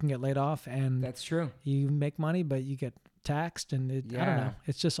like, Mhm. you can get laid off and That's true. you make money, but you get taxed. And I don't Yeah. know.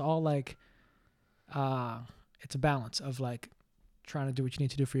 It's just all like, it's a balance of like trying to do what you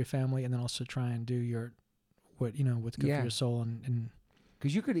need to do for your family, and then also try and do what's good Yeah. for your soul. And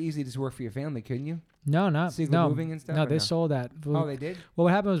Because you could easily just work for your family, couldn't you? no, Single moving and stuff. no, or they sold that. Oh, they did. Well,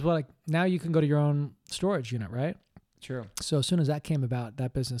 what happened was, like, now you can go to your own storage unit, right? True. So as soon as that came about,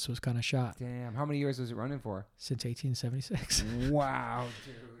 that business was kind of shot Damn. How many years was it running for? since 1876. Wow,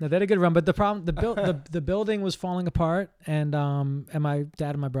 dude. No, they had a good run, but the problem, the building was falling apart, and my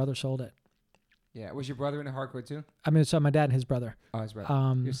dad and my brother sold it. Yeah. Was your brother into hardcore too? I mean, so my dad and his brother. Oh, his brother.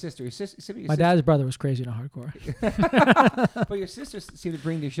 Your sister. My dad's brother was crazy into hardcore. But your sister seemed to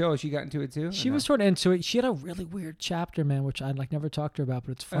bring the show. She got into it too. She or was no? sort of into it. She had a really weird chapter, man, which I'd like never talked to her about,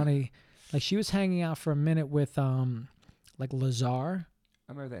 but it's funny. Like, she was hanging out for a minute with like Lazar.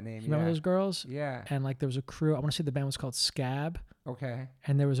 I remember that name. You remember yeah. those girls? Yeah. And like there was a crew. I want to say the band was called Scab, Okay.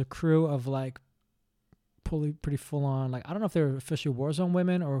 and there was a crew of like pretty full on. Like, I don't know if they were officially Warzone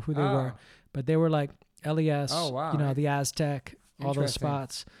women or who they were, but they were like LES. Oh, wow. You know, the Aztec, all those Interesting.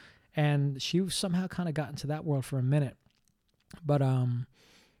 spots. And she somehow kind of got into that world for a minute, but Warzone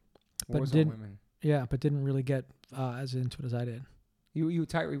didn't- women. yeah, but didn't really get as into it as I did. You were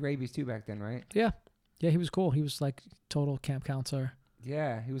tight with Rabies too back then, right? Yeah, he was cool. He was like total camp counselor.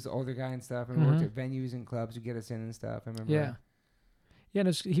 Yeah, he was the older guy and stuff, and worked at venues and clubs to get us in and stuff. I remember. Yeah. Yeah,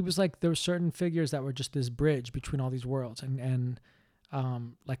 and he was like, there were certain figures that were just this bridge between all these worlds, and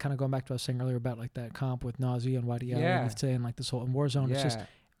like kind of going back to what I was saying earlier about like that comp with Nausea and YDL Yeah. and like this whole in Warzone. Yeah. It's just,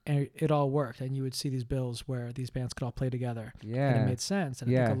 and it all worked, and you would see these bills where these bands could all play together, yeah. and it made sense.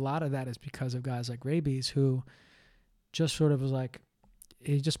 And I Yeah. think a lot of that is because of guys like Rabies, who just sort of was like,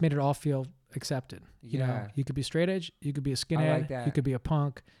 he just made it all feel accepted. You know, Yeah. you could be straight edge, you could be a I skinhead, like that. you could be a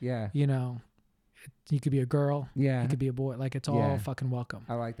punk, Yeah. you know, you could be a girl, Yeah. you could be a boy. Like, it's all Yeah. fucking welcome.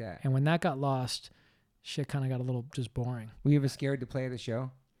 I like that. And when that got lost, shit kind of got a little just boring. Were you ever scared to play at a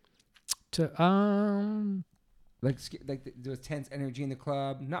show? Like there was tense energy in the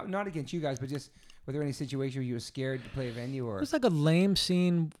club. Not against you guys, but just were there any situation where you were scared to play a venue it or? was like a lame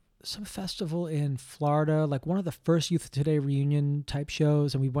scene, some festival in Florida, like one of the first Youth Today reunion type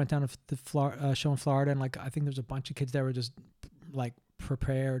shows, and we went down to the show in Florida, and like I think there's a bunch of kids that were just like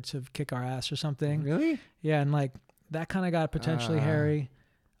prepared to kick our ass or something. Really? Yeah, and like that kind of got potentially hairy.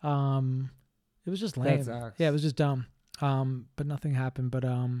 It was just lame. That sucks. Yeah, it was just dumb. But nothing happened. But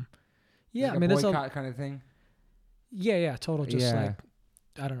yeah, Like I mean, there's a boycott kind of thing. yeah, total. Just Yeah. like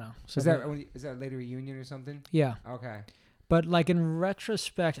I don't know. So Is that later reunion or something? yeah. Okay. But like in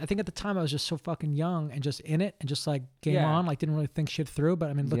retrospect, I think at the time I was just so fucking young and just in it and just like game Yeah. on, like didn't really think shit through. But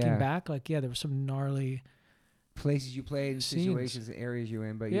I mean, looking Yeah. back, like there was some gnarly Places you played, Scenes. situations, and areas you're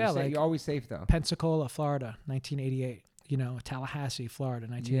in, but Yeah, like- you're always safe though. Pensacola, Florida, 1988. You know, Tallahassee, Florida,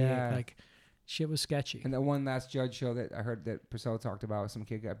 1988. Yeah. Like shit was sketchy. And that one last Judge show that I heard that Priscilla talked about, some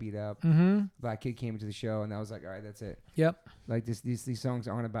kid got beat up. Mm-hmm. Black kid came into the show, and I was like, all right, that's it. Yep. Like these songs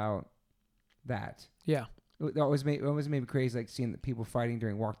aren't about that. Yeah. It always made me crazy, like seeing the people fighting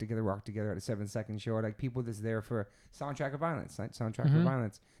during Walk Together at a 7-second show. Like people that's there for soundtrack of violence, soundtrack of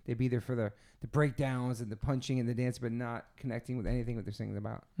violence. They'd be there for the breakdowns and the punching and the dance, but not connecting with anything that they're singing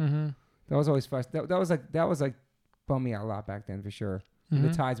about. Mm-hmm. That was always fun. That was like bummed me out a lot back then for sure. Mm-hmm.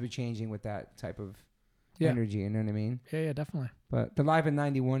 The tides were changing with that type of energy. You know what I mean? Yeah, definitely. But the Live in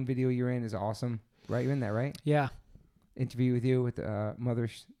 '91 video you're in is awesome, right? You're in that, right? Yeah. Interview with you with Mother.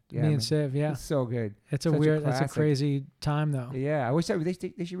 Yeah, Me and Civ, yeah. It's so good. It's Such a crazy time though. Yeah, I wish they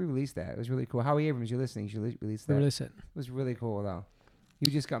should re-release that. It was really cool. Howie Abrams, you're listening, you should release that. Release it. It was really cool though.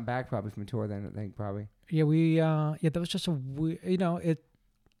 You just got back probably from a tour then, I think probably. Yeah, that was just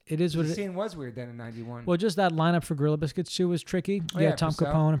it is what the it. scene was weird then in '91. Well, just that lineup for Gorilla Biscuits too was tricky. Tom Purcell.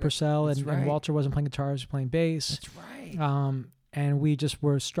 Capone and Purcell, That's and right. Walter wasn't playing guitar; he was playing bass. That's right. And we just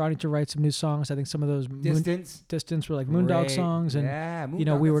were starting to write some new songs. I think some of those Distance were like Moondog songs, and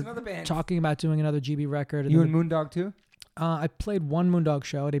Moondog, we were another band. talking about doing another GB record. You and Moondog too? I played one Moondog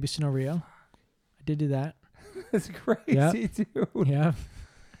show at ABC No Rio. I did do that. That's crazy, dude. Yeah.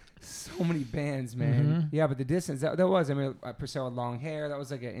 So many bands, man. Mm-hmm. Yeah, but the Distance, that was, I mean, Purcell with long hair. That was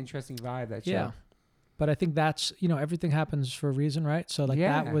like an interesting vibe, that show. Yeah. But I think that's, everything happens for a reason, right? So like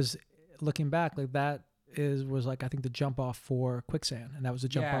that was, looking back, like that was like, I think the jump off for Quicksand, and that was a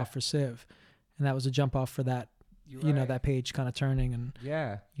jump off for Civ, and that was a jump off for that, that page kind of turning, and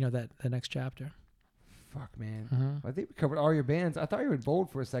that the next chapter. Fuck, man. Mm-hmm. I think we covered all your bands. I thought you were in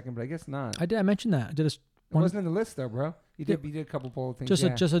Bold for a second, but I guess not. I did. I mentioned that. I did it wasn't in the list though, bro. You did a couple Bold things.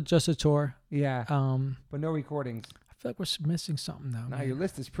 Just a tour. Yeah. But no recordings. I feel like we're missing something though. Nah, your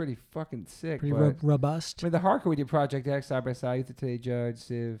list is pretty fucking sick. Pretty robust. I mean, the hardcore we did Project X, Side by Side, Youth of Today, Judge,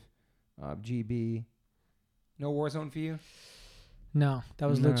 Civ, GB. No Warzone for you? No, that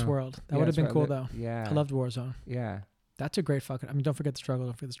was Luke's World. That would have been cool though. Yeah. I loved Warzone. Yeah. That's a great fucking. I mean, don't forget the Struggle.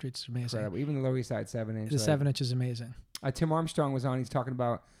 Don't forget the Streets. It's amazing. Incredible. Even the Lower East Side 7-inch. The 7-inch is amazing. Tim Armstrong was on. He's talking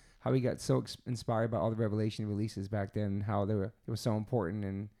about how he got so inspired by all the Revelation releases back then, how it was so important,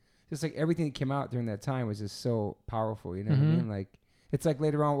 and just like everything that came out during that time was just so powerful. You know what I mean? Like it's like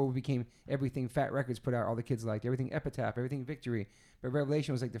later on what became everything Fat Records put out. All the kids liked everything Epitaph, everything Victory, but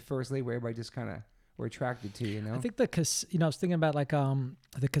Revelation was like the first label where everybody just kind of were attracted to. You know? I think I was thinking about like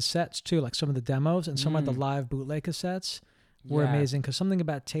the cassettes too, like some of the demos and some of the live bootleg cassettes were amazing, because something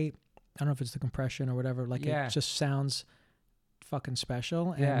about tape, I don't know if it's the compression or whatever, like it just sounds fucking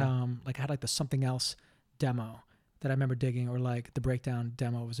special. And like I had like the Something Else demo that I remember digging, or like the Breakdown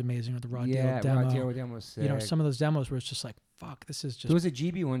demo was amazing, or the Raw Deal demo. Raw Deal demo was sick. Some of those demos where it's just like, fuck, this is just. There was a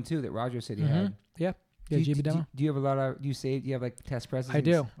GB one too that Roger said he had. Yeah, GB demo. Do you have a lot of? Do you have like test presses? I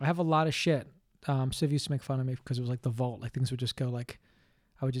do. I have a lot of shit. Civ used to make fun of me because it was like the vault. Like things would just go like,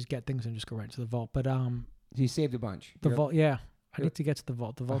 I would just get things and just go right into the vault. But you saved a bunch. The vault, yeah. I need to get to the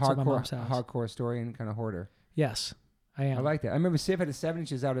vault. The vault's at my mom's house. A hardcore historian kind of hoarder. Yes, I am. I like that. I remember Civ had the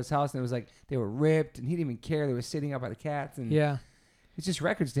 7-inches out of his house, and it was like they were ripped, and he didn't even care. They were sitting up by the cats, and it's just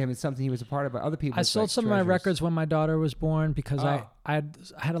records to him. It's something he was a part of, but other people. I sold some of my records when my daughter was born because I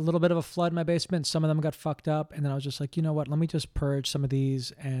had a little bit of a flood in my basement. Some of them got fucked up, and then I was just like, you know what? Let me just purge some of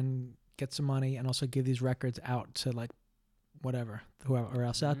these and get some money, and also give these records out to like whoever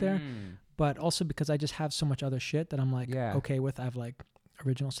else out there. But also because I just have so much other shit that I'm like okay with. I have like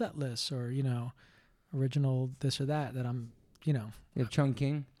original set lists, or original this or that I'm You have Chung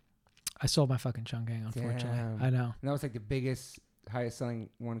King. I sold my fucking Chung King, unfortunately. Damn. I know. And that was like the biggest, highest selling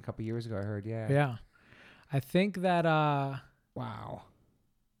one a couple years ago, I heard. Yeah. I think that wow.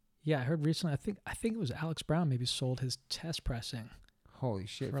 Yeah, I heard recently. I think it was Alex Brown maybe sold his test pressing. Holy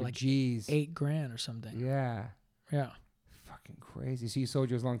shit! For like G's. $8,000 or something. Yeah. Fucking crazy. So you sold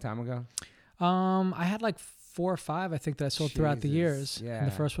yours a long time ago? I had like 4 or 5, I think, that I sold throughout the years. Yeah. And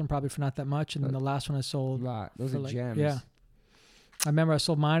the first one probably for not that much, and then the last one I sold a lot. Those are gems. Yeah. I remember I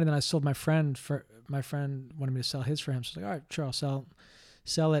sold mine, and then I sold my friend. My friend wanted me to sell his for him. So I was like, all right, sure, I'll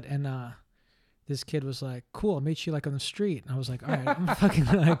sell it. And this kid was like, cool, I'll meet you like on the street. And I was like, all right, I'm gonna fucking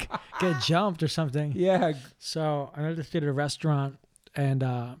like get jumped or something. Yeah. So I went to this kid at a restaurant, and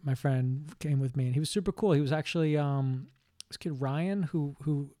my friend came with me, and he was super cool. He was actually this kid Ryan who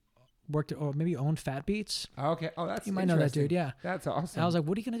worked at, or maybe owned Fat Beats. Okay. Oh, that's you might know that dude. Yeah. That's awesome. And I was like,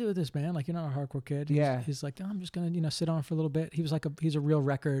 what are you gonna do with this, man? Like, you're not a hardcore kid. He's like, oh, I'm just gonna sit on for a little bit. He was like he's a real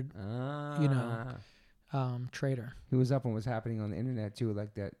record, trader. He was up on what's happening on the internet too,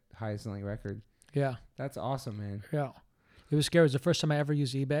 like that highest selling record. Yeah. That's awesome, man. Yeah. It was scary. It was the first time I ever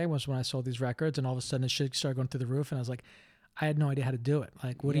used eBay was when I sold these records, and all of a sudden the shit started going through the roof, and I was like, I had no idea how to do it.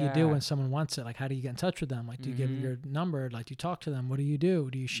 Like, what do you do when someone wants it? Like, how do you get in touch with them? Like, do you give them your number? Like, do you talk to them? What do you do?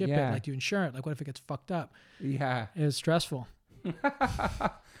 Do you ship it? Like, do you insure it? Like, what if it gets fucked up? Yeah. It was stressful.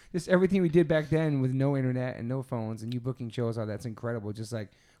 just everything we did back then with no internet and no phones and you booking shows, all that's incredible. Just like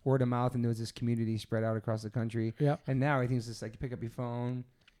word of mouth, and there was this community spread out across the country. Yeah. And now everything's just like you pick up your phone,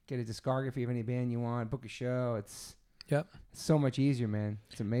 get a discography of any band you want, book a show. It's so much easier, man.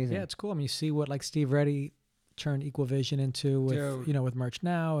 It's amazing. Yeah, it's cool. I mean, you see what like Steve Reddy turned Equal Vision into with Dude. with Merch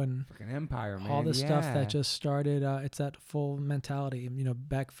Now and Fucking empire, man. all the stuff that just started. It's that full mentality.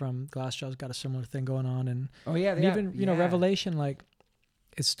 Beck from Glassjaw's got a similar thing going on, and even Revelation, like,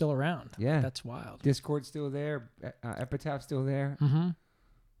 it's still around. Yeah, that's wild. Discord's still there. Epitaph's still there. Mm-hmm.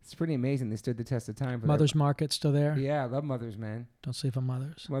 It's pretty amazing. They stood the test of time. Mother's Market's still there. Yeah, I love Mothers, man. Don't sleep on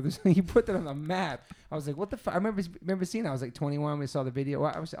Mothers. Mothers, you put that on the map. I was like, what the fuck? I remember seeing it. I was like 21. We saw the video.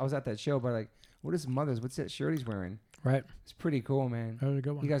 Well, I was at that show, but like, what is Mothers? What's that shirt he's wearing? Right. It's pretty cool, man. That was a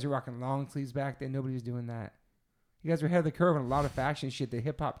good one. You guys were rocking long sleeves back then. Nobody was doing that. You guys were ahead of the curve on a lot of fashion shit that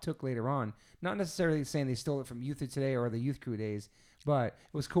hip hop took later on. Not necessarily saying they stole it from Youth of Today or the Youth Crew days, but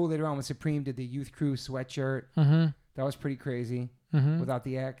it was cool later on when Supreme did the Youth Crew sweatshirt. Mm-hmm. That was pretty crazy. Mm-hmm. Without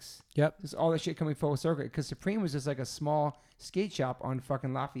the X. Yep. Just all that shit coming full circle. Because Supreme was just like a small skate shop on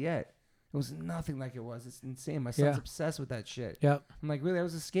fucking Lafayette. It was nothing like it was. It's insane. My son's obsessed with that shit. Yep. I'm like, really? That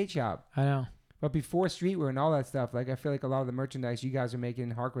was a skate shop. I know. But before streetwear and all that stuff, like I feel like a lot of the merchandise you guys are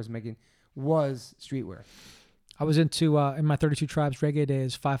making, Hardcore's making, was streetwear. I was into in my 32 Tribes reggae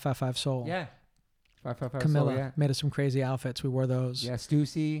days, 555 Soul. Yeah. 555 Camilla Soul, yeah. made us some crazy outfits. We wore those. Yeah,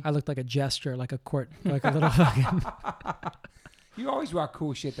 Stussy. I looked like a jester, like a court, like a little fucking. You always rock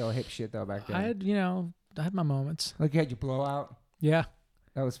cool shit though, hip shit though back then. I had my moments. Like you had your blowout. Yeah.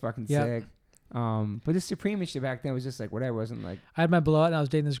 That was fucking sick. But the Supreme shit back then was just like whatever. It wasn't like I had my blowout and I was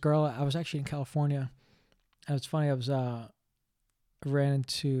dating this girl. I was actually in California. And it's funny, I ran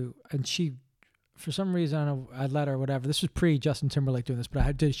into, and she, for some reason, I don't know, I let her, whatever. This was pre Justin Timberlake doing this, but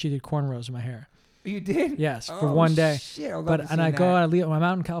she did cornrows in my hair. You did? Yes, for one day. Shit, I'm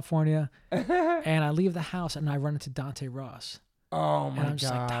out in California, and I leave the house and I run into Dante Ross. Oh my I'm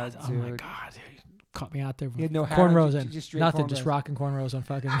just god, like, oh my god, dude. Caught me out there with you had no cornrows hair, in. just Nothing, cornrows. just rocking cornrows on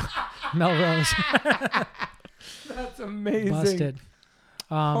fucking Melrose. That's amazing. Busted.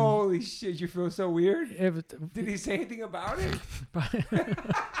 Holy shit, you feel so weird? Did he say anything about it?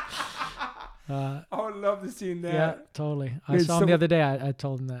 I would love to see that. Yeah, totally. I saw him the other day. I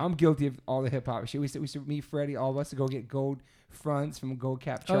told him that. I'm guilty of all the hip hop shit. We used to meet Freddie, all of us, to go get gold fronts from Gold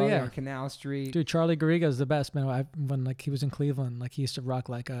Cap Charlie on Canal Street. Dude, Charlie Garriga is the best, man. When like he was in Cleveland, like he used to rock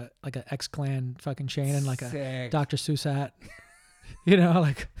like a X-Clan fucking chain and like a Dr. Seuss hat.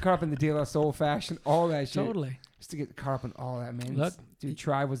 Like caught up in the De La Soul fashion, all that shit. Totally. Just to get caught up in all that, man. Look, dude,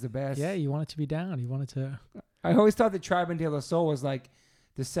 Tribe was the best. Yeah, you wanted to be down. You wanted to. I always thought that Tribe and De La Soul was like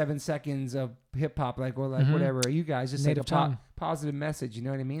the 7 seconds of hip hop, like whatever. You guys just Native like a positive message. You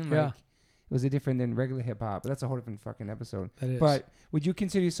know what I mean? Like, it was a different than regular hip hop, but that's a whole different fucking episode. That is. But would you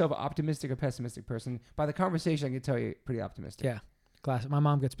consider yourself an optimistic or pessimistic person? By the conversation, I can tell you pretty optimistic. Yeah, classic. My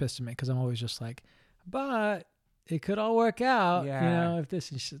mom gets pissed at me because I'm always just like, but it could all work out. Yeah. If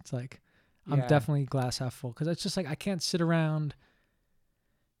this is, it's like, I'm definitely glass half full because it's just like I can't sit around.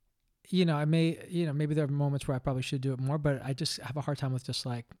 I may, maybe there are moments where I probably should do it more, but I just have a hard time with just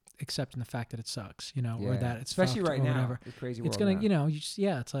like accepting the fact that it sucks, or that it's especially right now. Whatever. The crazy it's world gonna, now.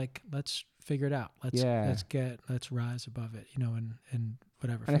 it's like let's figure it out. Let's rise above it, and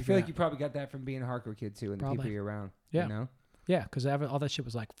whatever. And I feel like you probably got that from being a hardcore kid too, and probably. the people you're around. Yeah, yeah, because all that shit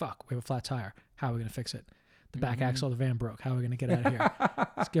was like, fuck, we have a flat tire. How are we gonna fix it? The back axle of the van broke. How are we gonna get out of here?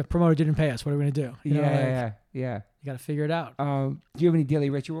 This promoter didn't pay us. What are we gonna do? Yeah. You got to figure it out. Do you have any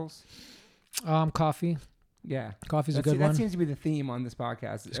daily rituals? Coffee. Yeah, coffee's a good one. That seems to be the theme on this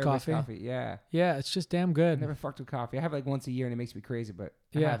podcast. It's coffee. Yeah. Yeah, it's just damn good. I never fucked with coffee. I have it like once a year and it makes me crazy, but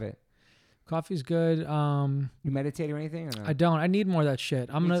I have it. Coffee's good. You meditate or anything? Or no? I don't. I need more of that shit.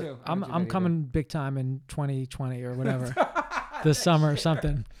 I'm coming big time in 2020 or whatever. This summer or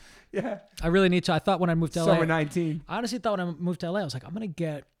something. Yeah. I really need to. I thought when I moved to LA. Summer 19. I honestly thought when I moved to LA, I was like, I'm gonna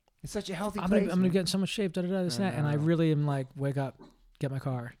get. It's such a healthy I'm place. I'm gonna get in so much shape. This and that. And I really am like, wake up, get my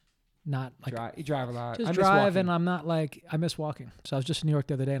car. Not like you drive a lot. Just drive, and I'm not like I miss walking. So I was just in New York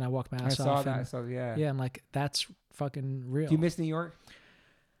the other day, and I walked my ass off. I saw that. Yeah. Yeah, and like that's fucking real. Do you miss New York?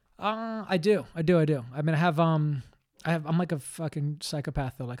 I do. I mean, I'm like a fucking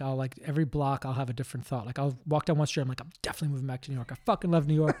psychopath though. Like I'll like every block I'll have a different thought. Like I'll walk down one street, I'm like, I'm definitely moving back to New York. I fucking love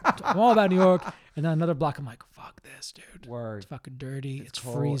New York. I'm all about New York. And then another block, I'm like, fuck this, dude. Word. It's fucking dirty. It's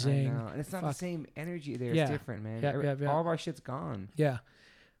cold, freezing. I know. And it's not the same energy there. It's different, man. Yeah. All of our shit's gone. Yeah.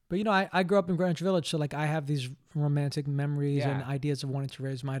 But I grew up in Greenwich Village, so like I have these romantic memories and ideas of wanting to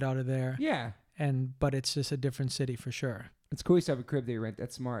raise my daughter there. Yeah. But it's just a different city for sure. It's cool you have a crib that you rent.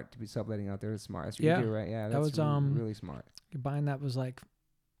 That's smart to be subletting out there. It's smart. That's what you do, right? Yeah, that's really smart. Buying that was like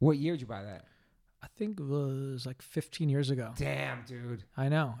What year did you buy that? I think it was like 15 years ago. Damn, dude. I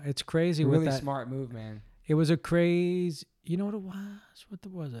know. It's crazy. Really with that. smart move, man. It was a crazy. You know what it was? What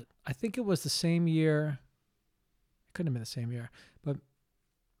was it? I think it was the same year. It couldn't have been the same year, but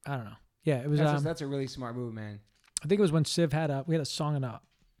I don't know. Yeah, it was. That's a really smart move, man. I think it was when Civ we had a song in a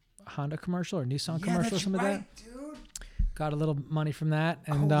Honda commercial or Nissan commercial or something like that. Dude. Got a little money from that,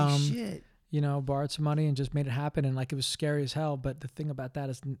 and Holy shit. Borrowed some money and just made it happen. And like, it was scary as hell. But the thing about that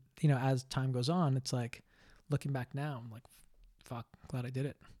is, as time goes on, it's like, looking back now, I'm like, fuck, glad I did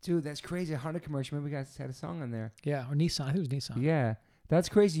it. Dude, that's crazy. A Honda commercial. Maybe we guys had a song on there. Yeah, or Nissan. I think it was Nissan. Yeah. That's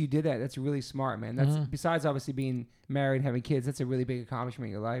crazy you did that. That's really smart, man. That's besides obviously being married and having kids, that's a really big accomplishment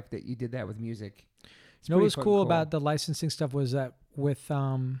in your life that you did that with music. What was cool about the licensing stuff was that with,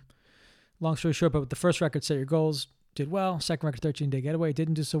 long story short, but with the first record, Set Your Goals, did well. Second record, 13-Day Getaway,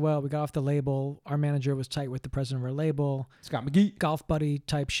 didn't do so well. We got off the label. Our manager was tight with the president of our label. Scott McGee. Golf buddy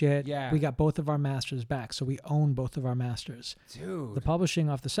type shit. Yeah. We got both of our masters back, so we own both of our masters. Dude. The publishing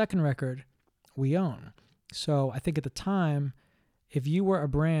off the second record, we own. So I think at the time, if you were a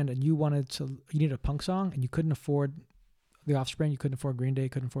brand and you needed a punk song and you couldn't afford The Offspring, you couldn't afford Green Day, you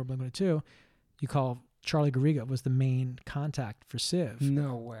couldn't afford Blink-182, you call Charlie Garriga was the main contact for Civ.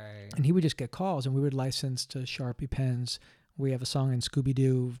 No way. And he would just get calls, and we would license to Sharpie pens. We have a song in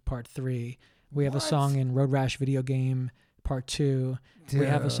Scooby-Doo Part 3. We have a song in Road Rash Video Game Part 2. Dude. We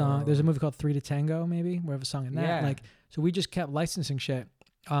have a song. There's a movie called 3 to Tango, maybe. We have a song in that. Yeah. So we just kept licensing shit.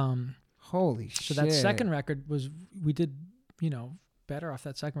 Holy shit. So that second record we did, better off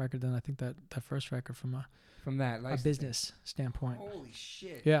that second record than I think that first record from a business standpoint. Holy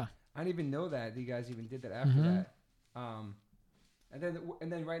shit. Yeah. I didn't even know that you guys even did that after that.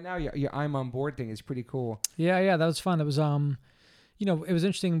 And then right now your I'm on board thing is pretty cool. Yeah, that was fun. It was it was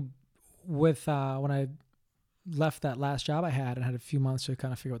interesting with when I left that last job I had and had a few months to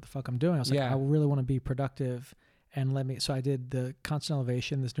kind of figure out what the fuck I'm doing. I was like, I really want to be productive and so I did the Constant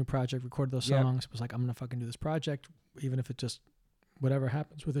Elevation, this new project, recorded those songs. Was like, I'm gonna fucking do this project, even if it just whatever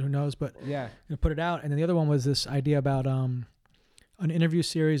happens with it, who knows? But put it out. And then the other one was this idea about an interview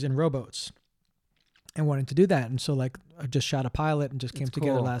series in rowboats and wanting to do that. And so I just shot a pilot and just came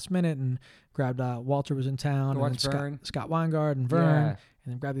together last minute and grabbed Walter was in town and Scott Weingard and Vern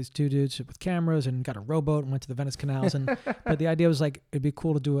and then grabbed these two dudes with cameras and got a rowboat and went to the Venice canals. And but the idea was it'd be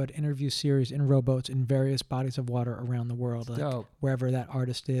cool to do an interview series in rowboats in various bodies of water around the world, wherever that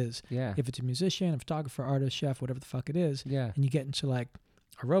artist is. Yeah. If it's a musician, a photographer, artist, chef, whatever the fuck it is. Yeah. And you get into a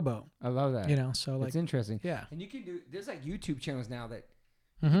rowboat. I love that. So it's interesting. Yeah. And you can there's YouTube channels now that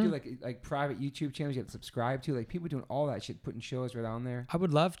you do like private YouTube channels you have to subscribe to. Like people doing all that shit, putting shows right on there. I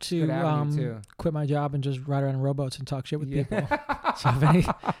would love to quit my job and just ride around in rowboats and talk shit with people. So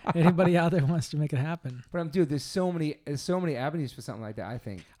if anybody out there wants to make it happen. But dude, there's so many avenues for something like that. I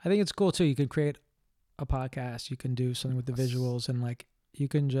think it's cool too. You could create a podcast. You can do something with the visuals and you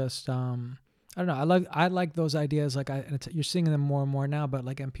can just I don't know. I like those ideas. You're seeing them more and more now. But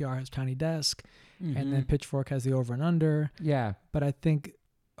NPR has Tiny Desk, and then Pitchfork has the Over and Under. Yeah. But I think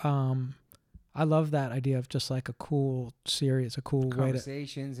I love that idea of just a cool series, a cool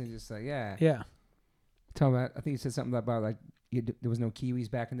conversations and just yeah. Tell about. I think you said something about there was no kiwis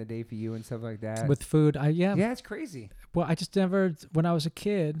back in the day for you and stuff like that. With food, yeah, it's crazy. Well, I just never when I was a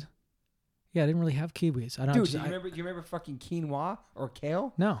kid. Yeah, I didn't really have kiwis. Do you remember fucking quinoa or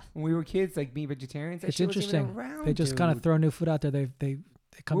kale? No. When we were kids, being vegetarians. It's interesting. They just kind of throw new food out there. It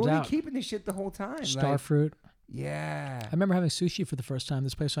comes out. Where were they keeping this shit the whole time? Starfruit. Yeah. I remember having sushi for the first time.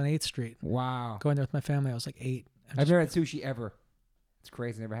 This place on 8th Street. Wow. Going there with my family. I was 8. I've never had sushi ever. It's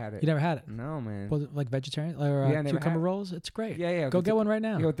crazy. Never had it. You never had it? No, man. Was it vegetarian or cucumber rolls? It's great. Yeah. Go get one right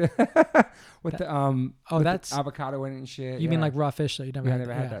now. With the avocado in it and shit. You mean raw fish? So you never had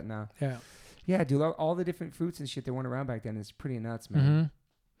never had that. No. Yeah. Yeah, dude. All the different fruits and shit that weren't around back then. It's pretty nuts, man. Mm-hmm.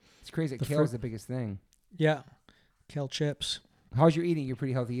 It's crazy. Kale's the biggest thing. Yeah. Kale chips. How's your eating? You're a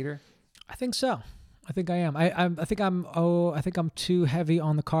pretty healthy eater? I think so. I think I am. I think I'm too heavy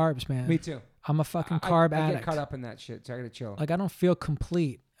on the carbs, man. Me too. I'm a fucking carb addict. I get caught up in that shit, so I gotta chill. I don't feel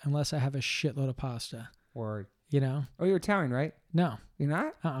complete unless I have a shitload of pasta. Word. Oh, you're Italian, right? No. You're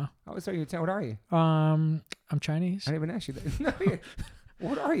not? I always thought you were Italian. What are you? I'm Chinese. I didn't even ask you that. No,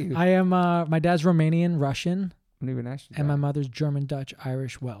 what are you? I am, my dad's Romanian, Russian. I didn't even ask you that. And my mother's German, Dutch,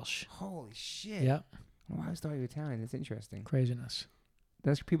 Irish, Welsh. Holy shit. Yep. Well, I always thought you were Italian. That's interesting. Craziness.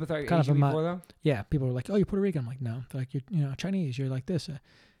 That's people thought you were Asian before, though? Yeah. People were like, oh, you're Puerto Rican. I'm like, no. They're like, you're Chinese. You're like this.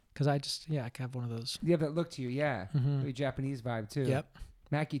 Because I have one of those. You have that look to you, yeah. Mm-hmm. Your Japanese vibe, too. Yep.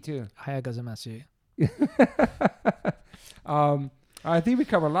 Mackie, too. Hayae gozaimasu. I think we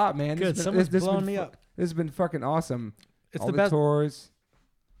covered a lot, man. Good. Someone's blowing me up. This has been fucking awesome. It's all the the best. Tours.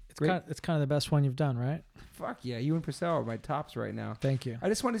 It's kind of the best one you've done, right? Fuck yeah, you and Purcell are my tops right now. Thank you. I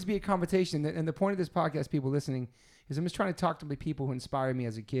just want this to be a conversation, and the point of this podcast, people listening, is I'm just trying to talk to the people who inspired me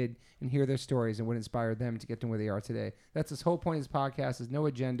as a kid and hear their stories and what inspired them to get to where they are today. That's this whole point of this podcast. There's no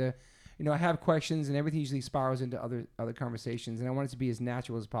agenda. You know, I have questions, and everything usually spirals into other conversations, and I want it to be as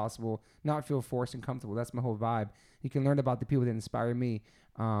natural as possible, not feel forced and comfortable. That's my whole vibe. You can learn about the people that inspire me.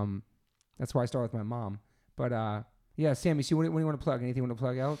 That's why I start with my mom. But yeah, Sammy, see, what do you want to plug? Anything you want to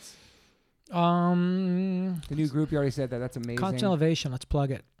plug else? The new group, you already said that. That's amazing. Constant Elevation. Let's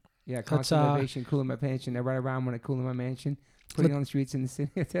plug it. Yeah, Constant Elevation, Cool in My Mansion. I ride around when I cool in my mansion. Putting on the streets in the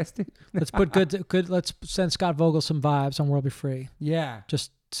city. Tested. Let's put good. Let's send Scott Vogel some vibes on World Be Free. Yeah.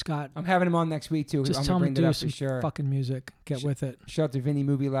 Just Scott. I'm having him on next week too. Just I'm tell him to do some sure. fucking music. Get with it. Shout out to Vinny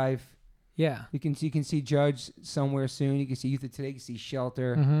Movie Life. Yeah. You can see Judge somewhere soon. You can see Youth of Today. You can see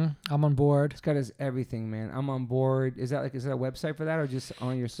Shelter. Mm-hmm. I'm on board. Scott has everything, man. I'm on board. Is that a website for that or just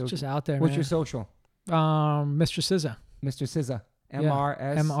on your social? Just out there, What's man. your social? Mr. SZA. Mr. SZA.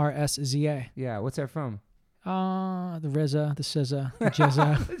 MRSZA. Yeah. What's that from? The RZA, the SZA, the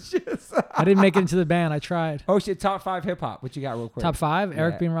Jizza. I didn't make it into the band. I tried. Oh shit! Top 5 hip hop. What you got, real quick? Top 5: Yeah.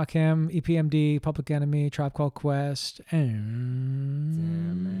 Eric B. and Rakim, EPMD, Public Enemy, Tribe Called Quest, and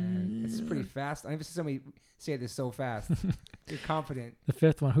damn, man, this is pretty fast. I never seen somebody say this so fast. You're confident. The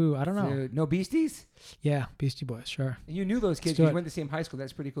 5th one, who? I don't know. Dude, no Beasties? Yeah, Beastie Boys, sure. And you knew those kids. You went to the same high school.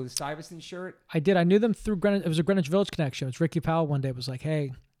 That's pretty cool. The Stuyvesant shirt. I did. I knew them through Greenwich. It was a Greenwich Village connection. It was Ricky Powell one day was like,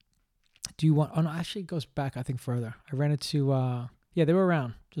 "Hey, do you want?" Oh no, actually, it goes back. I think further. I ran into. Yeah, they were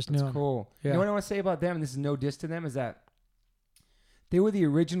around. Just knew them. Cool. Yeah. You know what I want to say about them? And this is no diss to them. Is that they were the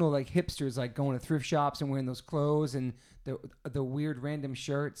original like hipsters, like going to thrift shops and wearing those clothes and the weird random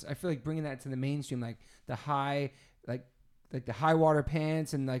shirts. I feel like bringing that to the mainstream, like the high, like the high water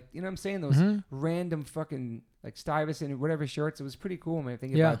pants and like, you know what I'm saying? Those random fucking like Stuyvesant and whatever shirts. It was pretty cool, man.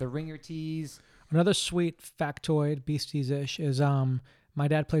 Thinking about the ringer tees. Another sweet factoid, Beasties-ish, is my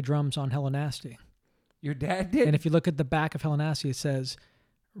dad played drums on Hella Nasty. Your dad did? And if you look at the back of Hella Nasty, it says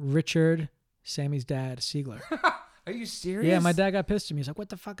Richard, Sammy's dad, Siegler. Are you serious? Yeah, my dad got pissed at me. He's like, "What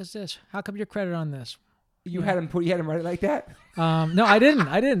the fuck is this? How come you're credited on this?" You had him write it like that? No, I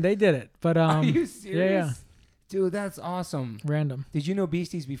didn't. They did it. But are you serious? Yeah. Dude, that's awesome. Random. Did you know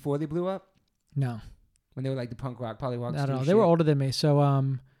Beasties before they blew up? No. When they were like the punk rock, probably I don't know. They were older than me,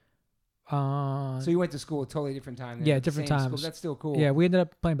 so so you went to school a totally different time. Then. Yeah, different times. School. That's still cool. Yeah, we ended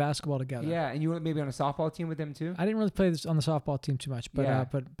up playing basketball together. Yeah, and you were maybe on a softball team with them too. I didn't really play this on the softball team too much, but Yeah.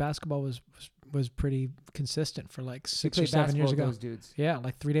 but basketball was pretty consistent for like 6 You or 7 years with ago. those dudes. Yeah,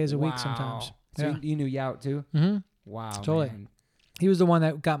 like 3 days a week sometimes. So Yeah. you knew Yout too? Mm-hmm. Wow, Totally. man. He was the one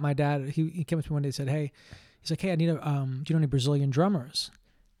that got my dad. He came up to me one day and said, "Hey," he's like, "Hey, I need a do you know any Brazilian drummers?"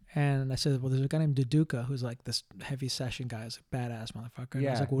 And I said, "Well, there's a guy named Duduka who's like this heavy session guy, he's a badass motherfucker." And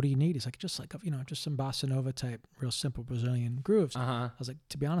I was like, "What do you need?" He's like, "Just like just some bossa nova type, real simple Brazilian grooves." I was like,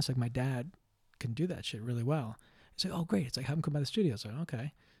 "To be honest, like my dad can do that shit really well." He's like, "Oh, great." It's like, "Have him come by the studio." I was like,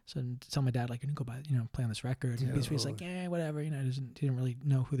 "Okay." So tell my dad like, "You can go by, play on this record." And he's like, "Yeah, whatever." He didn't really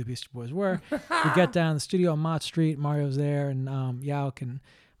know who the Beastie Boys were. We get down to the studio on Mott Street. Mario's there, and Yauk, and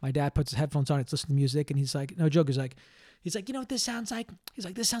my dad puts his headphones on. It's listening to music, and he's like, no joke. He's like, "You know what this sounds like?" He's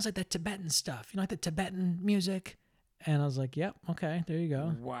like, "This sounds like that Tibetan stuff. You know, like the Tibetan music." And I was like, "Yep, okay, there you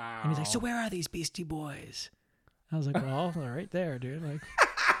go." Wow. And he's like, "So where are these Beastie Boys?" I was like, "Well, they're right there, dude." Like,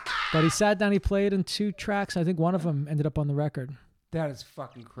 but he sat down, he played in 2 tracks. I think one of them ended up on the record. That is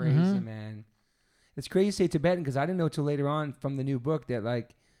fucking crazy, man. It's crazy to say Tibetan because I didn't know till later on from the new book that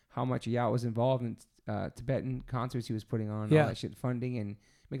like how much Yout was involved in Tibetan concerts he was putting on, all that shit, funding and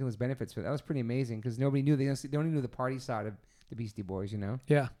making those benefits for that. That was pretty amazing because nobody knew. They only knew the party side of the Beastie Boys,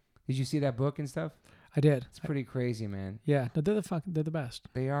 Yeah. Did you see that book and stuff? I did. It's pretty crazy, man. Yeah, no, they're the best.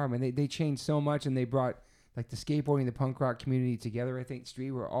 They are, man. They changed so much, and they brought like the skateboarding, the punk rock community together. I think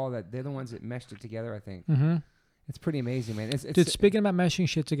streetwear, all that. They're the ones that meshed it together. I think. Mm-hmm. It's pretty amazing, man. Dude, speaking about meshing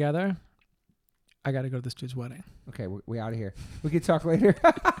shit together, I got to go to this dude's wedding. Okay, we out of here. We can talk later.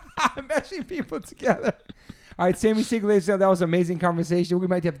 Meshing people together. All right, Sammy Siegler, that was an amazing conversation. We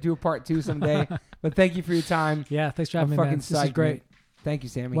might have to do a part 2 someday. But thank you for your time. Yeah, thanks for having me, man. This is great. Thank you,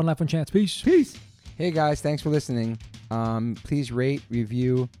 Sammy. One life, one chance. Peace. Peace. Hey, guys. Thanks for listening. Please rate,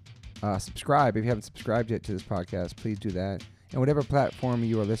 review, subscribe. If you haven't subscribed yet to this podcast, please do that. And whatever platform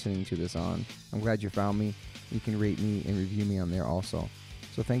you are listening to this on, I'm glad you found me. You can rate me and review me on there also.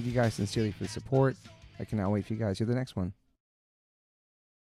 So thank you guys sincerely for the support. I cannot wait for you guys to hear the next one.